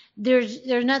everyone, there's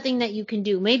nothing that you can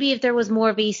do. Maybe if there was more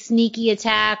of a sneaky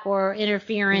attack or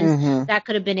interference, that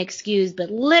could have been excused. But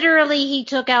literally, he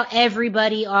took out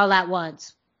everybody all at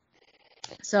once.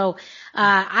 So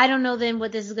I don't know then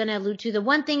what this is going to allude to. The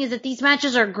one thing is that these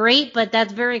matches are great, but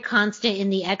that's very constant in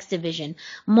the X division.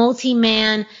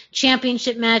 Multi-man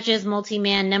championship matches,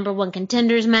 multi-man number 1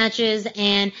 contenders matches,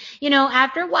 and, you know,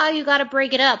 after a while you got to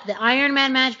break it up. The Iron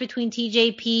Man match between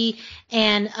TJP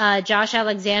and Josh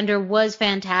Alexander was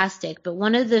fantastic, but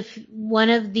one of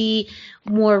the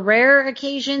more rare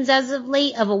occasions as of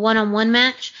late of a one-on-one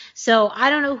match. So I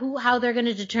don't know how they're going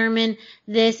to determine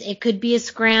this. It could be a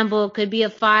scramble, it could be a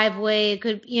 5-way, it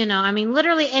could, you know, I mean,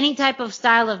 literally any type of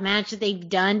style of match that they've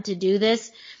done to do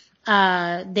this,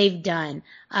 they've done.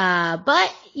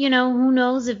 But, you know, who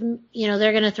knows if, you know,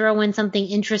 they're going to throw in something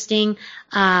interesting.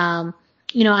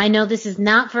 You know, I know this is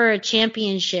not for a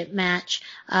championship match,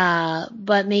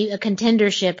 but maybe a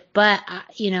contendership, but,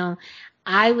 you know,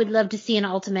 I would love to see an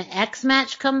Ultimate X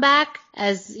match come back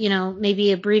as, you know,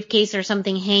 maybe a briefcase or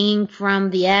something hanging from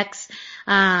the X,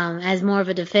 as more of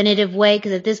a definitive way,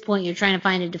 because at this point you're trying to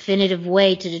find a definitive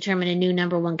way to determine a new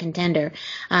number 1 contender.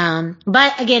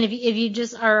 But again, if you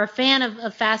just are a fan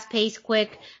of fast-paced,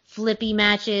 quick, flippy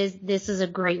matches, this is a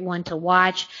great one to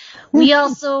watch. We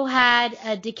also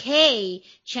had Decay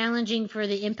challenging for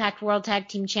the Impact World Tag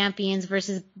Team Champions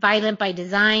versus Violent by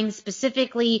Design,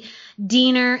 specifically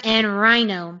Diener and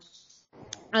Rhino.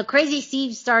 Crazy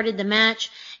Steve started the match,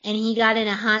 and he got in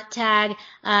a hot tag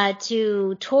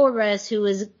to Torres, who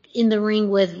was in the ring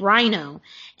with Rhino.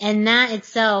 And that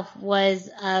itself was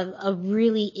a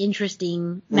really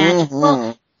interesting match.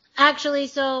 Well, actually,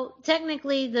 so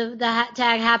technically the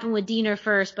tag happened with Diener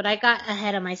first, but I got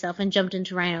ahead of myself and jumped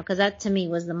into Rhino because that to me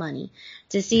was the money.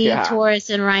 To see Taurus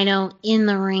and Rhino in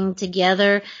the ring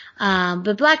together.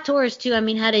 But Black Taurus too, I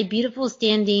mean, had a beautiful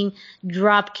standing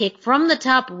drop kick from the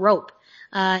top rope.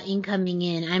 In coming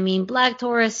in. I mean, Black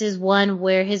Taurus is one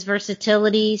where his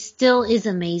versatility still is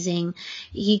amazing.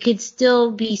 He could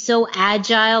still be so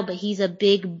agile, but he's a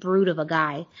big brute of a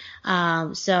guy.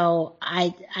 So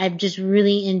I've just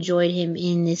really enjoyed him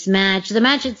in this match. The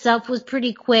match itself was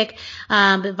pretty quick,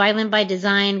 but Violent by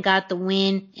Design got the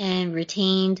win and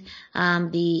retained,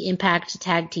 the Impact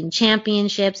Tag Team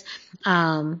Championships.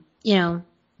 You know,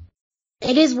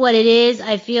 it is what it is.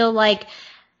 I feel like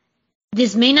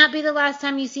this may not be the last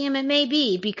time you see him. It may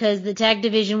be, because the tag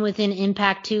division within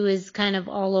Impact 2 is kind of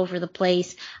all over the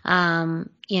place.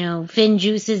 You know, Finn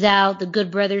Juice is out. The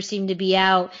Good Brothers seem to be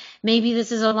out. Maybe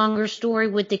this is a longer story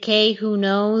with Decay. Who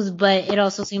knows? But it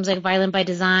also seems like Violent by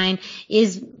Design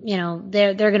is, you know,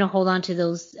 they're going to hold on to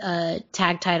those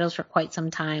tag titles for quite some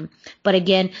time. But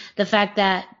again, the fact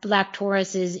that Black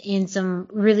Taurus is in some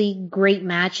really great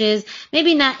matches,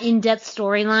 maybe not in-depth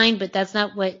storyline, but that's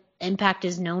not what Impact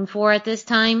is known for at this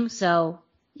time. So,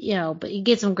 you know, but you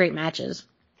get some great matches.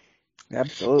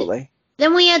 Absolutely.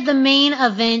 Then we had the main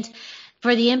event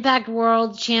for the Impact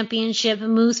World Championship,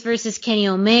 Moose versus Kenny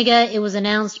Omega. It was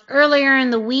announced earlier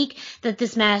in the week that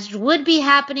this match would be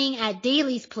happening at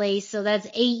Daily's Place, so that's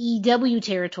AEW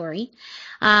territory.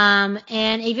 And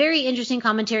a very interesting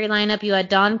commentary lineup. You had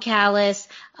Don Callis,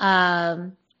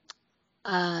 Tony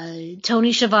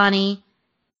Schiavone,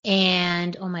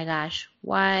 and, oh my gosh,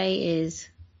 why is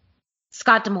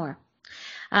Scott D'Amore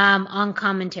on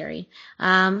commentary.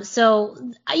 So,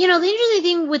 you know, the interesting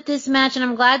thing with this match, and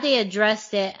I'm glad they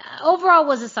addressed it, overall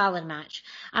was a solid match.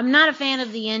 I'm not a fan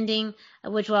of the ending,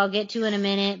 which I'll get to in a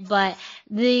minute, but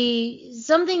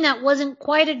something that wasn't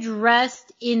quite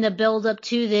addressed in the build up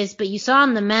to this, but you saw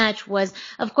in the match was,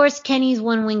 of course, Kenny's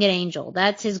one-winged angel.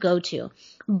 That's his go-to.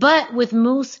 But with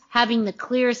Moose having the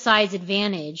clear size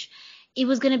advantage, it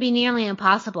was going to be nearly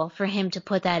impossible for him to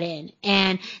put that in.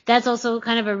 And that's also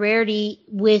kind of a rarity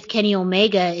with Kenny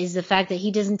Omega, is the fact that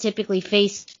he doesn't typically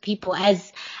face people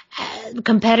as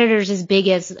competitors as big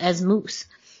as Moose.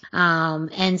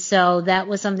 And so that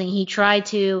was something he tried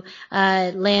to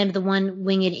land the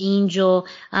one-winged angel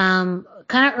kind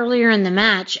of earlier in the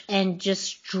match and just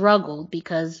struggled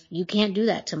because you can't do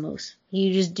that to Moose.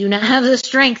 You just do not have the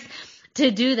strength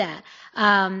to do that.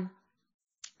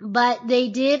 But they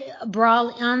did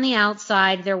brawl on the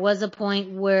outside. There was a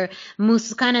point where Moose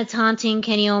was kind of taunting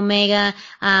Kenny Omega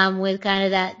with kind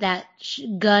of that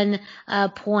gun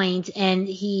point, and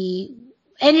he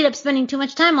ended up spending too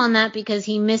much time on that because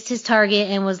he missed his target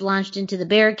and was launched into the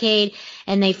barricade,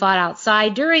 and they fought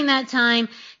outside. During that time,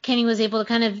 Kenny was able to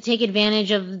kind of take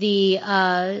advantage of the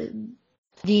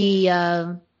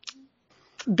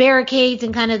barricades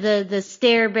and kind of the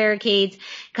stair barricades,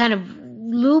 kind of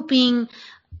looping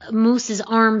Moose's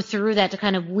arm through that to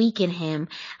kind of weaken him.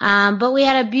 But we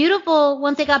had a beautiful,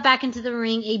 once they got back into the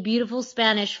ring, a beautiful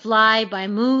Spanish fly by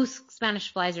Moose.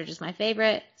 Spanish flies are just my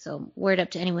favorite, so word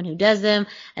up to anyone who does them,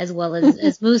 as well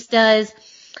as Moose does.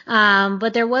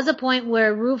 But there was a point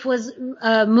where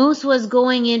Moose was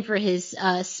going in for his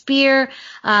spear,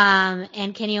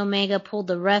 and Kenny Omega pulled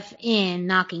the ref in,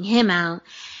 knocking him out.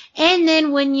 And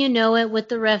then when you know it, with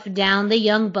the ref down, the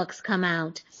Young Bucks come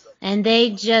out. And they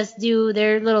just do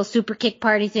their little super kick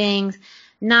party things,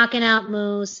 knocking out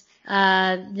Moose.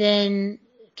 Then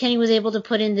Kenny was able to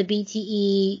put in the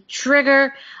BTE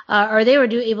trigger, or they were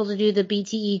able to do the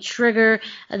BTE trigger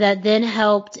that then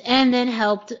helped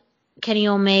Kenny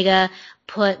Omega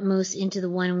put Moose into the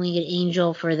one-winged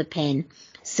angel for the pin.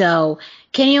 So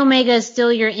Kenny Omega is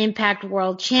still your Impact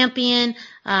World Champion.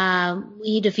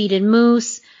 He defeated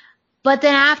Moose. But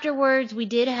then afterwards, we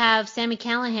did have Sami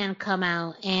Callihan come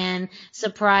out and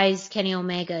surprise Kenny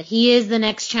Omega. He is the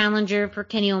next challenger for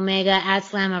Kenny Omega at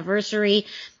Slammiversary.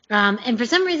 And for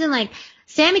some reason, like,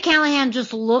 Sami Callihan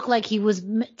just looked like he was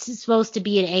supposed to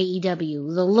be at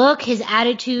AEW. The look, his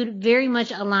attitude very much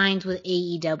aligns with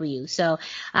AEW. So,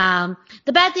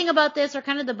 the bad thing about this, or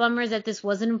kind of the bummer, is that this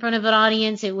wasn't in front of an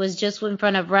audience. It was just in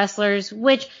front of wrestlers,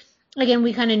 which, again,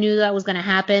 we kind of knew that was going to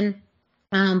happen.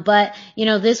 But, you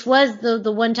know, this was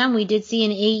the one time we did see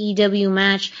an AEW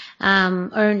match, or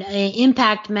an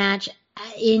Impact match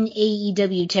in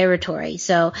AEW territory.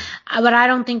 So, but I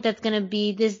don't think that's going to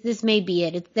be, this may be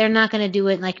it. They're not going to do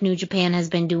it like New Japan has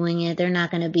been doing it. They're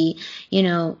not going to be, you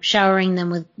know, showering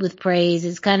them with praise.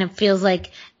 It kind of feels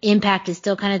like Impact is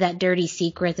still kind of that dirty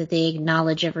secret that they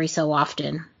acknowledge every so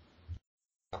often.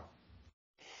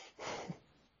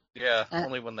 Yeah,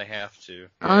 only when they have to.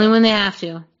 Only when they have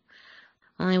to.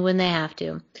 Only when they have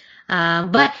to.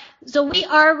 But so we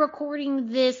are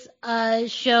recording this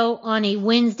show on a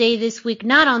Wednesday this week,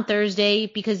 not on Thursday,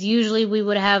 because usually we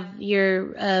would have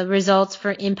your results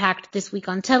for Impact this week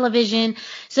on television.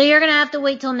 So you're going to have to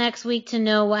wait till next week to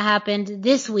know what happened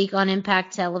this week on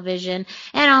Impact Television,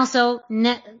 and also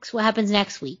what happens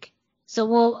next week. So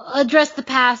we'll address the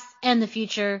past and the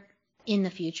future in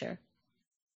the future.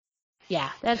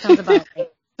 Yeah, that sounds about right.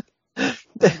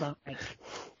 Sounds about right.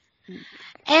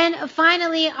 And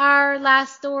finally, our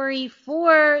last story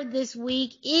for this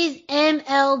week is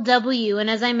MLW. And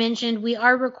as I mentioned, we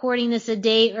are recording this a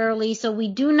day early, so we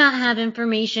do not have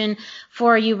information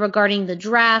for you regarding the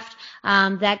draft.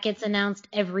 That gets announced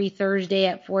every Thursday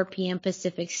at 4 p.m.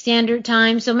 Pacific Standard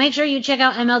Time. So make sure you check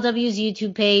out MLW's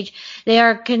YouTube page. They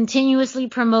are continuously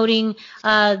promoting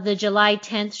the July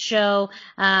 10th show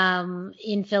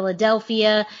in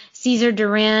Philadelphia. Cesar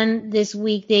Duran this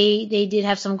week, they did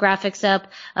have some graphics up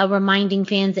reminding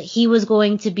fans that he was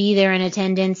going to be there in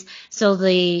attendance. So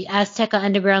the Azteca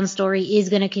Underground story is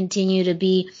going to continue to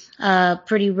be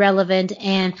pretty relevant.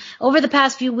 And over the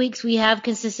past few weeks, we have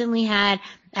consistently had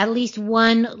at least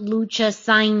one Lucha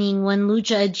signing, one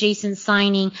Lucha adjacent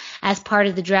signing as part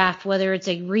of the draft, whether it's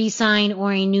a re-sign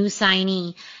or a new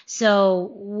signee.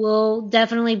 So we'll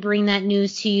definitely bring that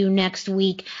news to you next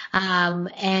week.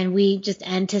 And we just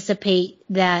anticipate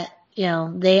that, you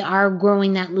know, they are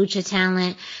growing that Lucha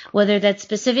talent, whether that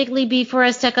specifically be for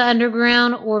Azteca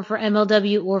Underground or for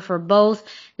MLW or for both.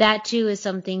 That too is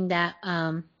something that,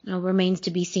 remains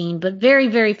to be seen, but very,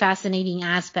 very fascinating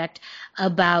aspect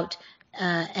about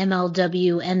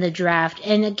MLW and the draft.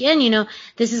 And again, you know,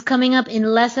 this is coming up in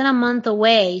less than a month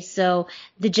away. So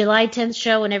the July 10th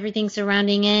show and everything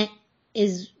surrounding it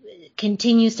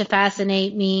continues to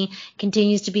fascinate me,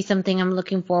 continues to be something I'm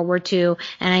looking forward to.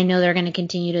 And I know they're going to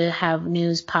continue to have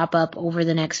news pop up over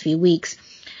the next few weeks.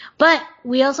 But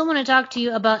we also want to talk to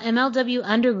you about MLW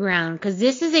Underground, because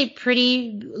this is a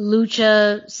pretty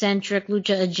Lucha-centric,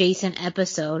 Lucha-adjacent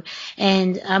episode.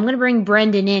 And I'm going to bring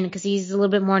Brendan in because he's a little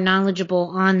bit more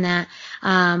knowledgeable on that.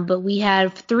 But we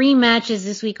have 3 matches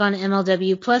this week on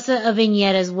MLW, plus a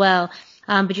vignette as well.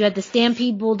 But you had the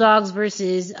Stampede Bulldogs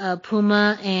versus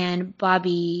Puma and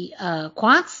Bobby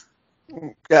Quantz.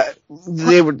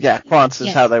 Quantz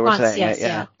is how they were saying it,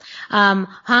 yeah.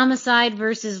 Homicide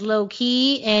versus Low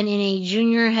Key, and in a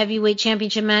junior heavyweight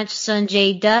championship match,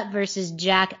 Sanjay Dutt versus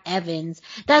Jack Evans.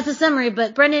 That's a summary,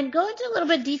 but Brendan, go into a little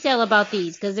bit of detail about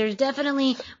these, because there's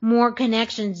definitely more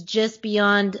connections just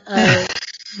beyond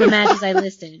the matches I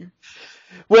listed.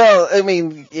 Well, I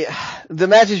mean, the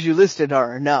matches you listed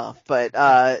are enough, but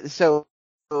so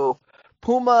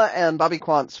Puma and Bobby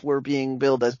Quantz were being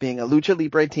billed as being a Lucha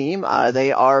Libre team.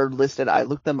 They are listed. I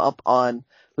looked them up on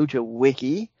Lucha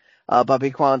Wiki. Bobby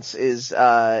Quantz is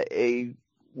a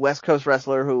West Coast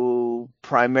wrestler who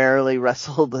primarily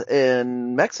wrestled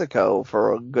in Mexico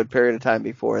for a good period of time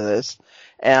before this,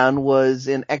 and was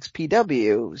in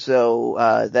XPW.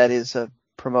 So that is a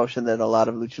promotion that a lot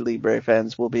of Lucha Libre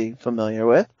fans will be familiar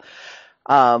with.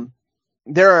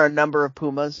 There are a number of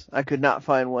Pumas. I could not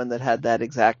find one that had that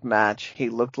exact match. He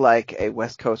looked like a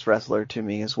West Coast wrestler to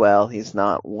me as well. He's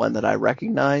not one that I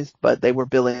recognized, but they were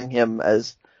billing him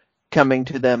as coming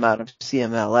to them out of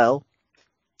CMLL.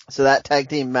 So that tag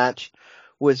team match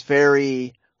was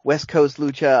very West Coast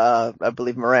Lucha. I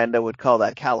believe Miranda would call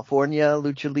that California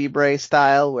Lucha Libre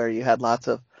style, where you had lots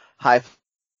of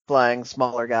high-flying,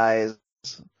 smaller guys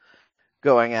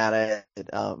going at it.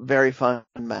 Very fun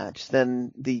match.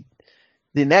 Then the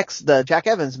Jack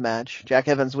Evans match, Jack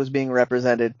Evans was being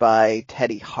represented by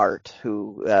Teddy Hart,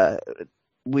 who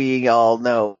we all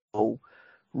know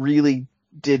really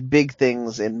did big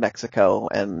things in Mexico,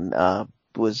 and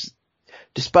was,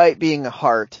 despite being a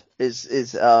Hart,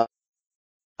 is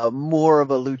more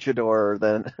of a luchador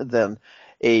than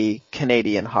a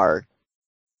Canadian Hart.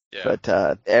 Yeah.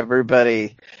 But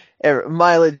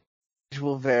mileage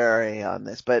will vary on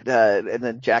this. But and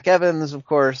then Jack Evans, of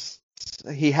course,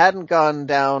 he hadn't gone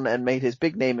down and made his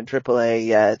big name in AAA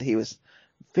yet. He was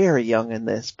very young in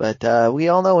this, but we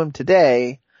all know him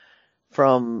today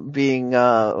from being,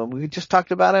 we just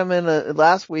talked about him in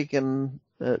last week in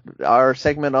our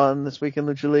segment on This Week in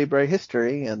Lucha Libre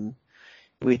History, and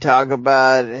we talk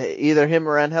about either him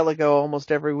or Angelico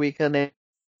almost every week on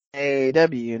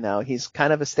AEW now. He's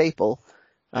kind of a staple.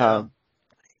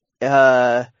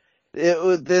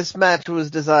 This match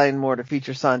was designed more to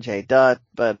feature Sanjay Dutt,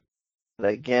 but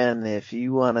again, if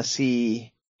you want to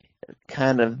see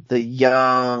kind of the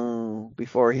young,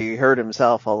 before he hurt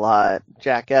himself a lot,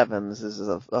 Jack Evans is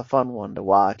a fun one to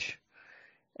watch.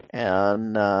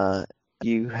 And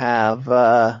you have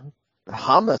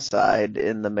Homicide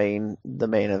in the main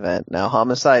event. Now,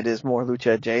 Homicide is more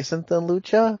Lucha adjacent than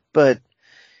Lucha, but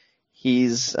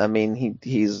he's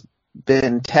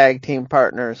been tag team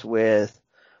partners with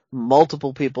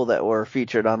multiple people that were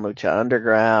featured on Lucha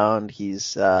Underground.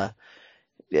 He's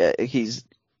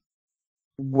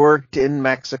worked in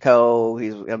Mexico.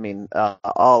 He's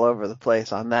all over the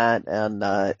place on that,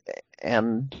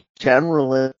 and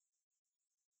generally,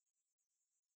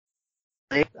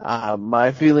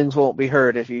 my feelings won't be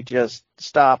hurt if you just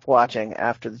stop watching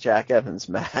after the Jack Evans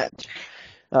match.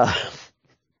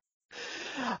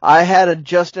 I had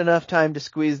just enough time to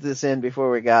squeeze this in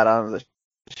before we got on the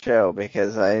show,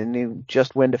 because I knew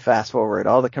just when to fast forward.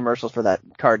 All the commercials for that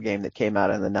card game that came out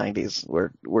in the 90s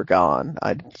were gone.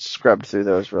 I scrubbed through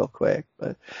those real quick,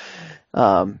 but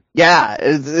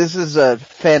this is a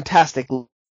fantastic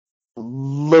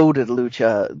loaded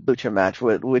lucha match,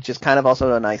 which is kind of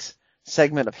also a nice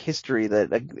segment of history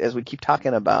that, as we keep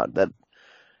talking about, that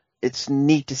it's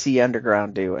neat to see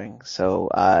Underground doing. So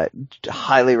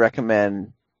highly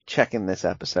recommend checking this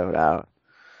episode out.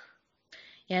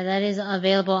 Yeah, that is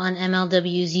available on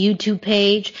MLW's YouTube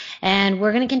page, and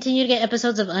we're going to continue to get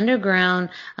episodes of Underground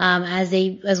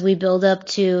as we build up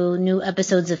to new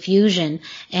episodes of Fusion.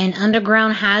 And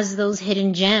Underground has those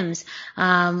hidden gems.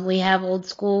 We have old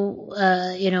school,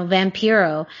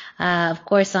 Vampiro, of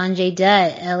course, Sanjay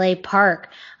Dutt, L.A. Park,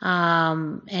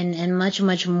 and much,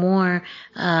 much more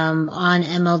on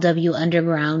MLW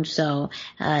Underground. So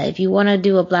if you want to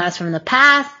do a blast from the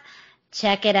past,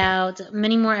 check it out.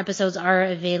 Many more episodes are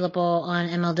available on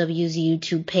MLW's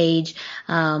YouTube page.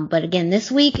 But again, this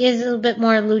week is a little bit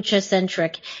more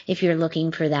lucha-centric if you're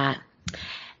looking for that.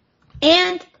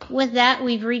 And with that,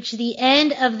 we've reached the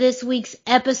end of this week's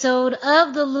episode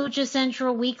of the Lucha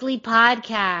Central Weekly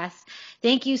Podcast.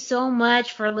 Thank you so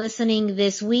much for listening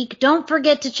this week. Don't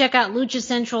forget to check out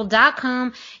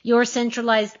luchacentral.com, your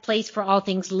centralized place for all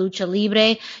things Lucha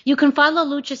Libre. You can follow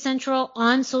Lucha Central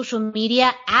on social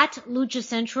media at Lucha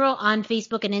Central on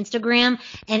Facebook and Instagram,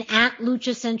 and at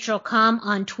Lucha Central.com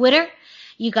on Twitter.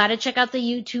 You got to check out the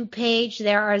YouTube page.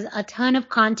 There is a ton of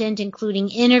content, including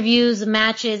interviews,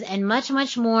 matches, and much,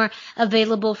 much more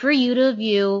available for you to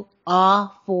view,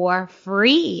 all for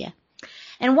free.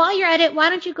 And while you're at it,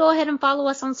 why don't you go ahead and follow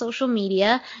us on social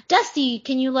media? Dusty,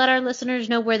 can you let our listeners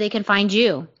know where they can find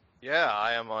you? Yeah,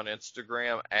 I am on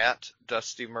Instagram at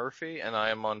Dusty Murphy, and I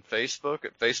am on Facebook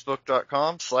at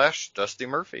facebook.com/Dusty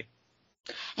Murphy.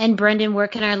 And Brendan, where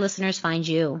can our listeners find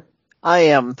you? I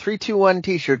am 321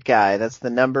 T-shirt guy. That's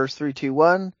the numbers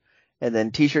 321, and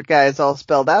then T-shirt guy is all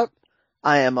spelled out.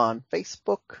 I am on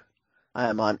Facebook. I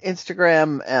am on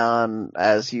Instagram, and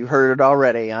as you heard it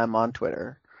already, I'm on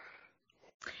Twitter.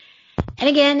 And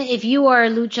again, if you are a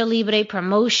Lucha Libre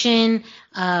promotion,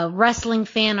 wrestling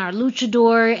fan, or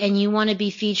luchador, and you want to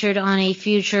be featured on a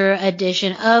future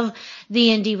edition of the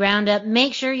Indie Roundup,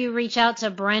 make sure you reach out to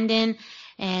Brendan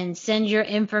and send your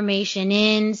information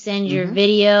in, send your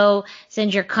video,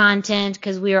 send your content,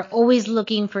 because we are always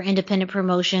looking for independent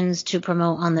promotions to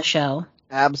promote on the show.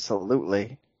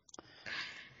 Absolutely.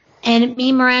 And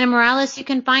me, Miranda Morales, you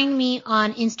can find me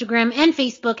on Instagram and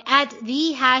Facebook at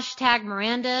the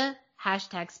 #Miranda.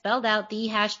 Hashtag spelled out, the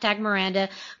 #Miranda.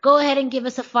 Go ahead and give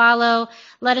us a follow.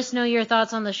 Let us know your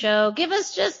thoughts on the show. Give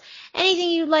us just anything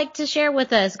you'd like to share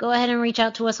with us. Go ahead and reach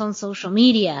out to us on social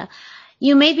media.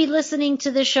 You may be listening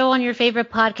to the show on your favorite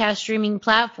podcast streaming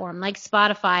platform like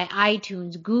Spotify,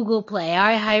 iTunes, Google Play,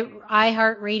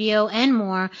 iHeartRadio, and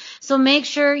more. So make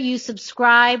sure you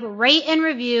subscribe, rate, and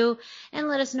review, and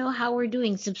let us know how we're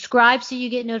doing. Subscribe so you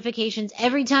get notifications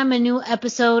every time a new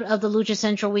episode of the Lucha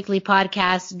Central Weekly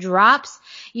Podcast drops.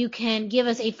 You can give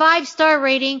us a 5-star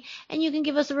rating, and you can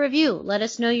give us a review. Let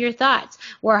us know your thoughts.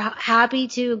 We're happy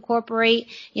to incorporate,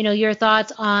 your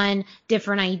thoughts on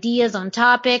different ideas, on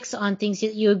topics, on things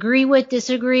that you agree with,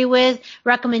 disagree with,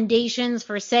 recommendations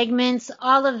for segments,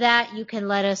 all of that you can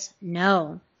let us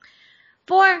know.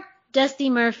 For Dusty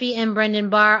Murphy and Brendan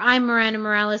Barr, I'm Miranda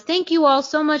Morales. Thank you all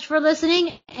so much for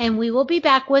listening, and we will be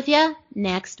back with you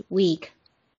next week.